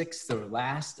sixth or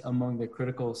last among the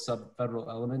critical sub-federal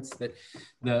elements that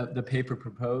the paper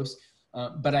proposed.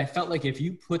 But I felt like if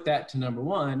you put that to number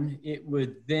one, it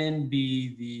would then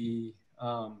be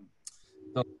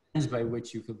the lens by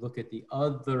which you could look at the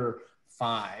other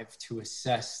five to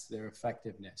assess their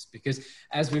effectiveness. Because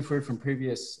as we've heard from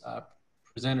previous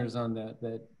presenters on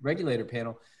the regulator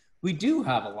panel, we do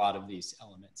have a lot of these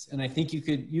elements. And I think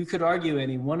you could argue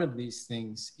any one of these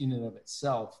things in and of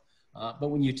itself. But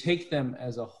when you take them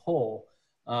as a whole,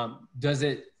 does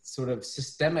it sort of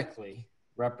systemically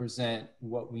represent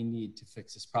what we need to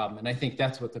fix this problem? And I think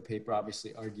that's what the paper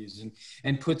obviously argues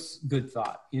and puts good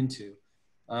thought into.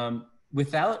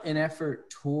 Without an effort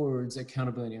towards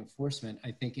accountability and enforcement,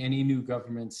 I think any new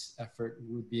government's effort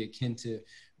would be akin to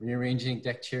rearranging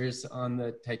deck chairs on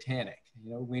the Titanic.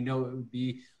 You know, we know it would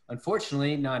be,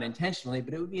 unfortunately, not intentionally,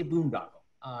 but it would be a boondoggle.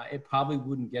 It probably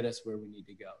wouldn't get us where we need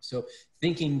to go. So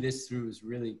thinking this through is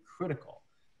really critical.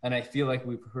 And I feel like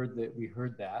we heard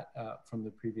that from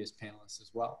the previous panelists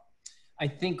as well. I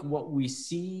think what we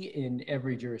see in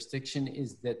every jurisdiction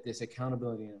is that this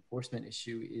accountability and enforcement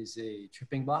issue is a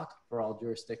tripping block for all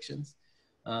jurisdictions.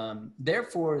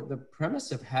 Therefore, the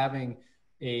premise of having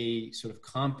a sort of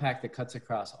compact that cuts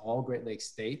across all Great Lakes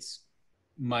states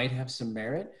might have some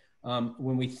merit.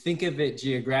 When we think of it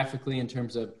geographically in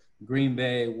terms of Green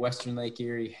Bay, Western Lake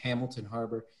Erie, Hamilton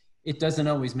Harbor, it doesn't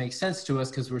always make sense to us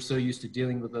because we're so used to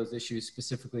dealing with those issues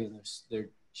specifically in their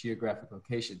geographic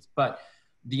locations. But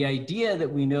the idea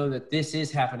that we know that this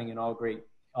is happening in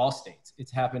all states,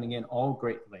 it's happening in all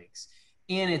Great Lakes,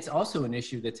 and it's also an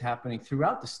issue that's happening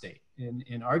throughout the state, and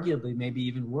arguably maybe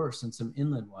even worse in some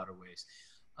inland waterways.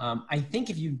 I think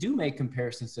if you do make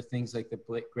comparisons to things like the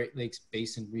Great Lakes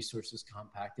Basin Resources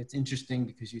Compact, it's interesting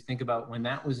because you think about when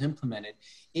that was implemented,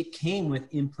 it came with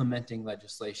implementing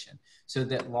legislation so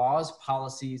that laws,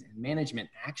 policies, and management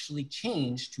actually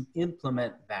changed to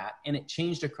implement that, and it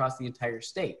changed across the entire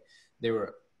state. There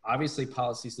were obviously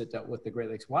policies that dealt with the Great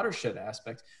Lakes watershed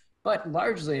aspects, but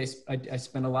largely I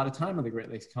spent a lot of time on the Great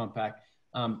Lakes Compact.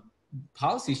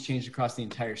 Policies changed across the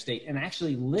entire state and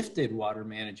actually lifted water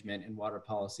management and water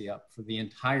policy up for the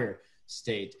entire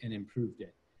state and improved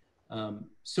it.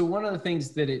 So one of the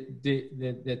things that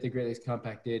that the Great Lakes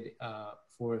Compact did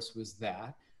for us was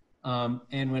that.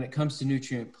 And when it comes to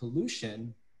nutrient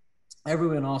pollution,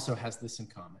 everyone also has this in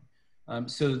common.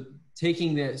 So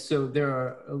there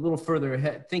are a little further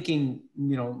ahead, thinking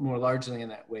more largely in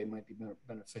that way might be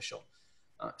beneficial.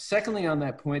 Secondly, on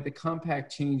that point, the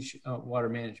compact changed water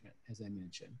management, as I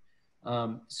mentioned.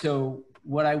 So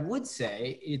what I would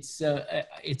say, it's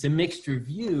a mixed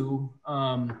review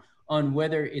on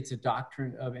whether it's a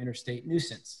doctrine of interstate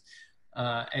nuisance,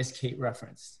 as Kate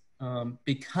referenced,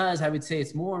 because I would say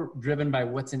it's more driven by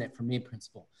what's in it for me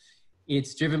principle.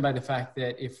 It's driven by the fact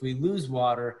that if we lose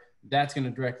water, that's going to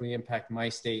directly impact my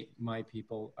state, my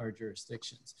people, our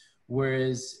jurisdictions.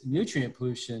 Whereas nutrient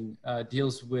pollution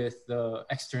deals with the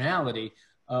externality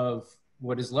of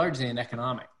what is largely an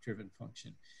economic driven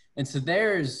function. And so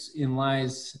therein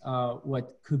lies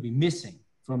what could be missing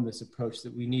from this approach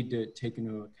that we need to take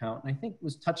into account. And I think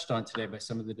was touched on today by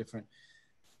some of the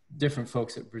different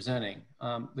folks that are presenting.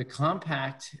 The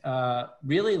compact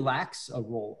really lacks a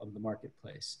role of the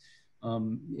marketplace.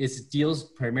 It deals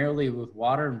primarily with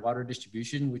water and water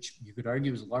distribution, which you could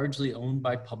argue is largely owned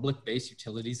by public-based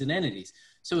utilities and entities.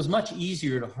 So it's much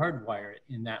easier to hardwire it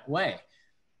in that way.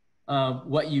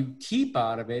 What you keep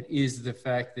out of it is the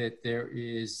fact that there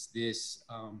is this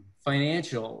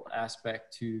financial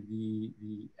aspect to the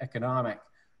economic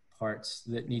parts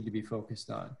that need to be focused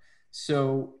on.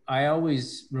 So I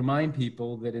always remind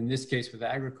people that in this case with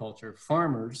agriculture,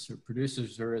 farmers or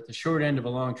producers are at the short end of a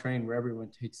long train where everyone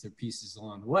takes their pieces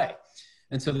along the way.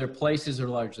 And so their places are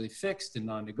largely fixed and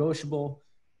non-negotiable.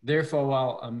 Therefore,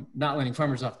 while I'm not letting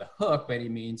farmers off the hook by any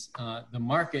means, the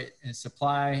market and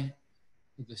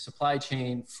the supply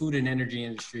chain, food and energy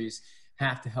industries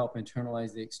have to help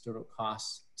internalize the external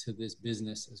costs to this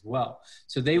business as well.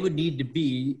 So they would need to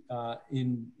be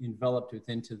enveloped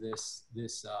into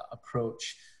this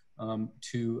approach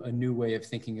to a new way of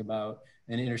thinking about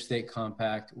an interstate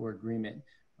compact or agreement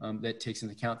that takes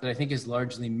into account that I think is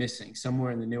largely missing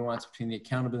somewhere in the nuance between the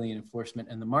accountability and enforcement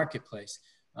and the marketplace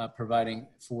providing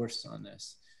force on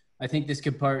this. I think this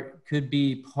could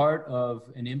be part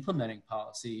of an implementing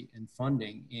policy and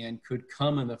funding, and could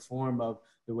come in the form of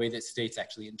the way that states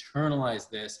actually internalize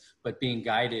this, but being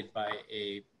guided by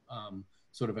a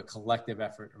sort of a collective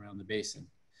effort around the basin.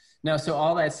 Now, so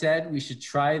all that said, we should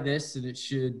try this, and it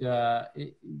should,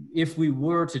 if we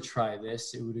were to try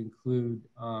this, it would include,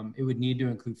 it would need to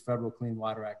include Federal Clean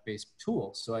Water Act based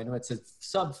tools. So I know it says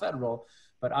sub-federal,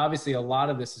 but obviously a lot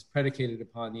of this is predicated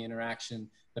upon the interaction,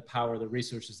 the power, the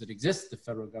resources that exist at the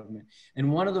federal government.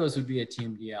 And one of those would be a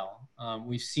TMDL.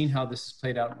 We've seen how this has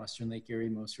played out in Western Lake Erie,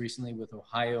 most recently with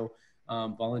Ohio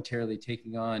voluntarily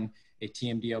taking on a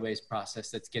TMDL-based process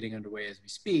that's getting underway as we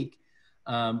speak.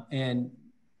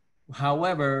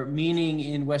 However, meaning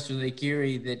in Western Lake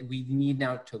Erie that we need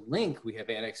now to link, we have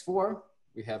Annex 4,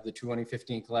 we have the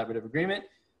 2015 Collaborative Agreement,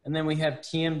 and then we have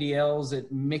TMDLs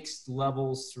at mixed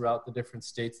levels throughout the different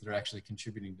states that are actually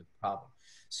contributing to the problem.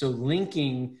 So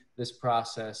linking this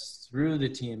process through the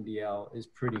TMDL is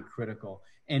pretty critical.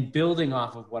 And building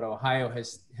off of what Ohio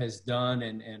has done,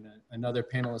 and another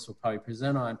panelist will probably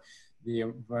present on, the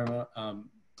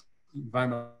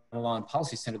Environmental Law and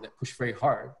Policy Center that pushed very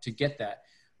hard to get that,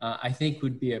 I think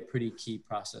would be a pretty key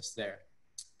process there.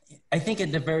 I think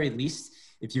at the very least,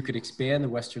 if you could expand the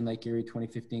Western Lake Erie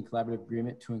 2015 Collaborative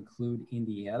Agreement to include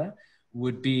Indiana,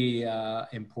 would be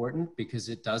important, because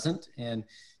it doesn't. And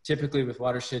typically with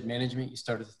watershed management, you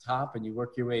start at the top and you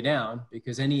work your way down,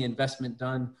 because any investment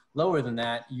done lower than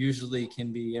that usually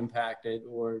can be impacted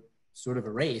or sort of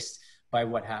erased by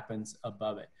what happens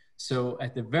above it. So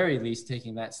at the very least,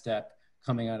 taking that step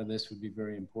coming out of this would be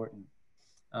very important.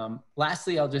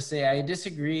 Lastly, I'll just say I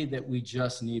disagree that we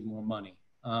just need more money.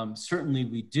 Certainly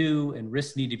we do, and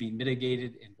risks need to be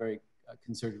mitigated in very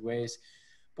concerted ways.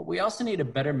 But we also need a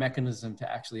better mechanism to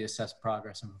actually assess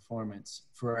progress and performance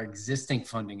for our existing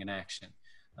funding and action.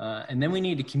 And then we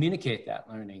need to communicate that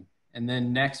learning. And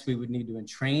then next, we would need to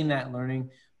entrain that learning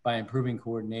by improving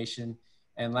coordination.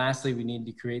 And lastly, we need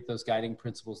to create those guiding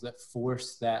principles that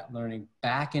force that learning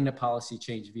back into policy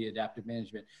change via adaptive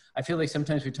management. I feel like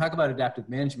sometimes we talk about adaptive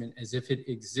management as if it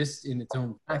exists in its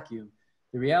own vacuum.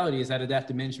 The reality is that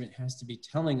adaptive management has to be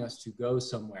telling us to go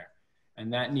somewhere,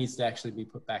 and that needs to actually be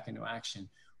put back into action.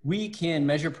 We can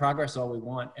measure progress all we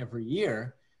want every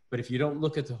year, but if you don't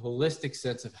look at the holistic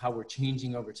sense of how we're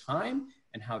changing over time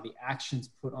and how the actions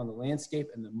put on the landscape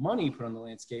and the money put on the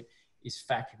landscape is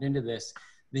factored into this,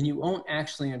 then you won't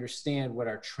actually understand what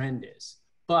our trend is.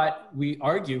 But we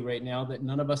argue right now that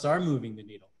none of us are moving the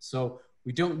needle. So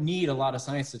we don't need a lot of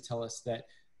science to tell us that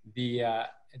the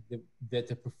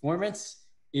performance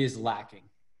is lacking.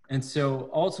 And so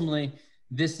ultimately,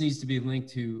 this needs to be linked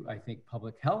to, I think,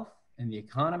 public health and the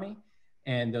economy,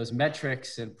 and those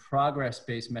metrics and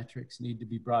progress-based metrics need to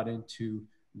be brought into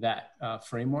that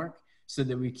framework so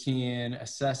that we can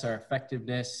assess our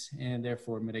effectiveness and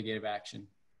therefore mitigative action.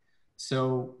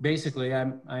 So basically,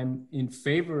 I'm in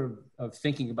favor of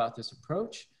thinking about this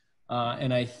approach.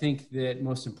 And I think that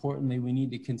most importantly, we need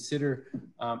to consider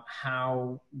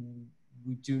how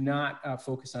we do not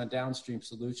focus on downstream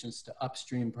solutions to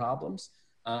upstream problems,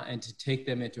 and to take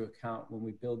them into account when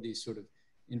we build these sort of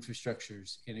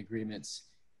infrastructures and agreements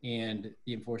and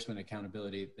the enforcement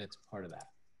accountability that's part of that.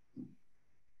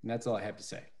 And that's all I have to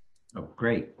say. Oh,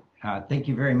 great. Thank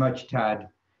you very much, Todd.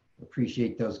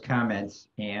 Appreciate those comments.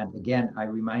 And again, I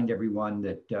remind everyone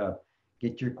that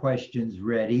get your questions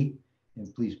ready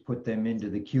and please put them into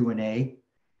the Q&A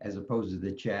as opposed to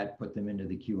the chat. Put them into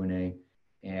the Q&A,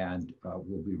 and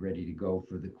we'll be ready to go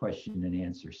for the question and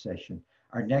answer session.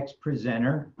 Our next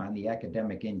presenter on the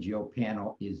Academic NGO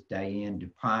panel is Diane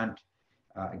DuPont.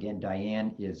 Again,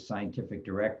 Diane is Scientific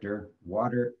Director,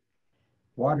 Water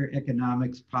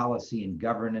Economics Policy and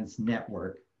Governance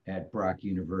Network at Brock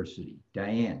University.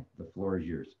 Diane, the floor is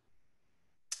yours.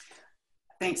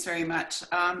 Thanks very much.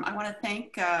 I want to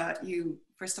thank you,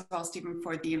 first of all, Stephen,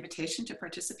 for the invitation to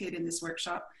participate in this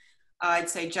workshop.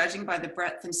 I'd say, judging by the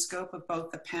breadth and scope of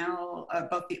both the panel,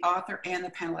 both the author and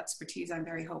the panel expertise, I'm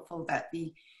very hopeful that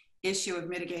the issue of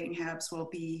mitigating HABs will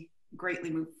be greatly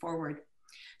moved forward.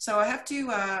 So I have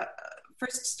to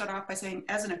first start off by saying,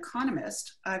 as an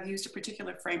economist, I've used a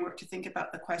particular framework to think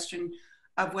about the question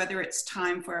of whether it's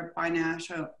time for a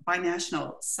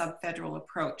binational sub-federal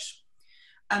approach.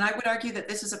 And I would argue that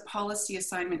this is a policy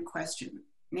assignment question,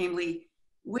 namely,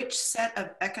 which set of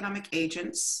economic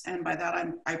agents, and by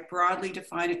that I broadly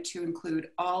define it to include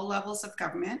all levels of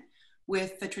government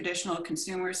with the traditional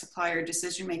consumer, supplier,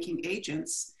 decision-making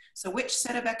agents. So which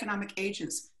set of economic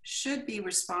agents should be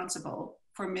responsible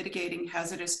for mitigating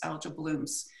hazardous algal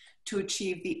blooms to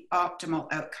achieve the optimal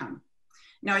outcome?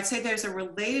 Now, I'd say there's a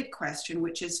related question,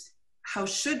 which is how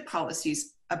should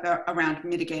policies around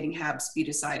mitigating HABs be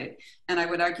decided. And I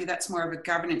would argue that's more of a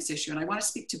governance issue. And I want to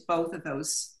speak to both of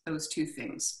those two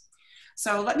things.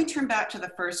 So let me turn back to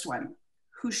the first one.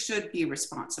 Who should be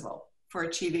responsible for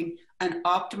achieving an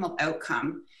optimal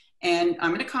outcome? And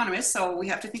I'm an economist, so we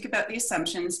have to think about the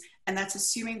assumptions, and that's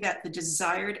assuming that the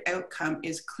desired outcome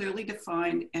is clearly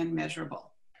defined and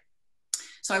measurable.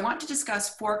 So I want to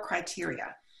discuss 4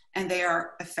 criteria, and they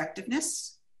are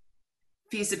effectiveness,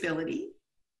 feasibility,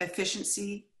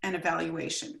 efficiency, and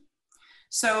evaluation.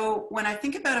 So when I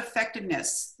think about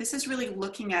effectiveness, this is really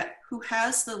looking at who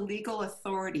has the legal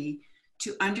authority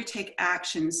to undertake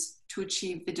actions to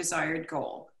achieve the desired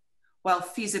goal. While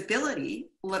feasibility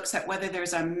looks at whether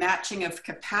there's a matching of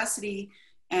capacity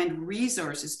and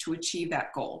resources to achieve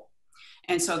that goal.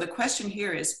 And so the question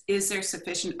here is there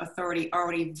sufficient authority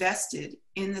already vested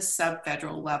in the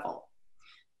sub-federal level?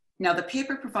 Now, the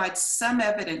paper provides some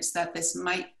evidence that this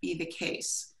might be the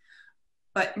case.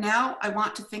 But now I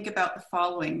want to think about the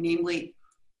following, namely,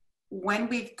 when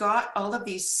we've got all of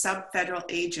these sub-federal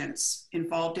agents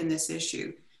involved in this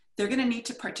issue, they're going to need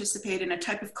to participate in a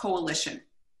type of coalition.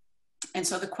 And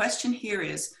so the question here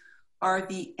is, are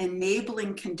the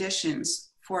enabling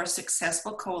conditions for a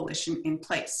successful coalition in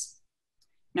place?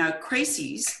 Now,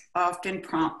 crises often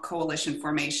prompt coalition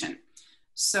formation.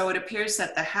 So it appears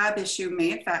that the HAB issue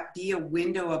may in fact be a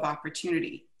window of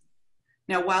opportunity.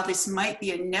 Now, while this might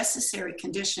be a necessary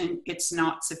condition, it's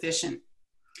not sufficient.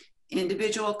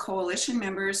 Individual coalition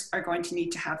members are going to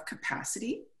need to have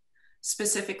capacity,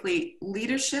 specifically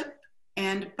leadership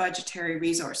and budgetary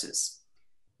resources.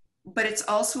 But it's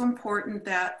also important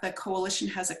that the coalition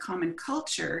has a common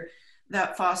culture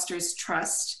that fosters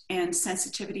trust and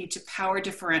sensitivity to power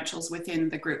differentials within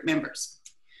the group members.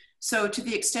 So to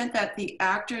the extent that the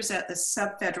actors at the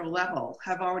sub-federal level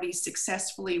have already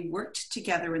successfully worked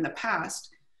together in the past,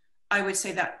 I would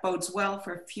say that bodes well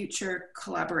for future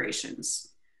collaborations.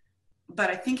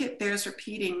 But I think it bears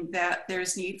repeating that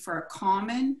there's need for a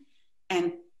common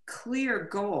and clear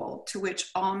goal to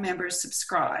which all members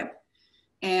subscribe.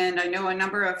 And I know a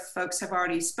number of folks have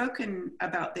already spoken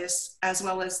about this, as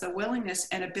well as the willingness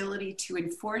and ability to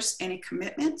enforce any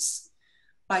commitments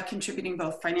by contributing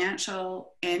both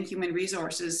financial and human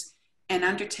resources and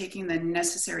undertaking the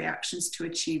necessary actions to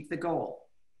achieve the goal.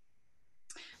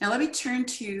 Now let me turn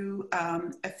to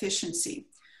efficiency.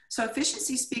 So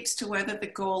efficiency speaks to whether the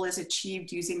goal is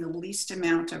achieved using the least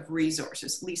amount of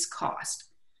resources, least cost.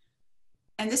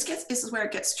 And this is where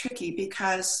it gets tricky,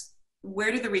 because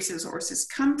where do the resources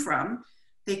come from?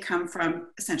 They come from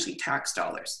essentially tax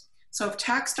dollars. So if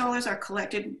tax dollars are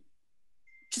collected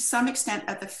to some extent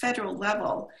at the federal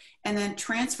level and then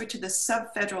transferred to the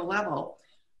sub-federal level,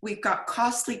 we've got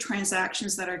costly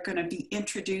transactions that are going to be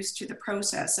introduced to the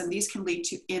process, and these can lead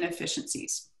to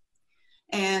inefficiencies.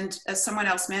 And as someone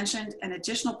else mentioned, an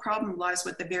additional problem lies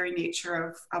with the very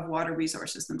nature of water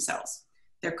resources themselves.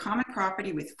 They're common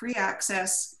property with free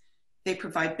access. They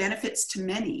provide benefits to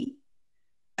many.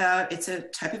 It's a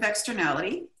type of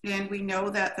externality, and we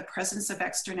know that the presence of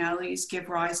externalities give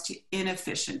rise to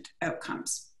inefficient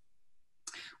outcomes.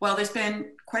 While there's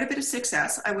been quite a bit of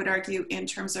success, I would argue, in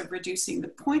terms of reducing the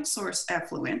point source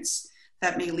effluents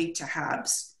that may lead to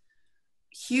HABs,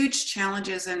 huge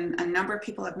challenges, and a number of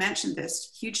people have mentioned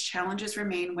this, huge challenges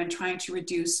remain when trying to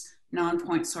reduce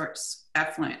non-point source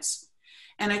effluents.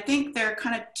 And I think there are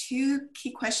kind of 2 key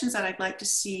questions that I'd like to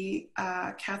see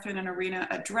Catherine and Arena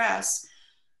address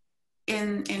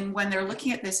in when they're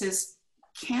looking at this is,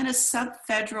 can a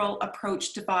sub-federal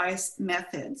approach devise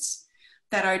methods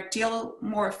that are deal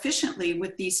more efficiently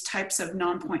with these types of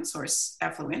non-point source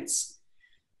effluents?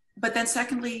 But then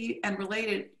secondly, and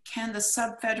related, can the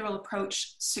sub-federal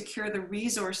approach secure the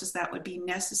resources that would be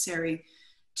necessary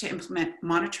to implement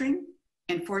monitoring,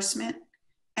 enforcement,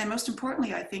 and most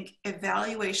importantly, I think,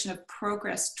 evaluation of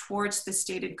progress towards the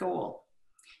stated goal?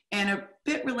 And a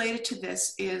bit related to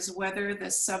this is whether the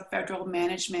sub-federal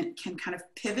management can kind of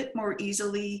pivot more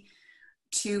easily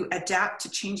to adapt to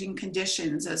changing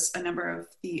conditions, as a number of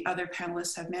the other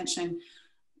panelists have mentioned.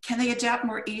 Can they adapt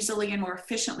more easily and more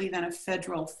efficiently than a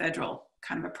federal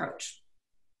kind of approach?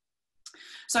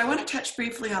 So I want to touch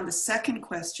briefly on the second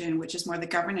question, which is more the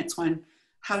governance one.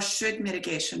 How should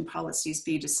mitigation policies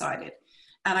be decided?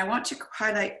 And I want to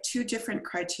highlight 2 different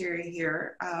criteria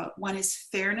here. One is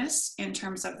fairness in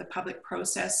terms of the public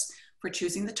process for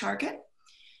choosing the target.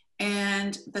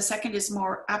 And the second is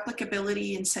more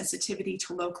applicability and sensitivity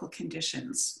to local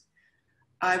conditions.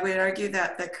 I would argue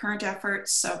that the current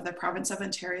efforts of the province of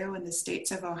Ontario and the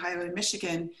states of Ohio and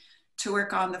Michigan to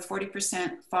work on the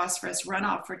 40% phosphorus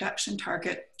runoff reduction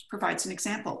target provides an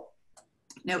example.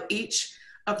 Now, each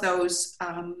of those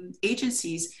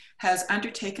agencies has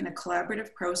undertaken a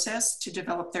collaborative process to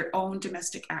develop their own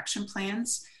domestic action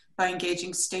plans by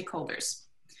engaging stakeholders.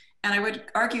 And I would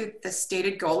argue the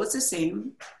stated goal is the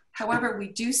same. However, we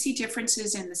do see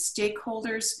differences in the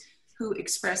stakeholders who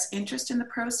express interest in the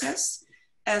process,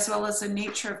 as well as the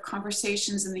nature of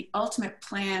conversations and the ultimate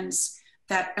plans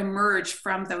that emerge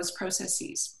from those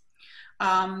processes.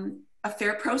 A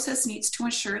fair process needs to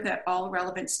ensure that all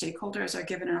relevant stakeholders are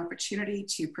given an opportunity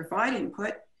to provide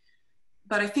input.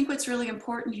 But I think what's really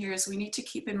important here is we need to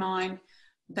keep in mind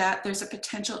that there's a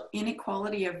potential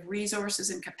inequality of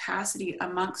resources and capacity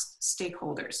amongst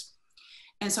stakeholders.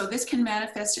 And so this can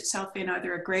manifest itself in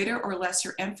either a greater or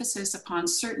lesser emphasis upon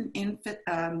certain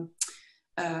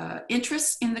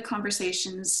interests in the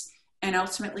conversations, and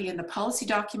ultimately in the policy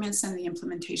documents and the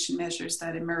implementation measures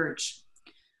that emerge.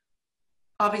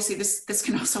 Obviously, this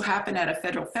can also happen at a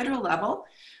federal level,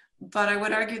 but I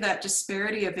would argue that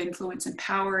disparity of influence and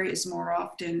power is more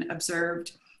often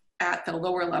observed at the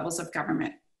lower levels of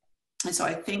government. And so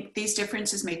I think these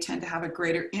differences may tend to have a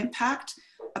greater impact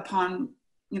upon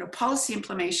policy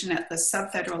implementation at the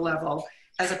sub-federal level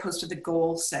as opposed to the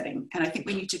goal setting. And I think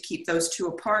we need to keep those two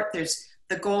apart. There's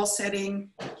the goal setting,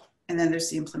 and then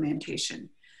there's the implementation.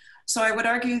 So I would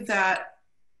argue that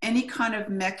any kind of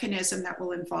mechanism that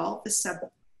will involve the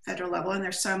sub-federal level, and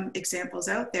there's some examples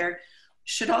out there,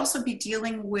 should also be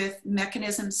dealing with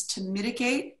mechanisms to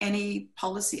mitigate any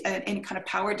policy, any kind of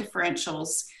power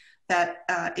differentials that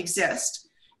exist.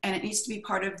 And it needs to be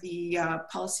part of the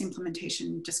policy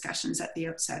implementation discussions at the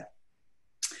outset.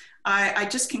 I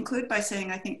just conclude by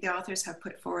saying I think the authors have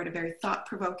put forward a very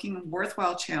thought-provoking and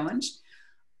worthwhile challenge.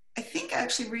 I think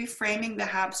actually reframing the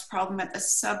HABs problem at the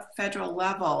sub-federal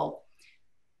level,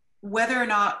 whether or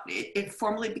not it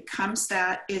formally becomes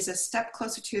that, is a step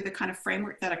closer to the kind of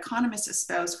framework that economists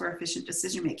espouse for efficient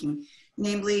decision-making,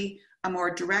 namely a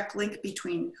more direct link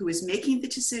between who is making the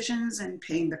decisions and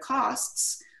paying the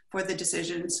costs for the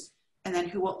decisions, and then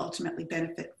who will ultimately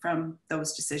benefit from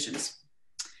those decisions.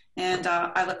 And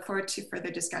I look forward to further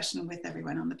discussion with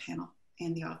everyone on the panel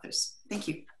and the authors. Thank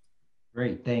you.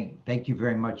 Great, thank you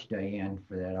very much, Diane,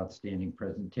 for that outstanding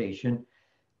presentation.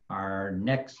 Our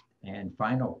next and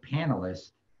final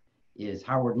panelist is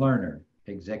Howard Lerner,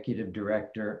 Executive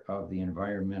Director of the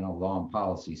Environmental Law and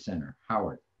Policy Center.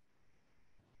 Howard.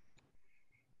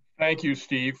 Thank you,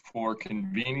 Steve, for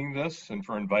convening this and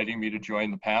for inviting me to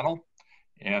join the panel.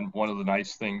 And one of the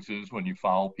nice things is when you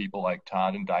follow people like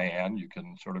Todd and Diane, you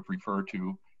can sort of refer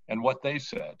to and what they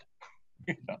said.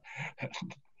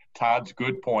 Todd's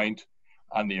good point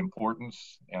on the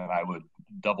importance, and I would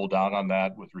double down on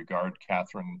that with regard,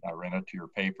 Catherine Irena, to your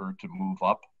paper, to move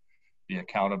up the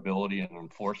accountability and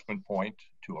enforcement point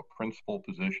to a principal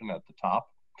position at the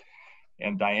top.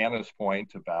 And Diana's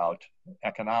point about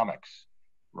economics.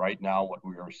 Right now, what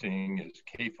we are seeing is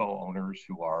CAFO owners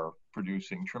who are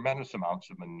producing tremendous amounts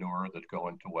of manure that go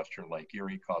into Western Lake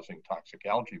Erie, causing toxic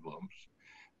algae blooms,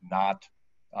 not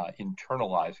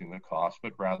internalizing the cost,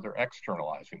 but rather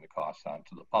externalizing the cost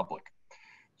onto the public.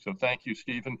 So thank you,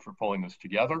 Stephen, for pulling this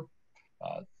together.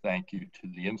 Thank you to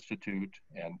the Institute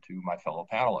and to my fellow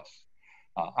panelists.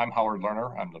 I'm Howard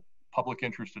Lerner. I'm the public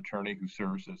interest attorney who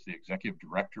serves as the Executive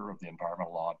Director of the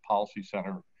Environmental Law and Policy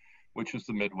Center, which is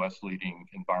the Midwest leading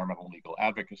environmental legal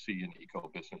advocacy and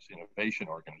eco-business innovation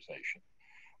organization.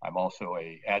 I'm also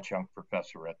an adjunct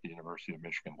professor at the University of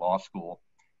Michigan Law School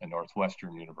and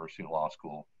Northwestern University Law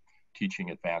School,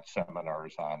 teaching advanced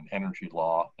seminars on energy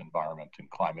law, environment, and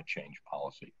climate change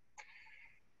policy.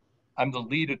 I'm the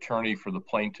lead attorney for the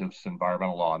Plaintiffs'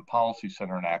 Environmental Law and Policy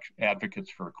Center and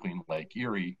Advocates for a Clean Lake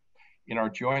Erie in our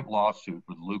joint lawsuit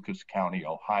with Lucas County,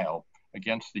 Ohio,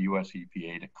 against the US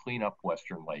EPA to clean up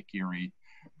Western Lake Erie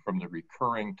from the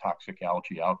recurring toxic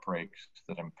algae outbreaks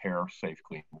that impair safe,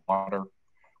 clean water,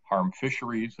 harm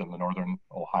fisheries in the northern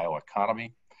Ohio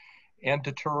economy, and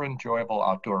deter enjoyable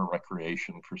outdoor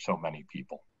recreation for so many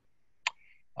people.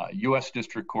 U.S.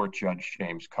 District Court Judge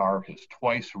James Carr has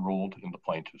twice ruled in the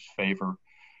plaintiff's favor,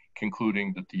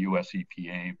 concluding that the U.S.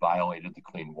 EPA violated the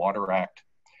Clean Water Act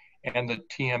and that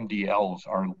TMDLs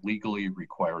are legally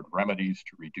required remedies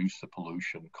to reduce the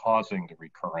pollution causing the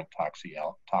recurrent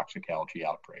toxic algae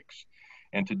outbreaks.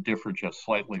 And to differ just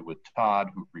slightly with Todd,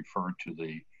 who referred to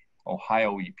the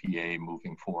Ohio EPA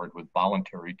moving forward with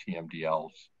voluntary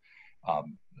TMDLs,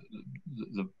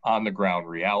 the on-the-ground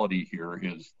reality here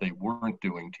is they weren't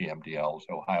doing TMDLs.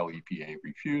 Ohio EPA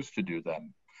refused to do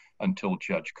them until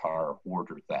Judge Carr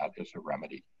ordered that as a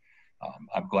remedy.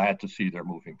 I'm glad to see they're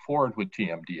moving forward with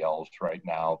TMDLs right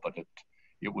now, but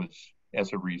it was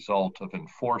as a result of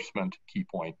enforcement, key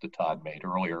point that Todd made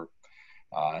earlier,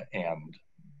 and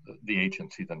the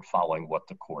agency then following what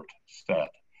the court said.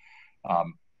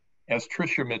 As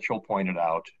Tricia Mitchell pointed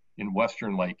out, in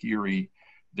Western Lake Erie,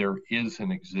 there is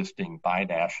an existing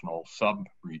binational,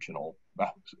 subnational,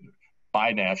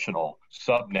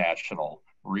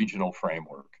 regional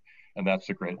framework, and that's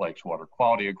the Great Lakes Water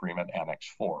Quality Agreement, Annex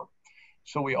 4.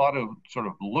 So we ought to sort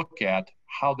of look at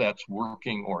how that's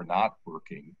working or not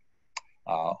working.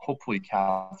 Hopefully,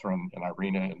 Catherine and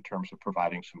Irina, in terms of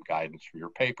providing some guidance for your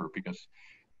paper, because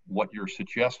what you're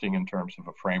suggesting in terms of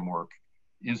a framework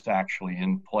is actually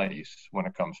in place when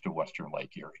it comes to Western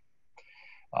Lake Erie.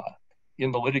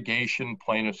 In the litigation,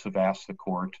 plaintiffs have asked the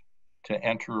court to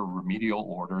enter a remedial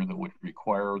order that would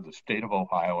require the state of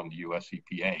Ohio and the US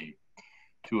EPA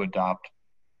to adopt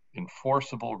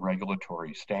enforceable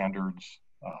regulatory standards.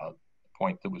 The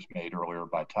point that was made earlier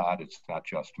by Todd, it's not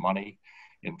just money.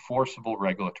 Enforceable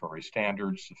regulatory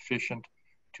standards sufficient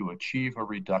to achieve a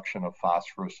reduction of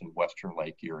phosphorus in Western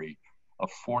Lake Erie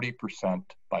of 40%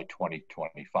 by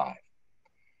 2025.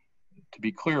 To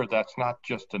be clear, that's not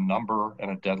just a number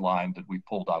and a deadline that we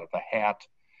pulled out of a hat.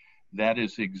 That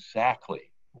is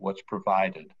exactly what's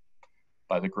provided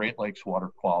by the Great Lakes Water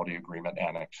Quality Agreement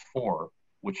Annex 4,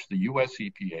 which the US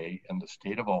EPA and the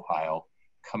state of Ohio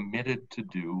committed to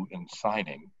do in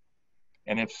signing,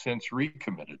 and have since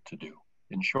recommitted to do.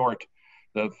 In short,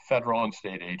 the federal and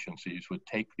state agencies would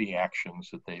take the actions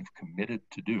that they've committed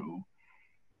to do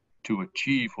to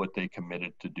achieve what they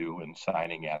committed to do in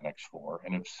signing Annex 4,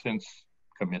 and have since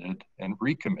committed and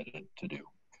recommitted to do.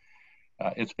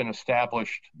 It's been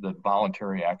established that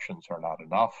voluntary actions are not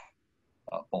enough.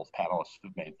 Both panelists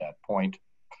have made that point.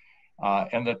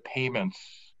 And that payments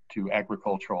to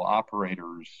agricultural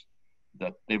operators,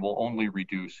 that they will only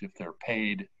reduce if they're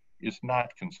paid, is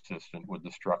not consistent with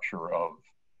the structure of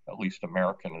at least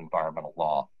American environmental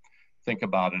law. Think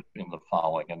about it in the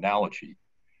following analogy.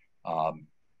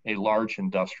 A large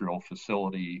industrial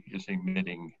facility is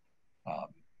emitting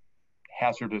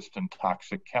hazardous and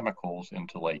toxic chemicals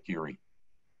into Lake Erie,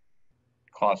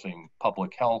 causing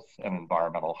public health and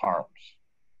environmental harms.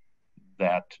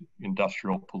 That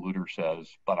industrial polluter says,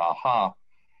 but aha,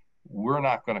 we're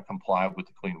not going to comply with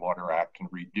the Clean Water Act and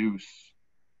reduce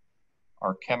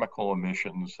our chemical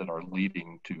emissions that are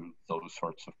leading to those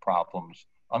sorts of problems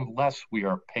unless we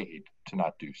are paid to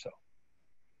not do so.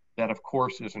 That, of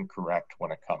course, isn't correct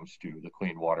when it comes to the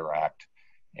Clean Water Act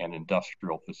and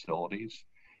industrial facilities.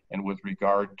 And with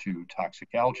regard to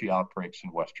toxic algae outbreaks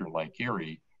in Western Lake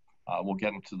Erie, we'll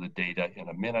get into the data in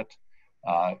a minute.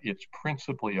 It's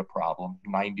principally a problem,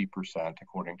 90%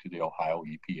 according to the Ohio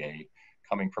EPA,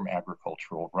 coming from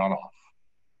agricultural runoff.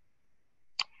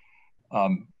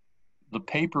 The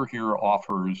paper here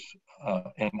offers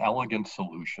an elegant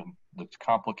solution that's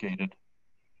complicated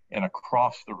and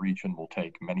across the region will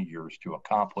take many years to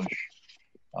accomplish,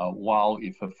 while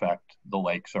if in fact the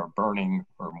lakes are burning,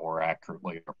 or more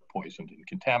accurately are poisoned and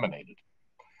contaminated.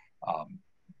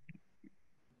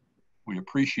 We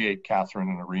appreciate, Catherine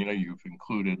and Irina, you've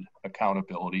included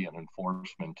accountability and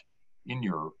enforcement in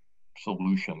your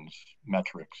solutions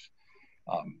metrics.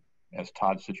 As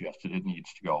Todd suggested, it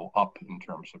needs to go up in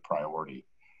terms of priority.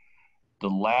 The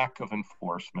lack of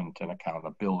enforcement and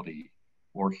accountability,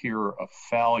 or here a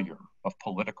failure of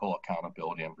political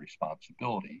accountability and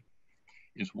responsibility,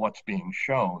 is what's being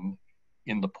shown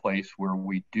in the place where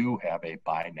we do have a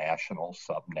binational,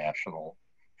 subnational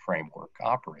framework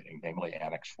operating, namely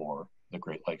Annex 4, the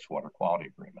Great Lakes Water Quality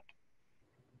Agreement.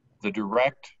 The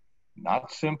direct,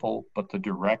 not simple, but the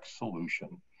direct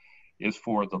solution is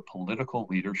for the political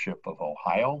leadership of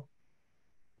Ohio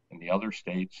and the other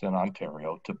states in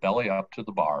Ontario to belly up to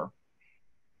the bar,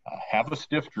 have a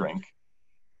stiff drink,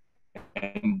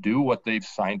 and do what they've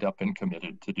signed up and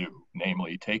committed to do,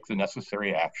 namely take the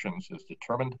necessary actions as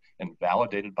determined and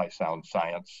validated by sound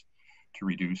science to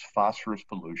reduce phosphorus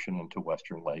pollution into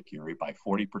Western Lake Erie by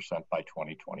 40% by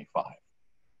 2025.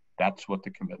 That's what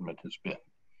the commitment has been.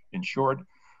 In short,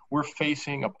 we're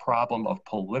facing a problem of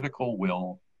political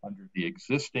will under the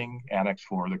existing Annex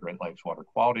 4 of the Great Lakes Water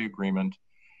Quality Agreement,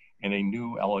 and a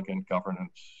new elegant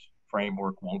governance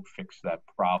framework won't fix that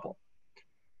problem.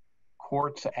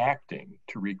 Courts acting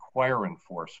to require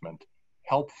enforcement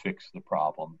help fix the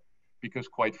problem because,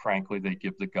 quite frankly, they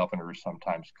give the governors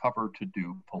sometimes cover to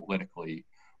do politically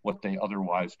what they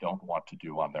otherwise don't want to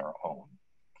do on their own.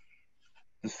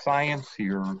 The science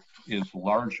here is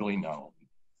largely known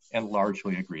and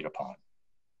largely agreed upon.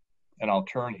 And I'll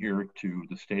turn here to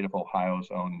the state of Ohio's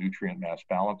own nutrient mass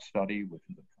balance study, which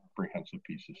is a comprehensive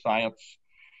piece of science,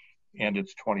 and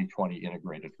its 2020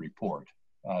 integrated report.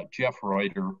 Jeff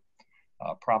Reuter,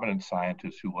 a prominent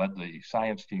scientist who led the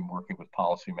science team working with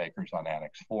policymakers on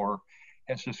Annex 4,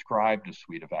 has described a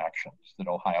suite of actions that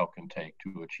Ohio can take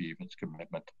to achieve its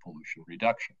commitment to pollution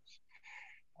reductions.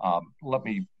 Let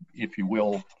me, if you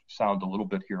will, sound a little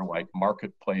bit here like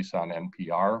Marketplace on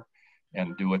NPR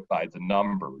and do it by the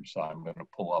numbers. I'm going to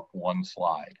pull up one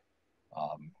slide.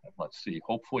 Let's see,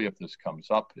 hopefully if this comes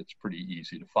up, it's pretty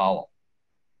easy to follow.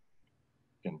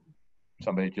 Can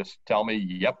somebody just tell me,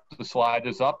 yep, the slide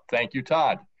is up? Thank you,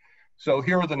 Todd. So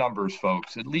here are the numbers,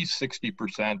 folks. At least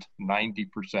 60%,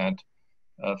 90%,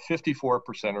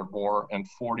 54% or more, and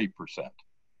 40%.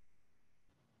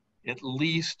 At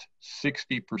least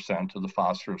 60% of the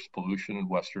phosphorus pollution in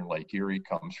Western Lake Erie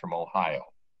comes from Ohio.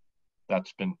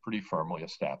 That's been pretty firmly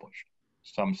established.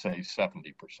 Some say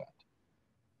 70%.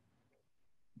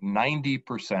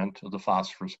 90% of the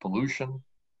phosphorus pollution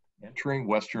entering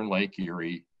Western Lake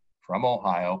Erie from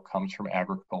Ohio comes from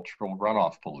agricultural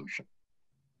runoff pollution.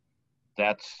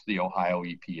 That's the Ohio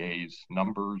EPA's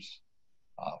numbers.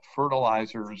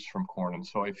 Fertilizers from corn and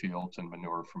soy fields and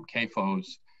manure from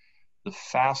CAFOs. The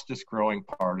fastest growing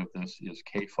part of this is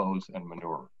CAFOs and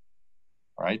manure,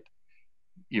 right?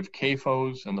 If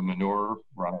CAFOs and the manure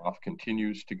runoff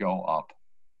continues to go up,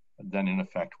 then in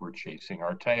effect, we're chasing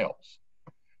our tails.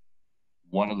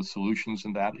 One of the solutions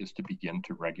in that is to begin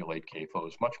to regulate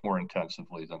CAFOs much more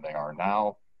intensively than they are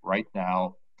now. Right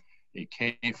now, a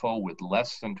CAFO with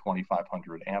less than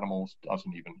 2,500 animals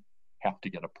doesn't even have to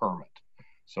get a permit.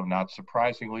 So not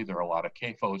surprisingly, there are a lot of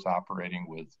CAFOs operating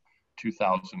with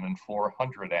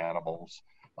 2,400 animals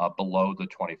below the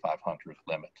 2,500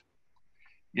 limit.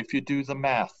 If you do the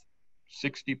math,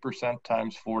 60%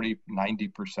 times 40,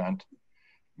 90%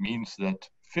 means that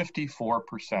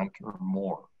 54% or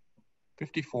more,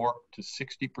 54 to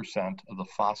 60% of the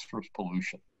phosphorus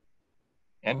pollution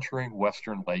entering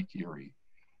Western Lake Erie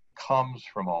comes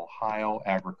from Ohio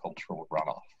agricultural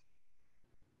runoff,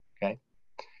 okay?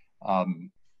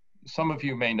 Some of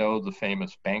you may know the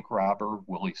famous bank robber,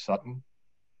 Willie Sutton.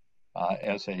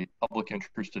 As a public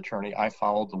interest attorney, I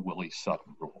followed the Willie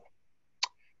Sutton rule.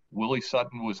 Willie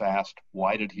Sutton was asked,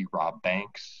 why did he rob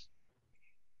banks?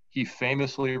 He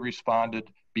famously responded,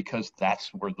 because that's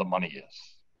where the money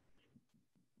is.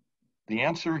 The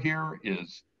answer here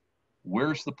is,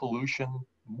 where's the pollution?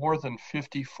 More than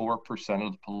 54%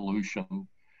 of the pollution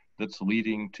that's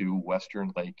leading to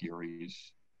Western Lake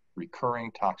Erie's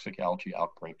recurring toxic algae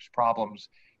outbreaks problems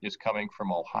is coming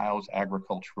from Ohio's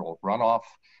agricultural runoff,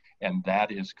 and that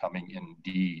is coming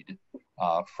indeed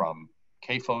from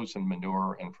CAFOs and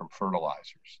manure and from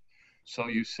fertilizers. So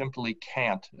you simply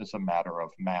can't, as a matter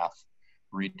of math,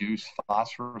 reduce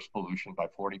phosphorus pollution by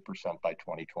 40% by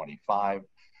 2025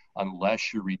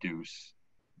 unless you reduce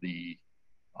the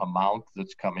amount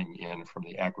that's coming in from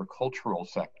the agricultural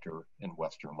sector in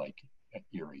Western Lake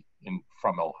Erie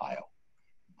from Ohio.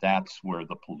 That's where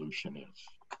the pollution is.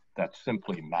 That's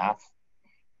simply math.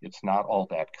 It's not all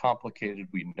that complicated.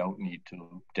 We don't need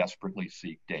to desperately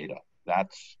seek data.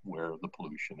 That's where the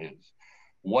pollution is.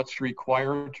 What's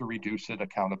required to reduce it,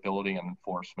 accountability and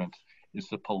enforcement, is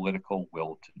the political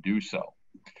will to do so.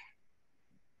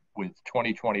 With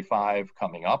 2025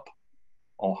 coming up,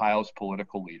 Ohio's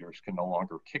political leaders can no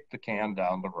longer kick the can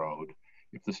down the road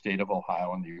if the state of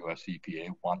Ohio and the US EPA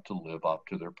want to live up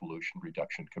to their pollution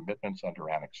reduction commitments under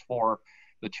Annex 4.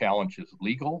 The challenge is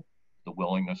legal, the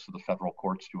willingness of the federal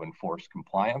courts to enforce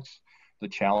compliance. The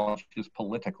challenge is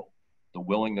political, the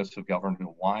willingness of Governor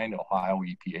DeWine, Ohio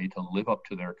EPA, to live up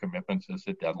to their commitments as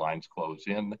the deadlines close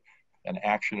in, and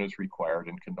action is required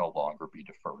and can no longer be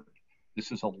deferred.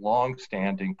 This is a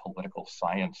long-standing political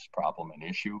science problem and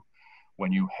issue.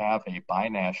 When you have a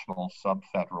binational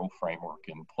sub-federal framework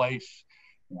in place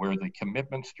where the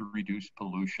commitments to reduce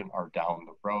pollution are down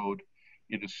the road,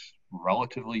 it is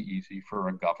relatively easy for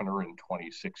a governor in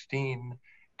 2016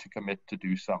 to commit to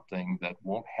do something that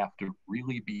won't have to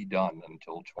really be done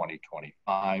until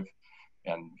 2025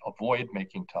 and avoid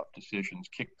making tough decisions,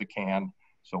 kick the can.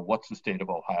 So what's the state of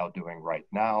Ohio doing right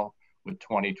now? With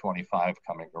 2025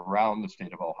 coming around, the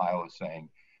state of Ohio is saying,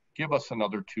 give us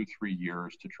another 2-3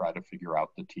 years to try to figure out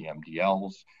the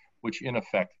TMDLs, which in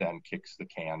effect then kicks the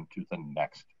can to the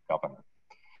next governor.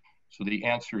 So the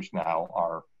answers now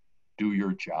are, do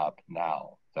your job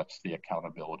now. That's the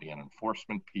accountability and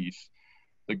enforcement piece.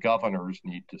 The governors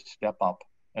need to step up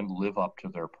and live up to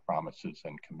their promises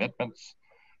and commitments.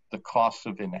 The costs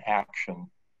of inaction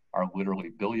are literally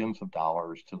billions of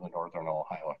dollars to the Northern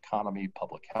Ohio economy,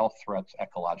 public health threats,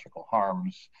 ecological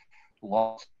harms,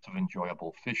 loss of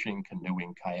enjoyable fishing,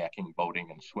 canoeing, kayaking, boating,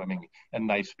 and swimming, and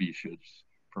nice beaches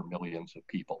for millions of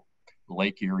people.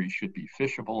 Lake Erie should be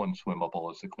fishable and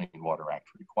swimmable as the Clean Water Act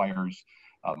requires.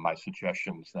 My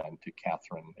suggestions then to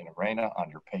Catherine and Irena on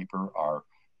your paper are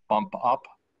bump up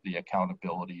the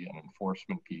accountability and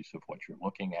enforcement piece of what you're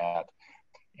looking at,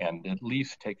 and at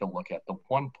least take a look at the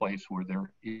one place where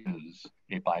there is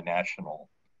a binational,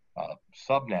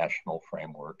 subnational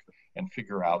framework, and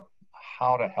figure out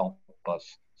how to help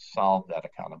us solve that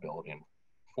accountability and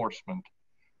enforcement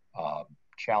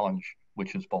challenge,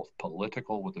 which is both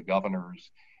political with the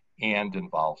governors and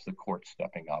involves the court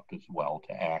stepping up as well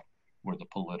to act where the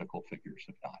political figures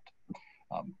have not.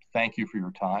 Thank you for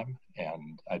your time,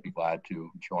 and I'd be glad to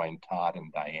join Todd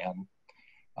and Diane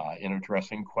in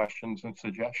addressing questions and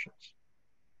suggestions.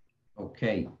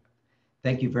 Okay.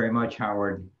 Thank you very much,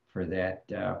 Howard, for that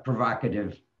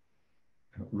provocative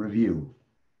review.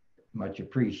 Much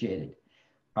appreciated.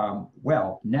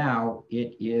 Well, now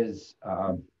it is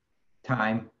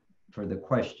time for the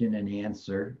question and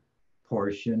answer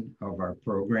portion of our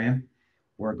program.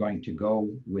 We're going to go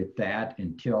with that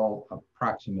until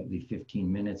approximately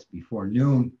 15 minutes before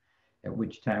noon, at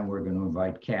which time we're going to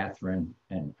invite Catherine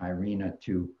and Irina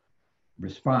to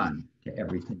respond to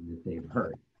everything that they've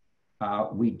heard.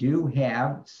 We do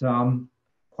have some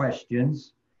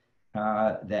questions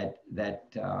that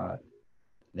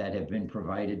have been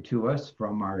provided to us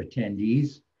from our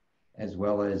attendees, as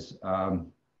well as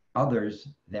others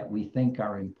that we think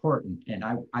are important. And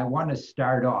I want to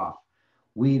start off.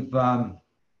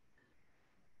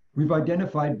 We've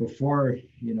identified before,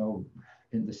 you know,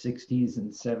 in the 60s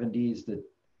and 70s that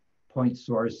point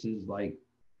sources like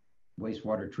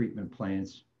wastewater treatment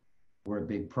plants were a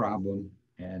big problem,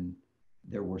 and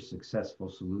there were successful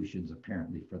solutions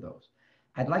apparently for those.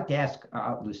 I'd like to ask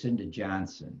Lucinda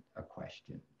Johnson a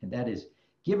question, and that is,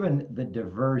 given the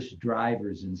diverse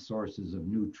drivers and sources of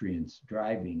nutrients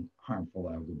driving harmful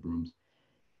algal blooms,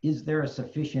 is there a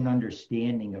sufficient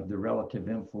understanding of the relative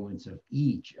influence of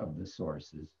each of the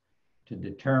sources to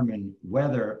determine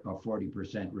whether a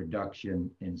 40% reduction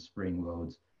in spring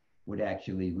loads would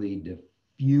actually lead to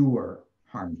fewer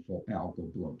harmful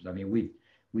algal blooms? I mean,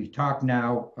 we've talked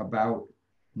now about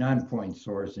non-point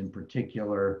source, in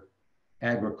particular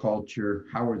agriculture.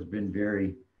 Howard's been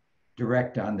very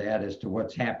direct on that as to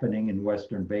what's happening in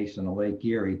Western Basin of Lake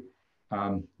Erie.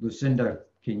 Lucinda,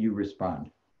 can you respond?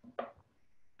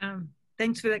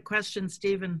 Thanks for that question,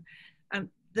 Stephen.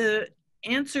 The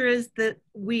answer is that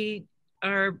we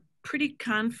are pretty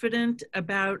confident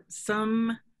about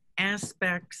some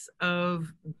aspects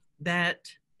of that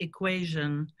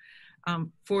equation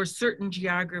for certain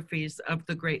geographies of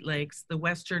the Great Lakes, the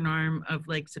western arm of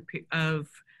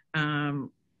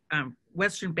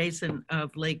Western Basin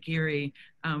of Lake Erie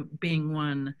being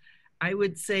one. I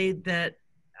would say that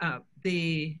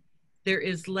there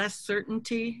is less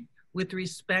certainty with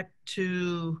respect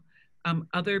to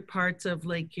other parts of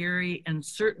Lake Erie, and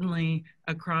certainly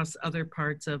across other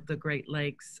parts of the Great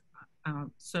Lakes.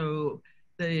 So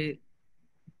as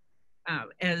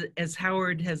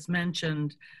Howard has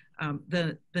mentioned,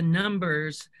 the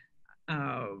numbers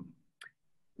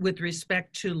with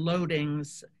respect to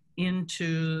loadings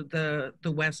into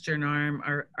the western arm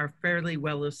are fairly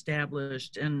well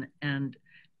established, and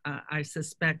I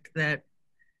suspect that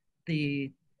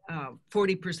the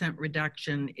 40%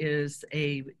 reduction is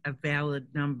a valid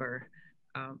number,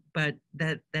 but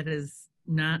that is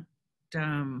not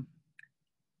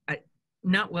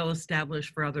well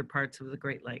established for other parts of the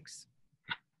Great Lakes.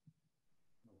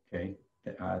 Okay.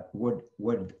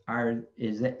 Would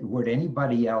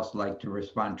anybody else like to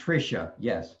respond? Tricia,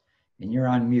 yes. And you're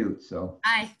on mute, so.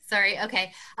 Hi, sorry,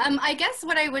 okay. I guess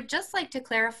what I would just like to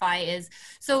clarify is,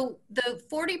 so the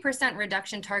 40%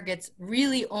 reduction targets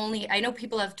really only, I know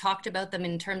people have talked about them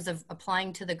in terms of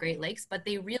applying to the Great Lakes, but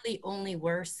they really only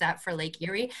were set for Lake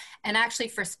Erie and actually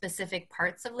for specific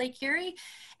parts of Lake Erie.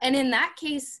 And in that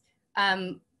case,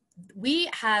 we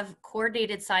have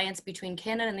coordinated science between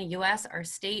Canada and the US, our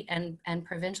state and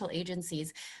provincial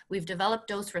agencies. We've developed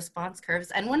dose response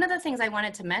curves. And one of the things I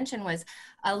wanted to mention was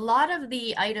a lot of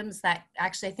the items that,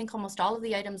 actually I think almost all of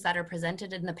the items that are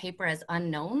presented in the paper as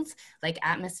unknowns, like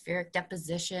atmospheric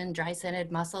deposition, dry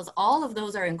sanded mussels, all of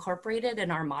those are incorporated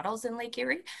in our models in Lake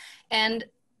Erie. And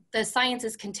the science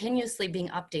is continuously being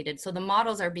updated. So the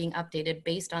models are being updated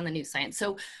based on the new science.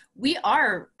 So we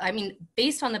are, I mean,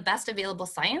 based on the best available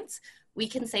science, we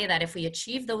can say that if we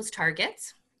achieve those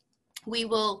targets, we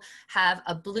will have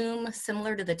a bloom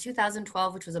similar to the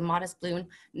 2012, which was a modest bloom,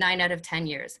 9 out of 10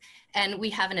 years. And we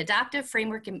have an adaptive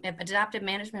framework, adaptive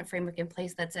management framework in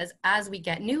place that says, as we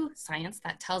get new science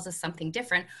that tells us something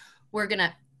different, we're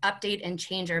gonna update and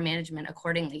change our management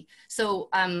accordingly. So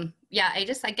yeah, I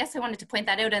guess I wanted to point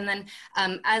that out. And then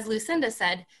as Lucinda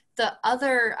said, the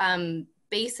other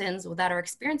basins that are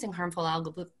experiencing harmful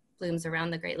algal blooms around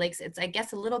the Great Lakes. It's, I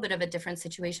guess, a little bit of a different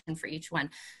situation for each one.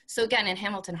 So again, in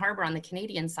Hamilton Harbor on the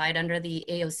Canadian side, under the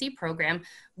AOC program,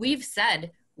 we've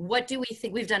said, what do we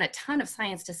think? We've done a ton of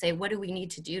science to say, what do we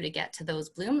need to do to get to those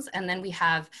blooms? And then we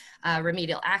have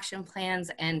remedial action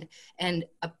plans and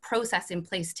a process in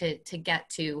place to get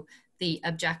to the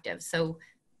objective. So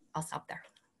I'll stop there.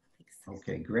 Thanks.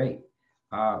 Okay, great.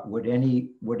 Would any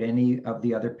of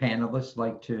the other panelists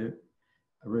like to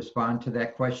respond to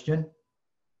that question?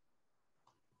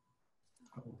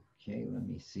 Okay, let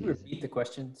me see. Repeat the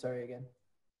question, sorry, again.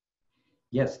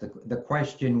 Yes, the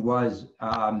question was,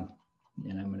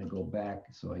 and I'm going to go back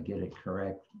so I get it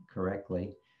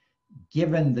correctly.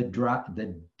 Given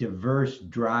the diverse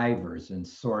drivers and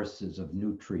sources of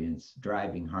nutrients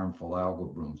driving harmful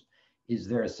algal blooms, is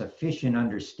there a sufficient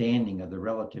understanding of the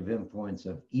relative influence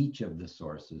of each of the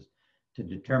sources to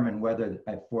determine whether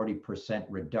a 40%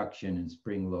 reduction in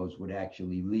spring loads would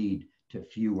actually lead to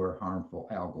fewer harmful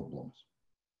algal blooms?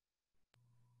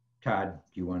 Todd,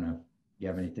 do you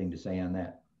have anything to say on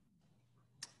that?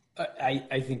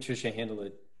 I think Tricia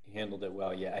handled it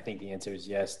well. Yeah, I think the answer is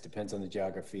yes. Depends on the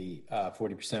geography.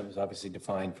 40% was obviously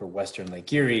defined for Western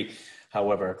Lake Erie.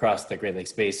 However, across the Great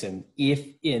Lakes Basin,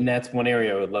 and that's one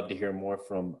area I would love to hear more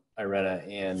from Irena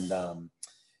and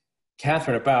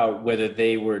Catherine about whether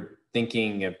they were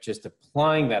thinking of just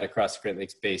applying that across the Great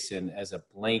Lakes Basin as a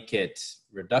blanket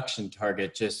reduction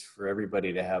target, just for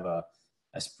everybody to have a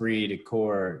esprit de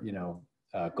corps,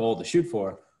 goal to shoot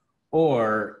for,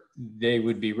 or they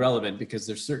would be relevant because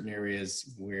there's certain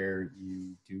areas where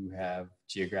you do have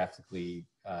geographically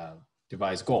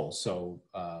devised goals. So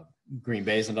Green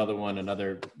Bay is another one,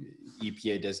 another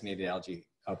EPA designated algae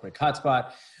outbreak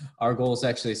hotspot. Our goal is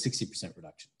actually a 60%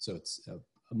 reduction. So it's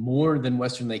more than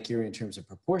Western Lake Erie in terms of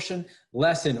proportion,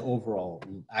 less in overall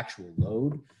actual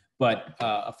load, but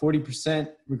a 40%,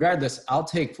 regardless, I'll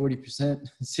take 40%,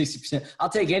 60%. I'll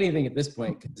take anything at this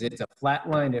point because it's a flat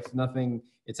line. If nothing,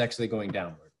 it's actually going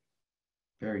downward.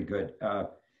 Very good.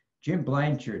 Jim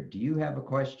Blanchard, do you have a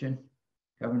question?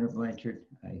 Governor Blanchard,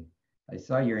 I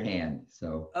saw your hand,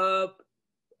 so.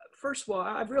 First of all,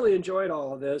 I've really enjoyed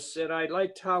all of this, and I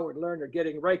liked Howard Lerner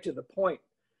getting right to the point.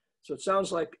 So it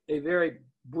sounds like a very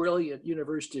brilliant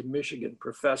University of Michigan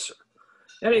professor.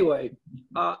 Anyway,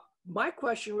 my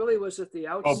question really was at the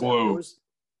outset.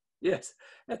 Yes,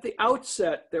 at the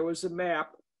outset, there was a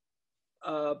map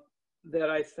that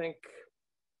I think,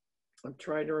 I'm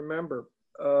trying to remember.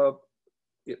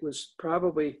 It was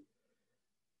probably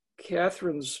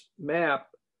Catherine's map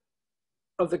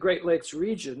of the Great Lakes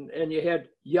region, and you had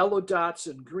yellow dots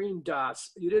and green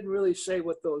dots. You didn't really say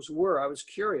what those were. I was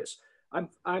curious. I'm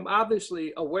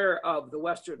obviously aware of the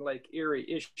Western Lake Erie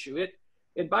issue.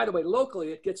 And by the way, locally,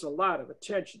 it gets a lot of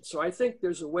attention. So I think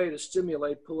there's a way to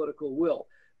stimulate political will.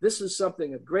 This is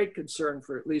something of great concern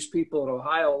for at least people in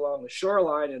Ohio along the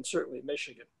shoreline, and certainly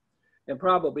Michigan, and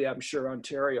probably, I'm sure,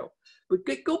 Ontario. But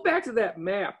go back to that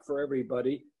map for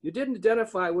everybody. You didn't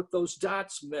identify what those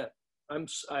dots meant.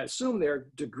 I assume they're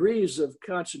degrees of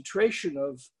concentration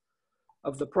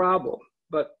of the problem.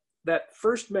 But that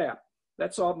first map,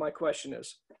 that's all my question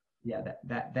is. Yeah,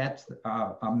 that's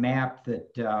a map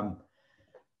that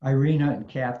Irena and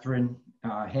Catherine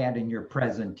had in your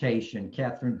presentation.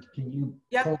 Catherine, can you?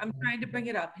 Yep, I'm trying to bring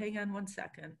it up. Hang on one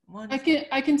second.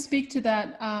 I can speak to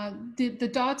that. The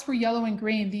dots were yellow and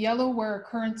green. The yellow were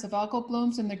occurrence of algal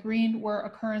blooms, and the green were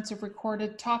occurrence of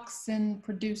recorded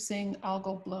toxin-producing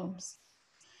algal blooms.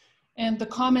 And the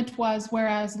comment was,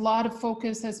 whereas a lot of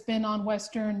focus has been on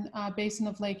Western Basin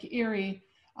of Lake Erie,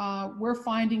 we're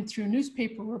finding through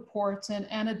newspaper reports and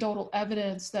anecdotal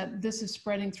evidence that this is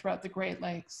spreading throughout the Great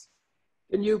Lakes.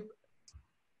 Can you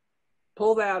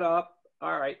pull that up?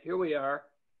 All right, here we are.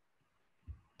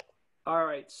 All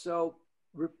right, so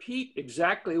repeat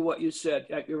exactly what you said.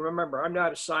 You remember, I'm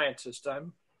not a scientist.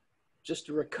 I'm just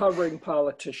a recovering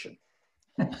politician.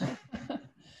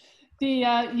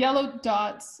 The yellow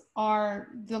dots are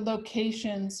the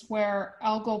locations where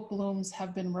algal blooms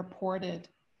have been reported.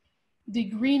 The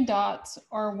green dots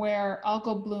are where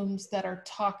algal blooms that are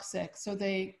toxic, so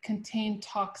they contain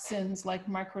toxins like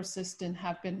microcystin,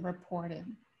 have been reported.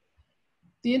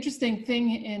 The interesting thing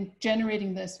in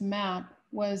generating this map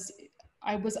was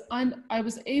I was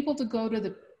able to go to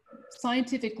the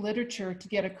scientific literature to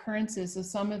get occurrences of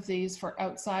some of these for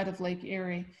outside of Lake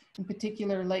Erie, in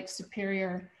particular Lake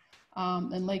Superior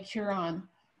and Lake Huron.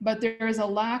 But there is a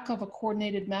lack of a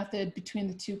coordinated method between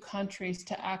the two countries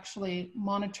to actually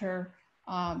monitor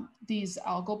these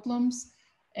algal blooms.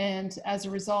 And as a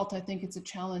result, I think it's a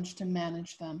challenge to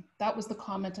manage them. That was the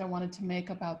comment I wanted to make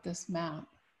about this map.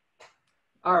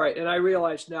 All right, and I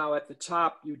realize now at the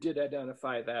top you did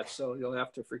identify that, so you'll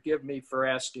have to forgive me for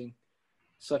asking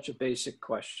such a basic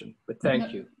question, but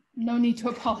thank you. No need to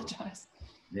apologize.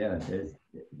 Yeah,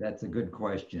 that's a good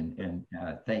question, and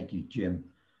thank you, Jim,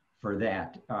 for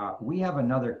that. We have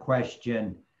another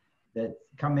question that's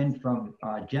come in from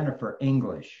Jennifer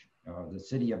English, the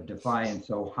city of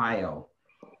Defiance, Ohio,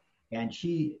 and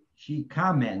she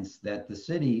comments that the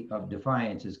city of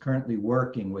Defiance is currently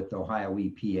working with Ohio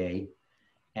EPA,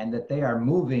 and that they are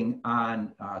moving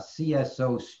on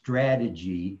CSO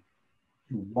strategy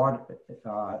to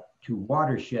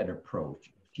watershed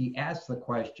approach. She asked the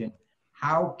question,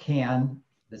 how can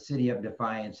the city of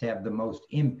Defiance have the most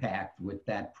impact with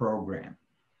that program?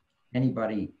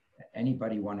 Anybody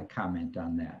want to comment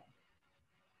on that?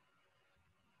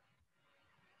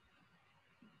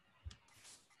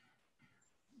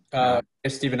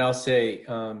 Stephen, I'll say,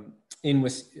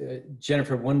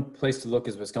 Jennifer, one place to look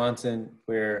is Wisconsin,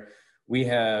 where we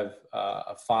have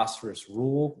a phosphorus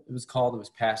rule, it was called. It was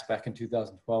passed back in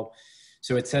 2012.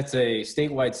 So it sets a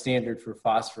statewide standard for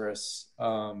phosphorus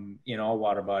in all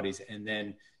water bodies, and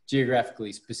then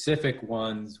geographically specific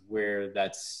ones where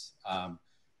that's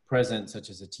present, such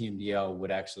as a TMDL,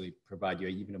 would actually provide you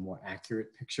even a more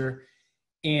accurate picture.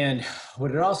 And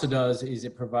what it also does is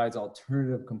it provides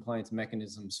alternative compliance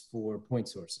mechanisms for point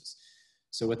sources.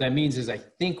 So what that means is, I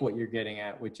think what you're getting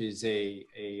at, which is a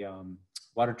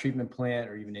water treatment plant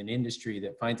or even an industry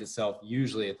that finds itself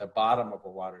usually at the bottom of a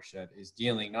watershed, is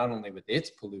dealing not only with its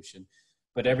pollution,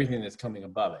 but everything that's coming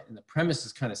above it. And the premise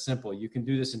is kind of simple. You can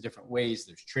do this in different ways.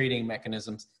 There's trading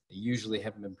mechanisms that usually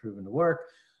haven't been proven to work.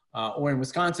 Or in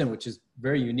Wisconsin, which is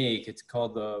very unique, it's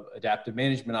called the adaptive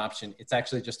management option. It's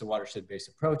actually just a watershed-based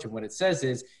approach. And what it says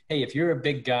is, hey, if you're a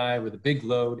big guy with a big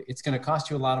load, it's going to cost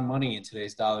you a lot of money in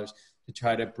today's dollars to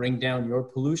try to bring down your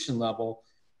pollution level,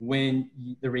 when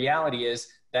the reality is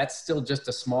that's still just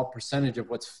a small percentage of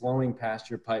what's flowing past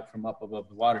your pipe from up above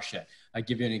the watershed. I'll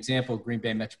give you an example. Green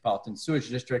Bay Metropolitan Sewage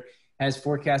District has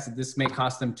forecasted this may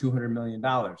cost them $200 million.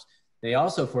 They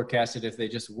also forecasted if they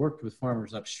just worked with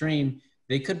farmers upstream,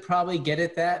 they could probably get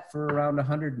at that for around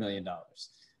 $100 million.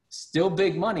 Still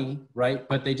big money, right?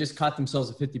 But they just caught themselves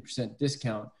a 50%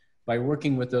 discount by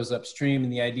working with those upstream.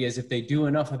 And the idea is if they do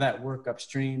enough of that work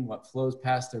upstream, what flows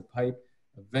past their pipe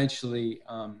eventually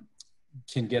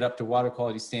can get up to water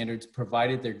quality standards,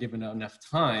 provided they're given enough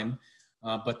time.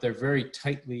 But they're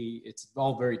it's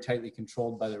all very tightly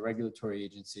controlled by the regulatory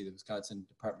agency, the Wisconsin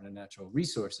Department of Natural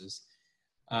Resources.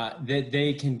 That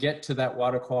they can get to that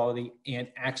water quality and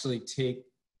actually take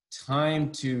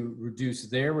time to reduce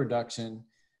their reduction.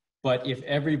 But if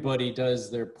everybody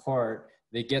does their part,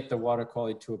 they get the water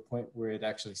quality to a point where it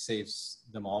actually saves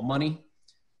them all money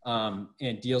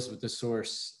and deals with the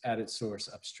source at its source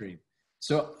upstream.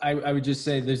 So I would just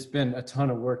say there's been a ton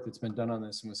of work that's been done on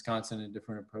this in Wisconsin and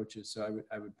different approaches. So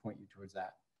I would point you towards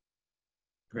that.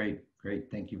 Great.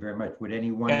 Thank you very much. Would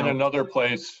anyone And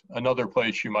else? another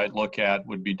place you might look at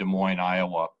would be Des Moines,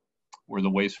 Iowa, where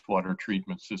the wastewater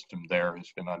treatment system there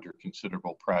has been under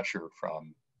considerable pressure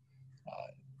from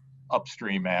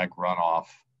upstream ag runoff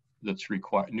that's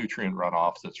required, nutrient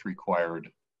runoff that's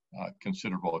required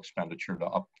considerable expenditure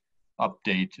to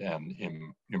update and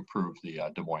improve the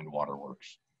Des Moines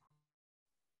waterworks.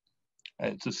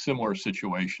 It's a similar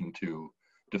situation to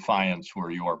Defiance,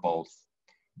 where you are both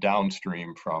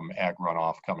downstream from ag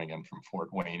runoff coming in from Fort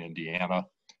Wayne, Indiana,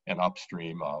 and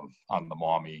upstream on the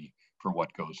Maumee for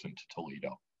what goes into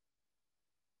Toledo.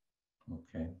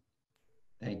 Okay,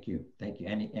 thank you.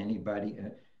 Anybody?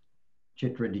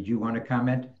 Chitra, did you want to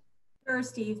comment? Sure,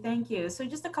 Steve, thank you. So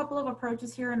just a couple of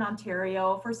approaches here in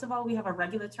Ontario. First of all, we have a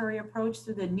regulatory approach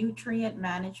through the Nutrient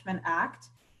Management Act.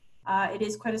 It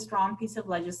is quite a strong piece of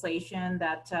legislation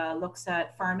that looks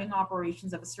at farming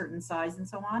operations of a certain size and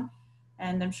so on.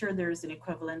 And I'm sure there's an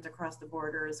equivalent across the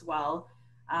border as well.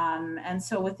 And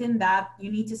so within that,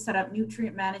 you need to set up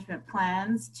nutrient management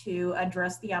plans to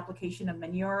address the application of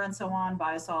manure and so on,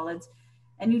 biosolids,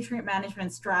 and nutrient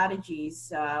management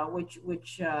strategies,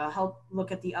 which help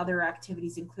look at the other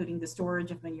activities, including the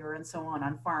storage of manure and so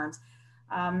on farms.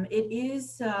 It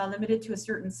is limited to a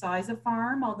certain size of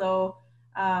farm, although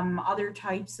other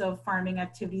types of farming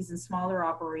activities and smaller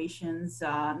operations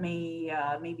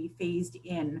may be phased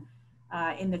in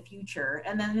the future.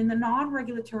 And then in the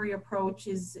non-regulatory approach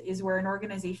is where an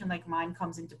organization like mine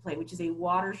comes into play, which is a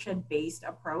watershed-based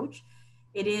approach.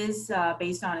 It is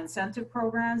based on incentive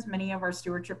programs. Many of our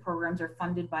stewardship programs are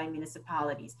funded by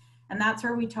municipalities. And that's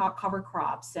where we talk cover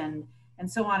crops and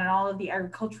so on, and all of the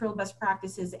agricultural best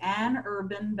practices and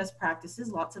urban best practices,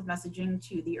 lots of messaging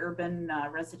to the urban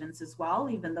residents as well,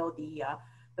 even though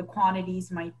the the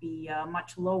quantities might be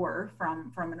much lower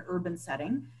from an urban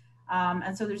setting.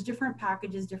 And so there's different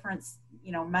packages, different,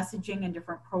 you know, messaging and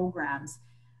different programs,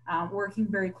 working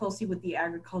very closely with the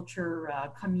agriculture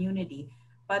community.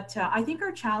 But I think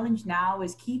our challenge now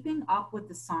is keeping up with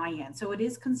the science. So it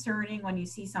is concerning when you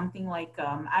see something like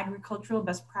agricultural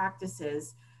best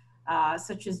practices,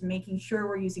 such as making sure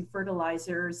we're using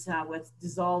fertilizers with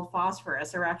dissolved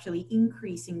phosphorus are actually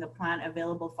increasing the plant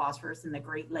available phosphorus in the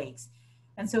Great Lakes.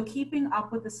 And so keeping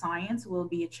up with the science will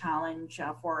be a challenge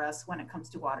for us when it comes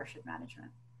to watershed management.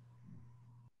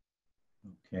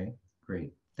 Okay,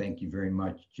 great. Thank you very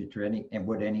much, Chitra. And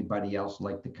would anybody else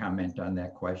like to comment on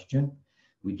that question?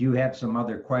 We do have some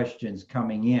other questions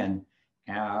coming in.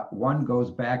 One goes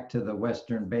back to the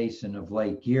Western Basin of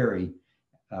Lake Erie.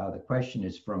 The question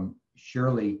is from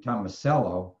Shirley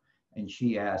Tomasello, and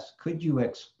she asks, could you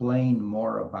explain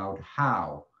more about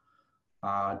how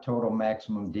total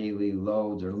maximum daily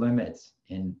loads or limits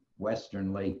in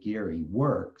Western Lake Erie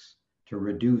works to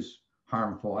reduce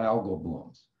harmful algal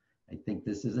blooms? I think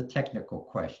this is a technical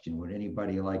question. Would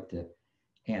anybody like to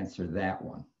answer that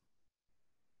one?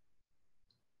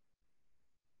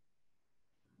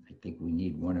 I think we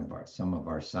need some of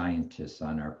our scientists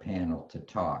on our panel to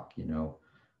talk, you know.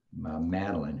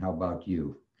 Madeline, how about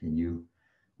you? Can you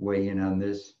weigh in on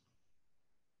this?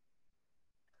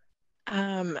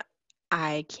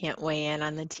 I can't weigh in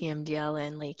on the TMDL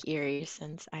in Lake Erie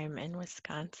since I'm in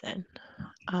Wisconsin.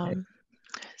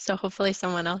 So hopefully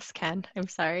someone else can. I'm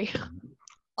sorry.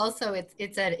 Also,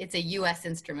 it's a U.S.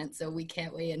 instrument, so we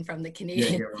can't weigh in from the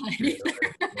Canadian side.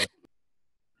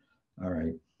 All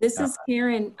right. This is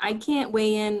Karen. I can't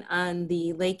weigh in on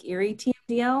the Lake Erie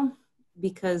TMDL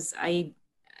because I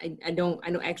don't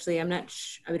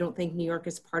think New York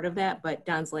is part of that, but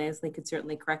Don Zlansley could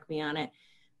certainly correct me on it.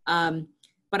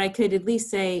 But I could at least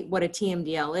say what a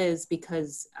TMDL is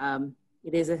because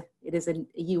it is a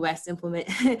U.S.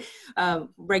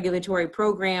 regulatory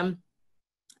program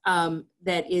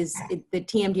that is, the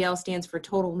TMDL stands for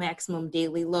total maximum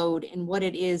daily load. And what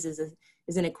it is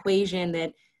an equation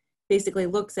that basically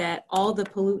looks at all the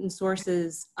pollutant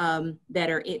sources that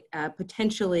are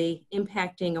potentially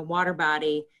impacting a water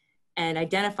body and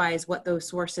identifies what those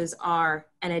sources are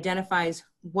and identifies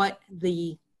what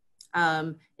the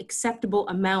acceptable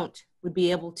amount would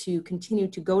be able to continue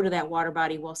to go to that water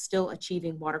body while still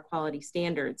achieving water quality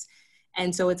standards.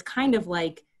 And so it's kind of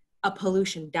like a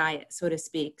pollution diet, so to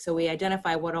speak. So we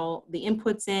identify what all the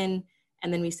inputs in,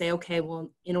 and then we say, okay,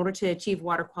 well, in order to achieve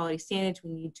water quality standards,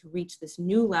 we need to reach this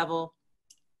new level.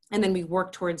 And then we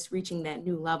work towards reaching that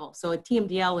new level. So a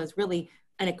TMDL is really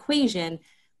an equation,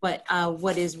 but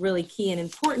what is really key and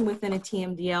important within a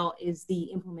TMDL is the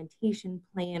implementation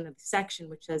plan of the section,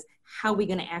 which says how are we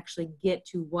going to actually get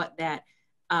to what that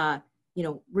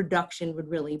reduction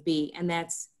would really be. And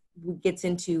that's gets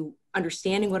into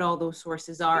understanding what all those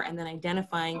sources are and then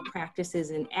identifying practices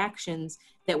and actions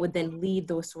that would then lead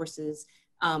those sources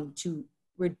to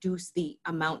reduce the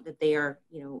amount that they are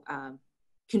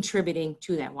contributing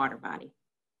to that water body.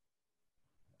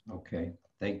 Okay,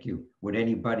 thank you. Would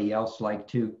anybody else like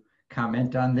to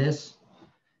comment on this?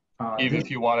 Eve, if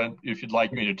you'd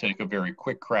like me to take a very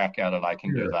quick crack at it, I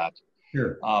can do that.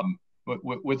 Sure. But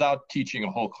without teaching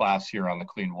a whole class here on the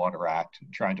Clean Water Act,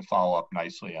 trying to follow up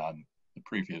nicely on the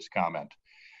previous comment,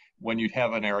 when you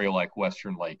have an area like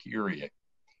Western Lake Erie,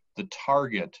 the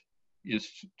target is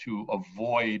to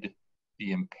avoid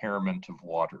the impairment of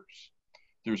waters.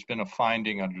 There's been a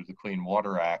finding under the Clean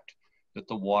Water Act that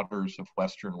the waters of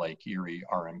Western Lake Erie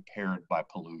are impaired by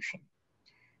pollution.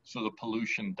 So the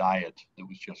pollution diet that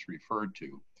was just referred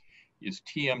to is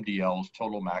TMDL's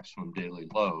total maximum daily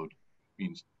load,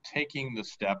 means taking the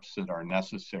steps that are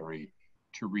necessary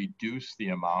to reduce the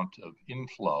amount of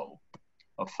inflow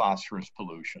of phosphorus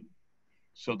pollution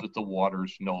so that the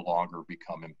waters no longer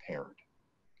become impaired.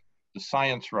 The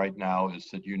science right now is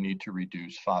that you need to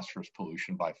reduce phosphorus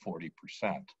pollution by 40%.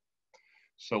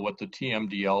 So what the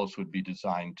TMDLs would be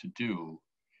designed to do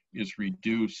is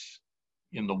reduce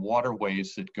in the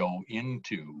waterways that go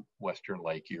into Western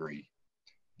Lake Erie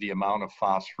the amount of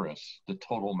phosphorus, the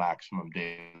total maximum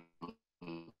daily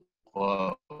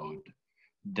load,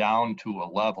 down to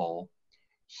a level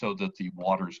so that the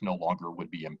waters no longer would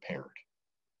be impaired.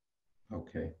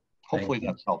 Okay. Hopefully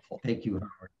that's helpful. Thank you,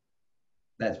 Howard.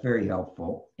 That's very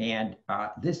helpful. And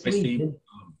this Hey, Steve,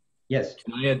 yes.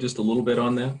 Can I add just a little bit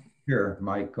on that? Sure,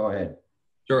 Mike, go ahead.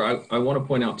 Sure. I want to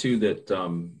point out too that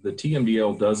the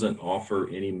TMDL doesn't offer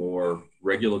any more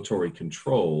regulatory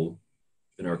control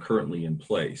than are currently in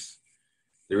place.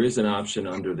 There is an option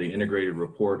under the integrated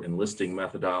report and listing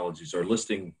methodologies or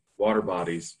listing water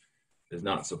bodies is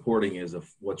not supporting is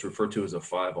what's referred to as a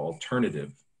 5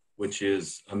 alternative, which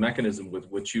is a mechanism with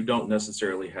which you don't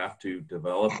necessarily have to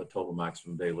develop a total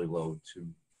maximum daily load to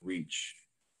reach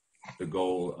the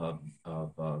goal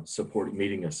of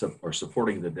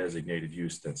supporting the designated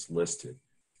use that's listed.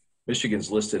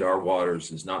 Michigan's listed our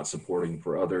waters as not supporting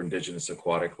for other indigenous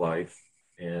aquatic life,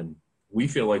 and we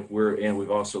feel like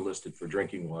we've also listed for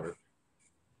drinking water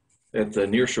at the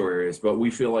nearshore areas, but we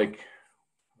feel like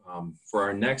for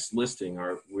our next listing,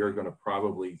 we're going to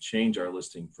probably change our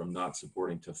listing from not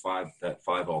supporting to that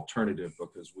 5 alternative,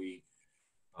 because we,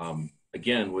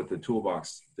 again, with the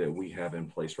toolbox that we have in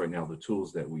place right now, the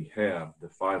tools that we have, the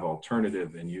 5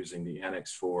 alternative and using the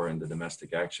Annex 4 and the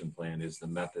domestic action plan is the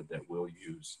method that we'll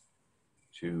use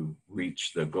to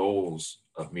reach the goals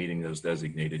of meeting those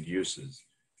designated uses.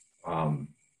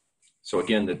 So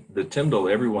again, the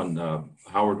TIMDL, everyone,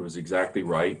 Howard was exactly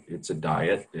right. It's a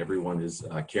diet. Everyone is,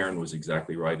 Karen was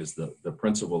exactly right, is the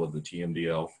principle of the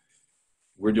TMDL.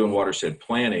 We're doing watershed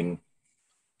planning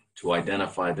to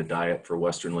identify the diet for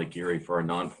Western Lake Erie for our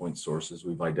non-point sources.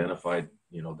 We've identified,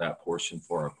 that portion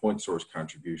for our point source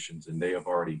contributions, and they have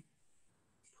already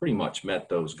pretty much met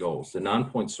those goals. The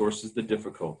non-point source is the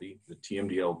difficulty. The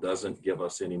TMDL doesn't give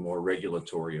us any more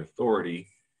regulatory authority.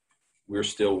 We're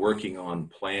still working on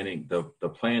planning, the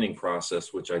planning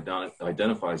process, which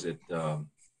identifies it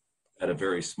at a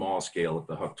very small scale, at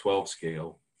the HUC 12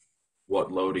 scale, what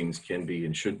loadings can be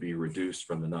and should be reduced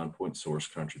from the non-point source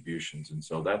contributions. And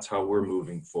so that's how we're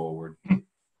moving forward,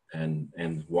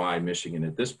 and why Michigan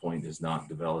at this point is not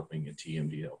developing a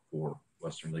TMDL for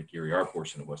Western Lake Erie, our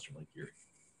portion of Western Lake Erie.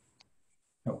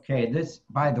 Okay, this,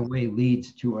 by the way,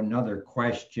 leads to another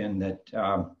question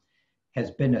that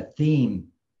has been a theme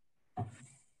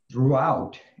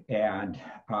throughout, and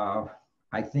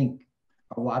I think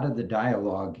a lot of the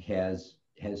dialogue has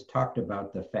talked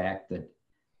about the fact that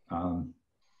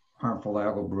harmful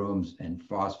algal blooms and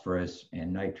phosphorus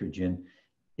and nitrogen,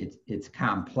 it's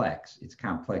complex. It's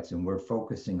complex, and we're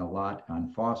focusing a lot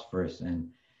on phosphorus. And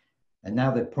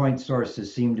now that point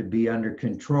sources seem to be under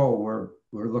control,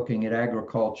 we're looking at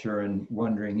agriculture and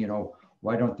wondering,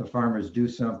 why don't the farmers do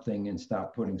something and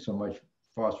stop putting so much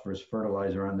phosphorus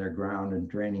fertilizer on their ground and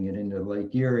draining it into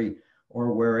Lake Erie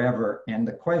or wherever. And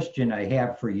the question I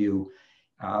have for you,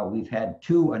 we've had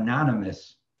 2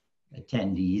 anonymous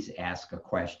attendees ask a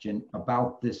question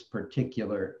about this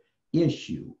particular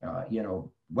issue.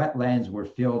 Wetlands were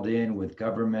filled in with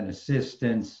government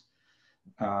assistance.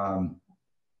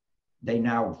 They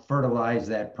now fertilize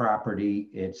that property.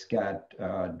 It's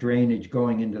got drainage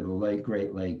going into the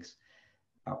Great Lakes.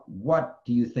 What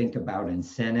do you think about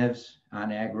incentives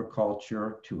on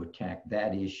agriculture to attack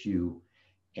that issue?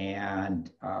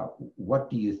 And what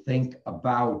do you think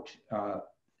about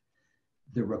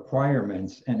the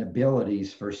requirements and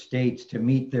abilities for states to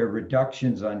meet their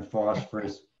reductions on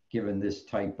phosphorus given this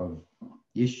type of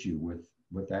issue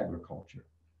with agriculture?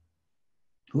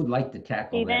 Who'd like to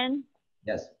tackle Stephen?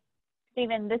 that? Yes.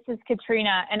 Stephen, this is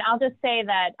Katrina, and I'll just say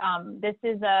that this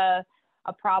is a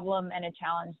problem and a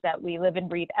challenge that we live and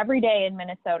breathe every day in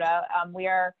Minnesota. We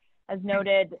are, as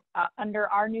noted, under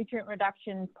our nutrient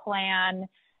reduction plan,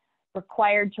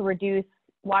 required to reduce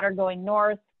water going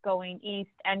north, going east,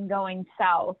 and going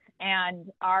south. And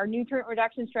our nutrient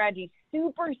reduction strategy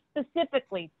super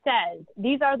specifically says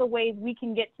these are the ways we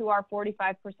can get to our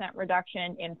 45%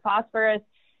 reduction in phosphorus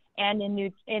and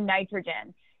in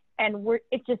nitrogen. And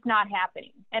it's just not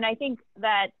happening. And I think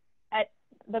that at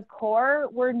the core,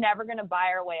 we're never going to buy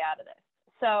our way out of this.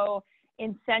 So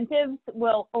incentives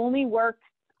will only work,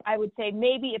 I would say,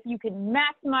 maybe if you can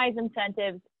maximize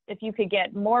incentives, if you could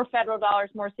get more federal dollars,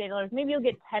 more state dollars, maybe you'll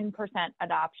get 10%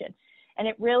 adoption. And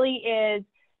it really is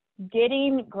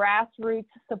getting grassroots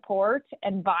support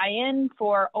and buy-in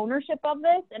for ownership of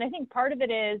this. And I think part of it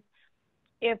is,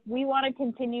 if we want to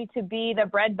continue to be the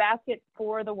breadbasket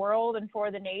for the world and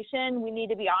for the nation, we need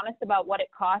to be honest about what it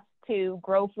costs to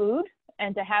grow food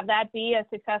and to have that be a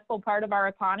successful part of our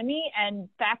economy and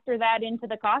factor that into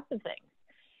the cost of things.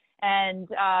 And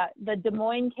the Des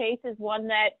Moines case is one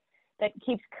that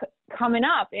keeps coming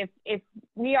up. If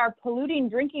we are polluting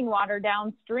drinking water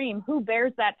downstream, who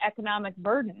bears that economic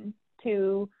burden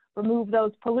to remove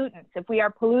those pollutants? If we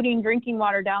are polluting drinking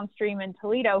water downstream in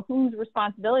Toledo, whose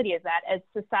responsibility is that as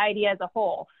society as a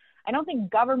whole? I don't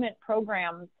think government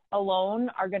programs alone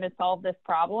are going to solve this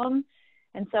problem.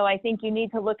 And so I think you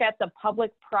need to look at the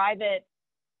public-private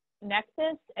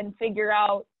nexus and figure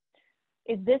out,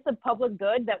 is this a public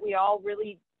good that we all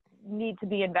really need to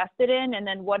be invested in? And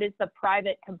then what is the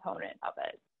private component of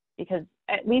it? Because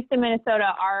at least in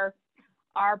Minnesota,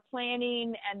 our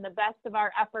planning and the best of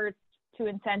our efforts to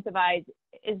incentivize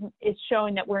is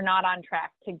showing that we're not on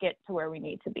track to get to where we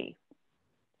need to be.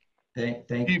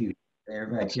 Thank you very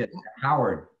much.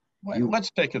 Howard.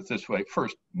 Let's take it this way.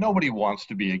 First, nobody wants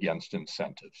to be against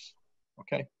incentives,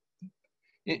 okay?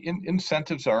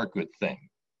 Incentives are a good thing.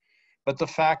 But the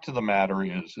fact of the matter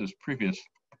is, as previous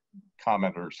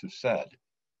commenters have said,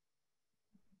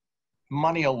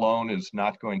 money alone is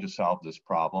not going to solve this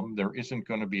problem. There isn't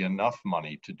going to be enough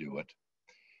money to do it.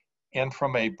 And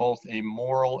from both a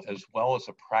moral as well as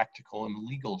a practical and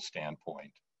legal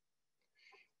standpoint,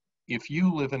 if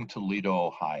you live in Toledo,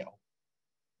 Ohio,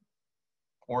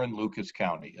 or in Lucas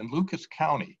County, and Lucas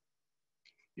County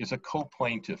is a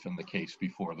co-plaintiff in the case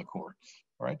before the courts,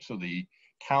 right? So the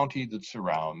county that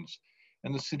surrounds,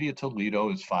 and the city of Toledo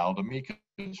has filed amicus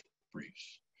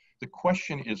briefs. The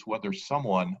question is whether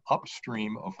someone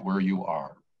upstream of where you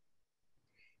are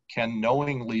can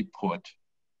knowingly put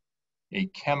a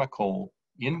chemical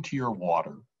into your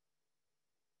water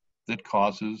that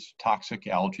causes toxic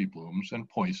algae blooms and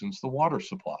poisons the water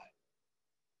supply.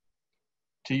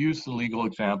 To use the legal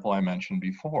example I mentioned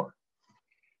before,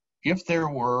 if there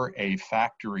were a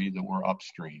factory that were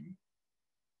upstream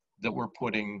that were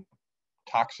putting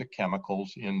toxic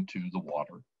chemicals into the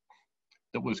water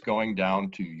that was going down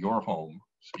to your home,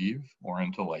 Steve, or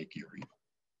into Lake Erie,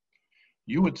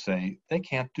 you would say they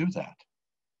can't do that.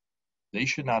 They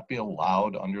should not be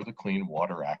allowed under the Clean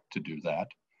Water Act to do that.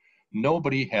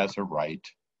 Nobody has a right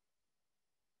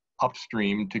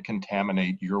upstream to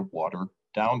contaminate your water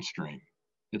downstream,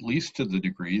 at least to the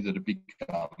degree that it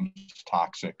becomes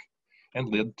toxic and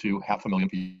led to 500,000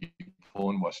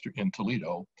 people in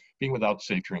Toledo being without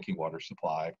safe drinking water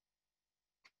supply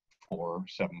for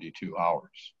 72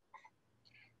 hours.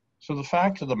 So the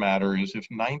fact of the matter is, if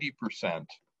 90%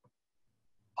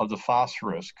 of the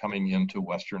phosphorus coming into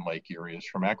Western Lake Erie is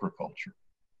from agriculture,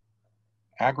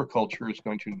 agriculture is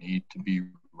going to need to be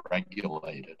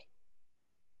regulated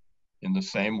in the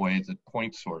same way that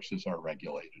point sources are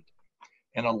regulated.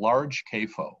 And a large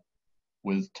CAFO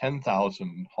with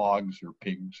 10,000 hogs or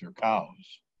pigs or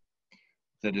cows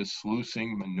that is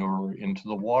sluicing manure into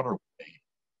the waterway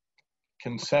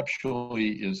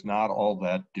conceptually is not all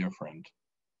that different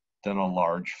than a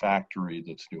large factory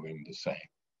that's doing the same.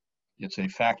 It's a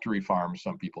factory farm,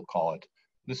 some people call it.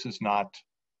 This is not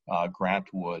Grant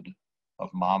Wood of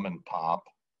mom and pop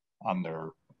on their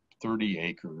 30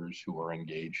 acres who are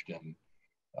engaged in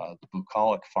the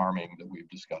bucolic farming that we've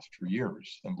discussed for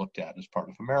years and looked at as part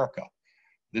of America.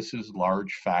 This is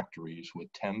large factories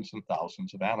with tens and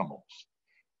thousands of animals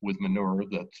with manure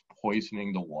that's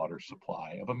poisoning the water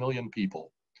supply of 1 million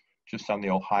people just on the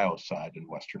Ohio side in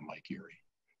Western Lake Erie.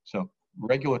 So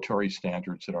regulatory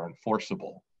standards that are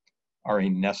enforceable are a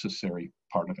necessary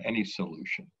part of any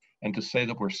solution. And to say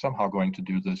that we're somehow going to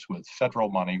do this with federal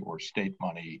money or state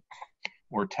money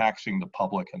or taxing the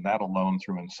public and that alone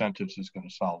through incentives is going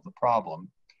to solve the problem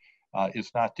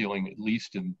is not dealing, at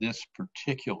least in this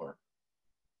particular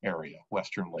area.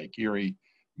 Western Lake Erie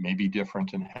may be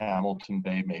different in Hamilton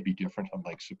Bay, may be different on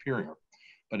Lake Superior.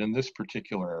 But in this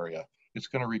particular area, it's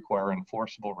going to require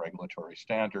enforceable regulatory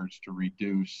standards to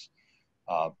reduce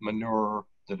manure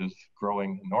that is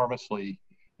growing enormously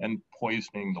and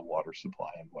poisoning the water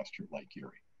supply in Western Lake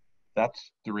Erie.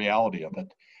 That's the reality of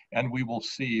it. And we will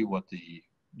see what the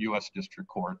U.S. District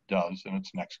Court does in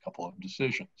its next couple of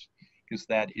decisions, because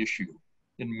that issue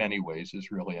in many ways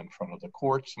is really in front of the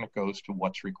courts, and it goes to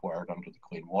what's required under the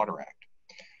Clean Water Act.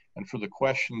 And for the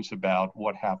questions about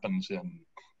what happens in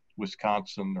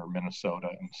Wisconsin or Minnesota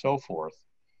and so forth,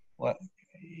 well,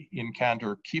 in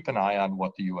candor, keep an eye on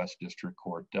what the U.S. District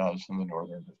Court does in the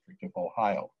Northern District of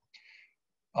Ohio,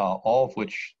 all of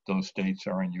which those states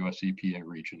are in U.S. EPA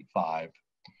Region 5.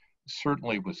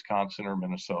 Certainly Wisconsin or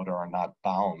Minnesota are not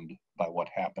bound by what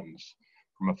happens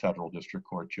from a federal district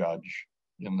court judge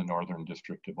in the Northern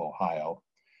District of Ohio,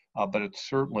 but it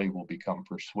certainly will become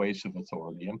persuasive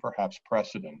authority and perhaps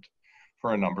precedent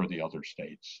for a number of the other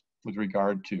states. With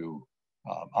regard to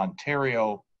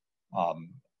Ontario,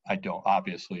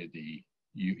 obviously the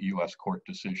U.S. court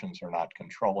decisions are not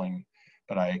controlling,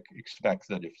 but I expect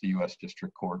that if the U.S.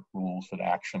 District Court rules that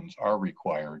actions are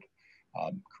required,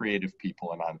 creative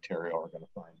people in Ontario are going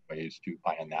to find ways to,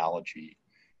 by analogy,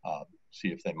 see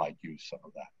if they might use some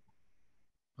of that.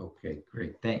 Okay,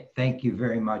 great. Thank you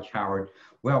very much, Howard.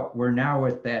 Well, we're now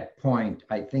at that point.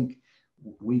 I think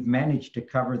we've managed to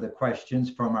cover the questions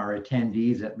from our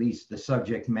attendees, at least the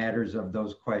subject matters of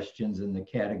those questions and the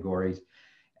categories.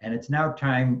 And it's now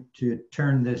time to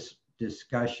turn this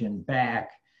discussion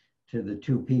back to the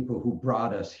two people who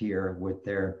brought us here with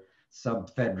their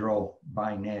sub-federal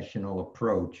binational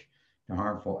approach to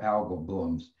harmful algal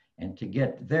blooms. and to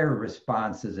get their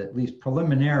responses, at least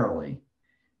preliminarily,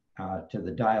 to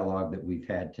the dialogue that we've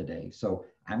had today. So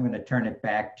I'm going to turn it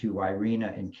back to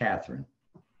Irina and Catherine.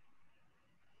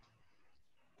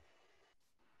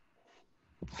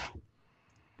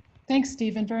 Thanks,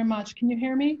 Stephen, very much. Can you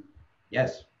hear me?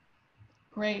 Yes.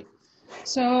 Great.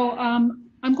 So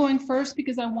I'm going first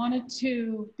because I wanted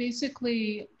to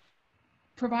basically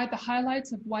provide the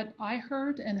highlights of what I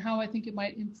heard and how I think it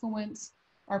might influence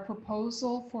our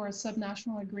proposal for a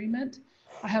subnational agreement.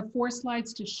 I have 4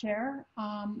 slides to share,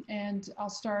 and I'll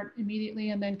start immediately,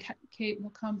 and then Kate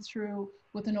will come through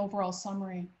with an overall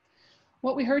summary.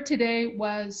 What we heard today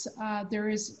was there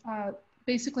is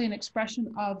basically an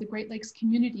expression of the Great Lakes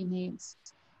community needs.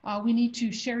 We need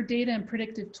to share data and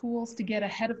predictive tools to get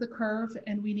ahead of the curve,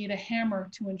 and we need a hammer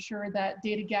to ensure that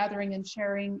data gathering and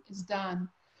sharing is done.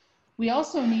 We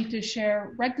also need to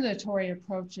share regulatory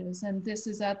approaches, and this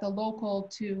is at the local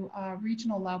to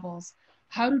regional levels.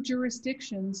 How do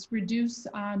jurisdictions reduce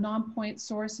non-point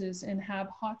sources and have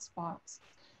hotspots?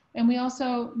 And we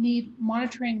also need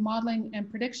monitoring, modeling,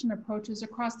 and prediction approaches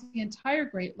across the entire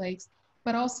Great Lakes,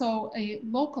 but also a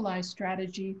localized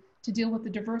strategy to deal with the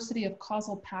diversity of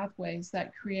causal pathways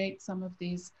that create some of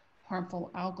these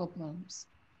harmful algal blooms.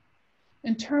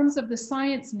 In terms of the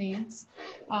science needs,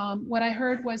 what I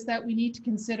heard was that we need to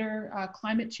consider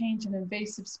climate change and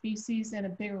invasive species in a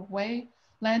bigger way.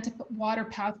 Land to water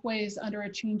pathways under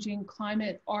a changing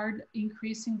climate are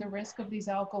increasing the risk of these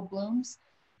algal blooms.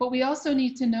 But we also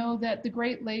need to know that the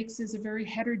Great Lakes is a very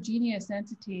heterogeneous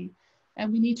entity,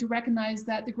 and we need to recognize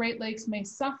that the Great Lakes may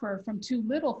suffer from too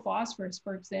little phosphorus,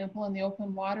 for example, in the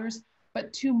open waters,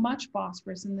 but too much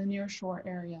phosphorus in the nearshore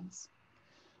areas.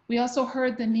 We also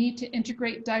heard the need to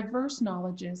integrate diverse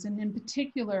knowledges, and in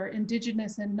particular,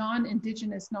 Indigenous and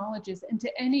non-Indigenous knowledges into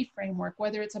any framework,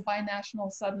 whether it's a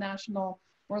binational, subnational,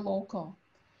 or local.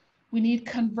 We need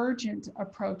convergent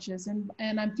approaches,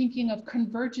 and I'm thinking of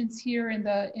convergence here in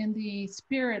the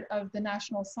spirit of the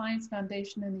National Science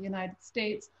Foundation in the United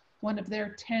States, one of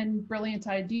their 10 Brilliant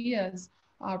Ideas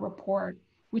report,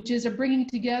 which is a bringing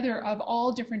together of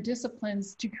all different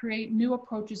disciplines to create new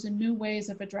approaches and new ways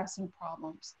of addressing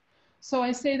problems. So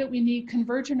I say that we need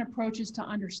convergent approaches to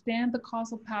understand the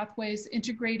causal pathways,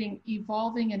 integrating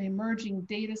evolving and emerging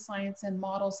data science and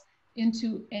models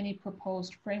into any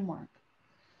proposed framework.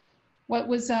 What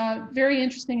was very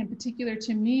interesting in particular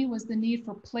to me was the need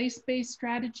for place-based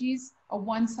strategies. A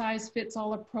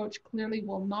one-size-fits-all approach clearly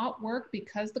will not work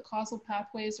because the causal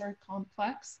pathways are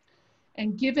complex.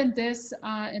 And given this,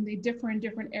 and they differ in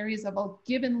different areas of a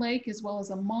given lake as well as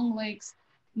among lakes,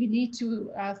 we need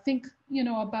to think,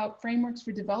 about frameworks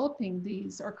for developing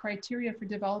these or criteria for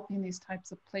developing these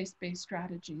types of place-based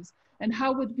strategies. And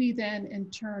how would we then in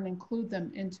turn include them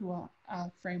into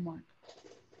a framework?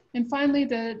 And finally,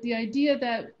 the idea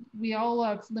that we all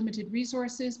have limited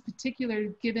resources,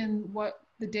 particularly given what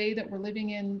the day that we're living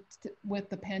in with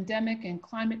the pandemic and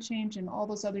climate change and all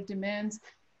those other demands,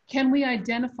 can we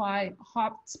identify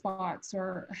hotspots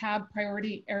or have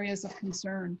priority areas of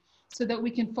concern so that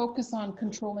we can focus on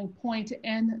controlling point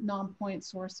and non-point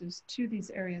sources to these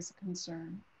areas of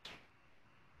concern?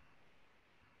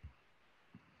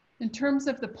 In terms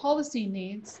of the policy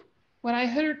needs, what I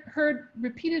heard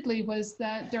repeatedly was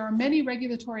that there are many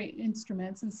regulatory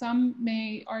instruments, and some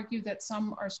may argue that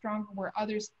some are stronger where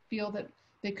others feel that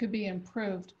they could be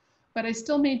improved. But I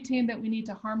still maintain that we need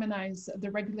to harmonize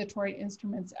the regulatory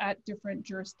instruments at different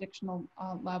jurisdictional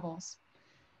levels.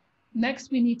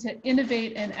 Next, we need to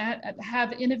innovate and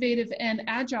have innovative and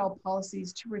agile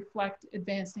policies to reflect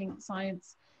advancing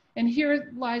science. And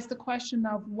here lies the question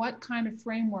of what kind of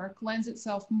framework lends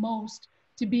itself most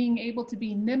to being able to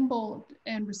be nimble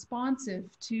and responsive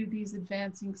to these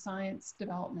advancing science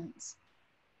developments.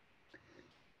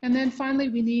 And then finally,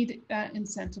 we need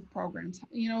incentive programs.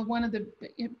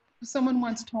 Someone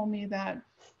once told me that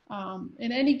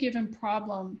in any given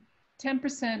problem,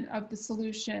 10% of the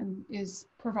solution is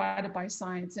provided by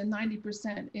science and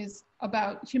 90% is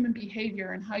about human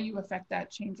behavior and how you affect that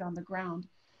change on the ground.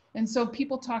 And so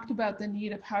people talked about the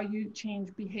need of how you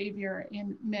change behavior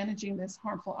in managing this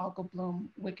harmful algal bloom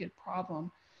wicked problem.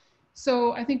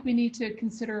 So I think we need to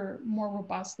consider more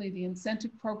robustly the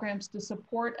incentive programs to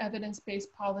support evidence-based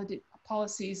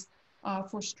policies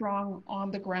for strong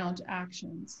on-the-ground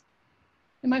actions.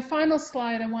 In my final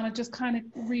slide, I want to just kind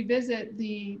of revisit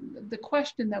the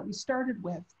question that we started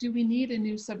with. Do we need a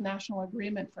new subnational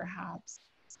agreement for HABs?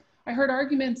 I heard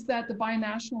arguments that the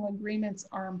binational agreements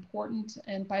are important,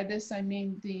 and by this I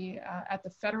mean at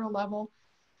the federal level,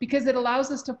 because it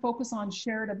allows us to focus on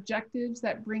shared objectives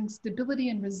that bring stability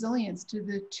and resilience to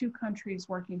the two countries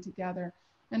working together.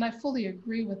 And I fully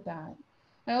agree with that.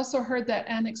 I also heard that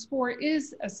Annex 4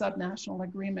 is a subnational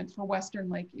agreement for Western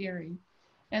Lake Erie.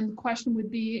 And the question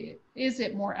would be, is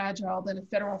it more agile than a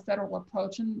federal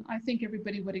approach? And I think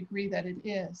everybody would agree that it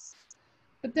is.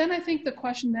 But then I think the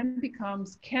question then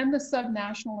becomes, can the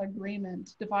subnational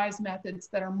agreement devise methods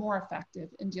that are more effective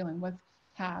in dealing with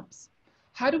HABs?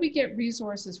 How do we get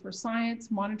resources for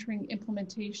science, monitoring,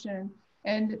 implementation,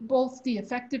 and both the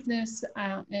effectiveness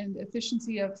and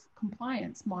efficiency of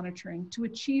compliance monitoring to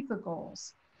achieve the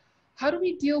goals? How do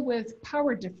we deal with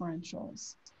power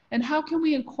differentials? And how can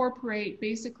we incorporate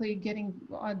basically getting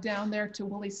down there to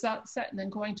Willie Sutton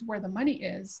and going to where the money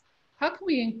is? How can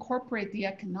we incorporate the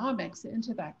economics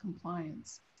into that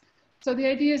compliance? So the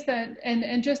idea is that,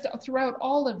 and just throughout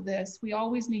all of this, we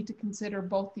always need to consider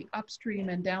both the upstream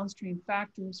and downstream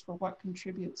factors for what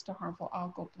contributes to harmful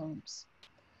algal blooms.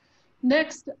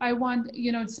 Next, I want,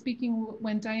 speaking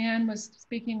when Diane was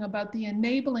speaking about the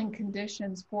enabling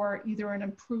conditions for either an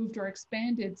improved or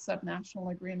expanded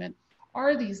subnational agreement,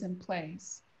 are these in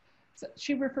place? So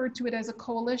she referred to it as a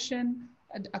coalition.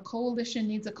 A coalition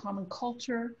needs a common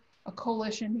culture. A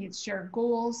coalition needs shared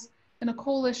goals, and a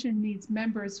coalition needs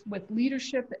members with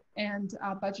leadership and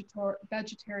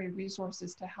budgetary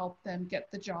resources to help them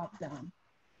get the job done.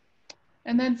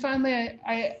 And then finally,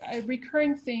 a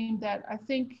recurring theme that I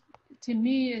think to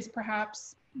me is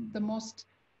perhaps the most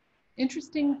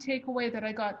interesting takeaway that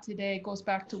I got today goes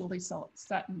back to Willie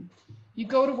Sutton. You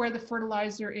go to where the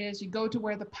fertilizer is, you go to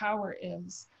where the power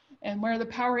is. And where the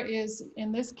power is,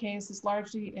 in this case, is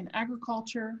largely in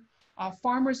agriculture.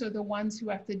 Farmers are the ones who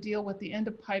have to deal with the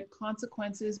end-of-pipe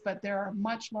consequences, but there are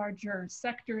much larger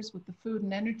sectors with the food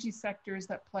and energy sectors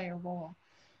that play a role.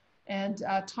 And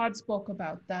Todd spoke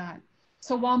about that.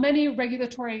 So while many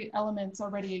regulatory elements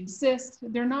already exist,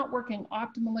 they're not working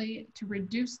optimally to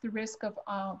reduce the risk of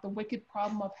the wicked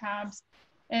problem of HABs.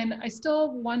 And I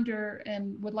still wonder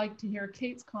and would like to hear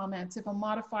Kate's comments if a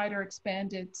modified or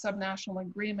expanded subnational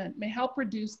agreement may help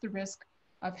reduce the risk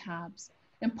of HABs,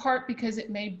 in part because it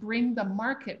may bring the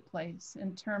marketplace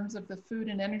in terms of the food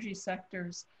and energy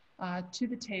sectors to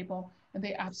the table, and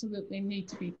they absolutely need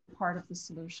to be part of the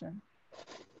solution.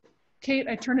 Kate,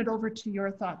 I turn it over to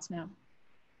your thoughts now.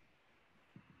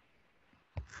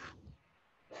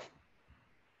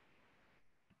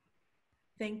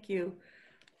 Thank you.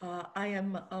 I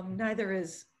am neither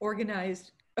as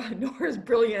organized nor as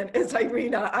brilliant as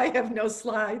Irina. I have no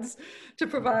slides to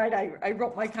provide. I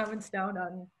wrote my comments down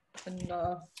on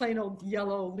plain old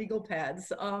yellow legal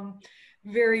pads.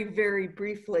 Very, very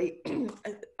briefly,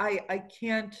 I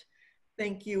can't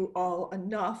thank you all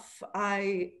enough.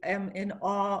 I am in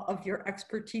awe of your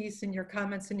expertise and your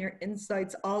comments and your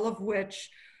insights, all of which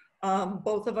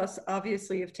both of us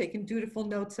obviously have taken dutiful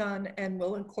notes on and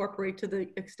will incorporate to the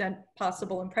extent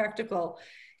possible and practical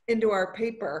into our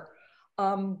paper.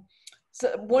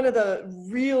 So one of the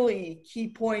really key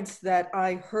points that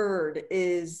I heard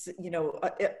is,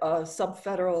 a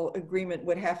sub-federal agreement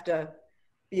would have to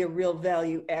be a real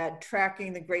value add.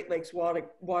 Tracking the Great Lakes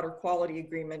Water Quality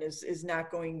Agreement is not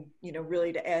going,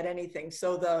 really to add anything.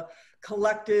 So the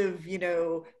collective,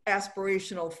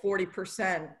 aspirational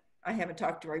 40%, I haven't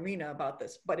talked to Irina about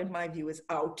this, but in my view is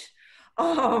out.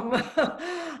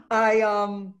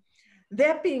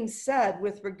 That being said,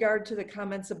 with regard to the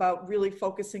comments about really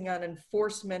focusing on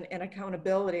enforcement and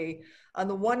accountability, on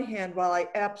the one hand, while I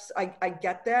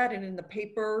get that, and in the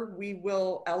paper, we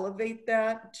will elevate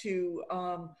that to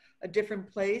a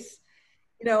different place.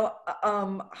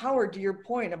 Howard, to your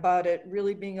point about it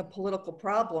really being a political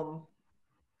problem,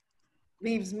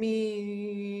 leaves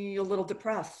me a little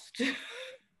depressed,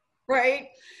 right?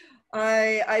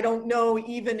 I don't know,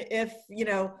 even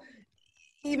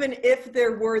if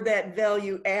there were that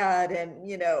value add and,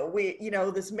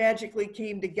 this magically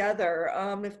came together,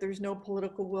 if there's no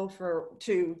political will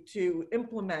to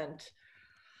implement,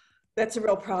 that's a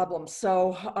real problem.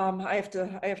 So I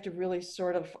have to really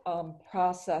sort of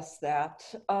process that.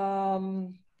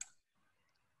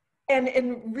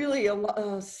 And really,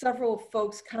 several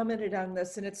folks commented on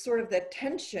this, and it's sort of that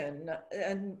tension,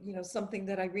 and something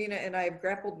that Irina and I have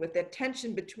grappled with, that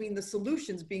tension between the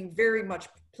solutions being very much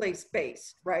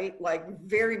place-based, right? Like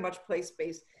very much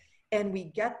place-based, and we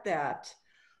get that,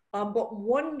 but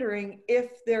wondering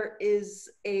if there is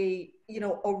a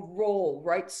role,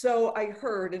 right? So I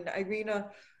heard, and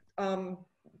Irina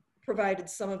provided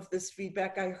some of this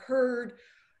feedback. I heard,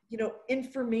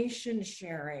 information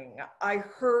sharing. I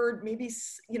heard maybe,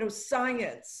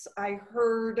 science. I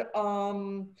heard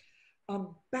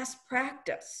best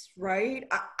practice, right?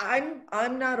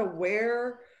 I'm not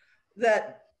aware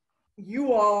that,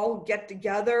 you all get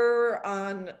together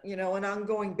on, you know, an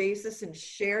ongoing basis and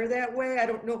share that way. I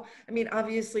don't know. I mean,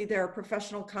 obviously there are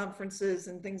professional conferences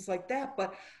and things like that,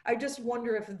 but I just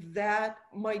wonder if that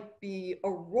might be a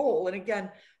role. And again,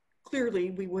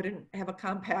 clearly we wouldn't have a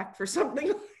compact for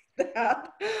something like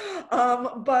that.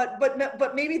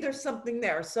 But maybe there's something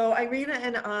there. So Irina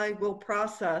and I will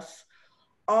process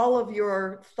all of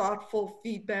your thoughtful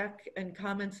feedback and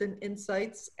comments and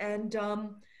insights. And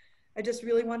I just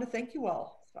really want to thank you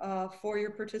all for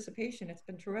your participation. It's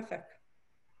been terrific.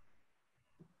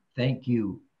 Thank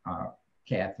you,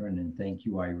 Catherine, and thank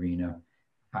you, Irina.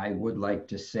 I would like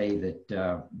to say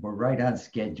that we're right on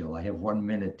schedule. I have 1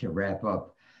 minute to wrap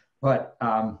up, but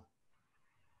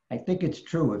I think it's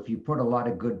true. If you put a lot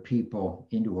of good people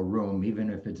into a room, even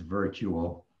if it's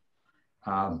virtual,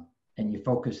 and you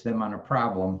focus them on a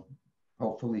problem,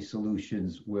 hopefully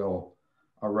solutions will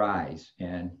arise.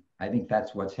 And I think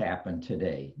that's what's happened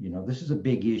today. You know, this is a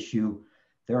big issue.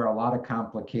 There are a lot of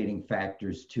complicating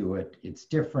factors to it. It's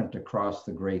different across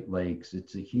the Great Lakes.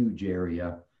 It's a huge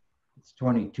area. It's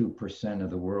 22% of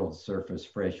the world's surface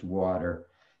fresh water,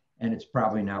 and it's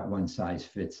probably not one size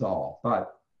fits all.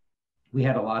 But we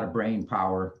had a lot of brain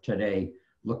power today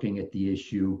looking at the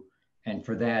issue. And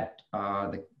for that,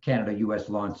 the Canada-US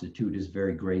Law Institute is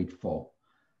very grateful.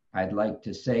 I'd like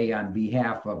to say on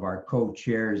behalf of our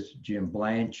co-chairs, Jim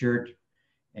Blanchard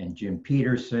and Jim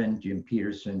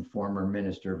Peterson, former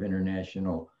Minister of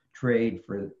International Trade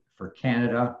for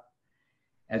Canada,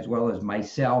 as well as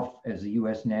myself as the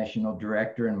US National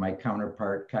Director and my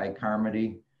counterpart, Kai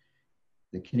Carmody,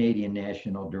 the Canadian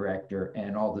National Director,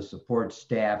 and all the support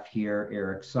staff here,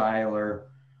 Eric Seiler,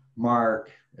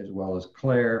 Mark, as well as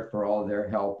Claire, for all their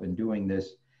help in doing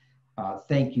this.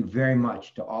 Thank you very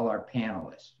much to all our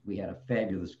panelists. We had a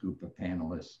fabulous group of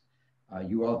panelists.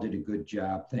 You all did a good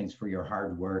job. Thanks for your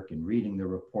hard work and reading the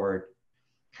report,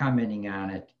 commenting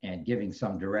on it, and giving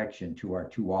some direction to our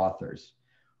two authors.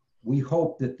 We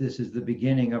hope that this is the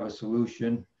beginning of a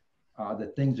solution,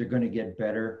 that things are going to get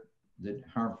better, that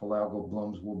harmful algal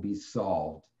blooms will be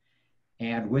solved.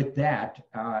 And with that,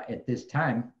 at this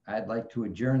time, I'd like to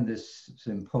adjourn this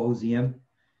symposium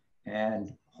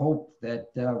and hope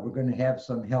that we're going to have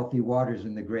some healthy waters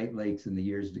in the Great Lakes in the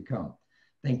years to come.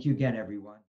 Thank you again, everyone.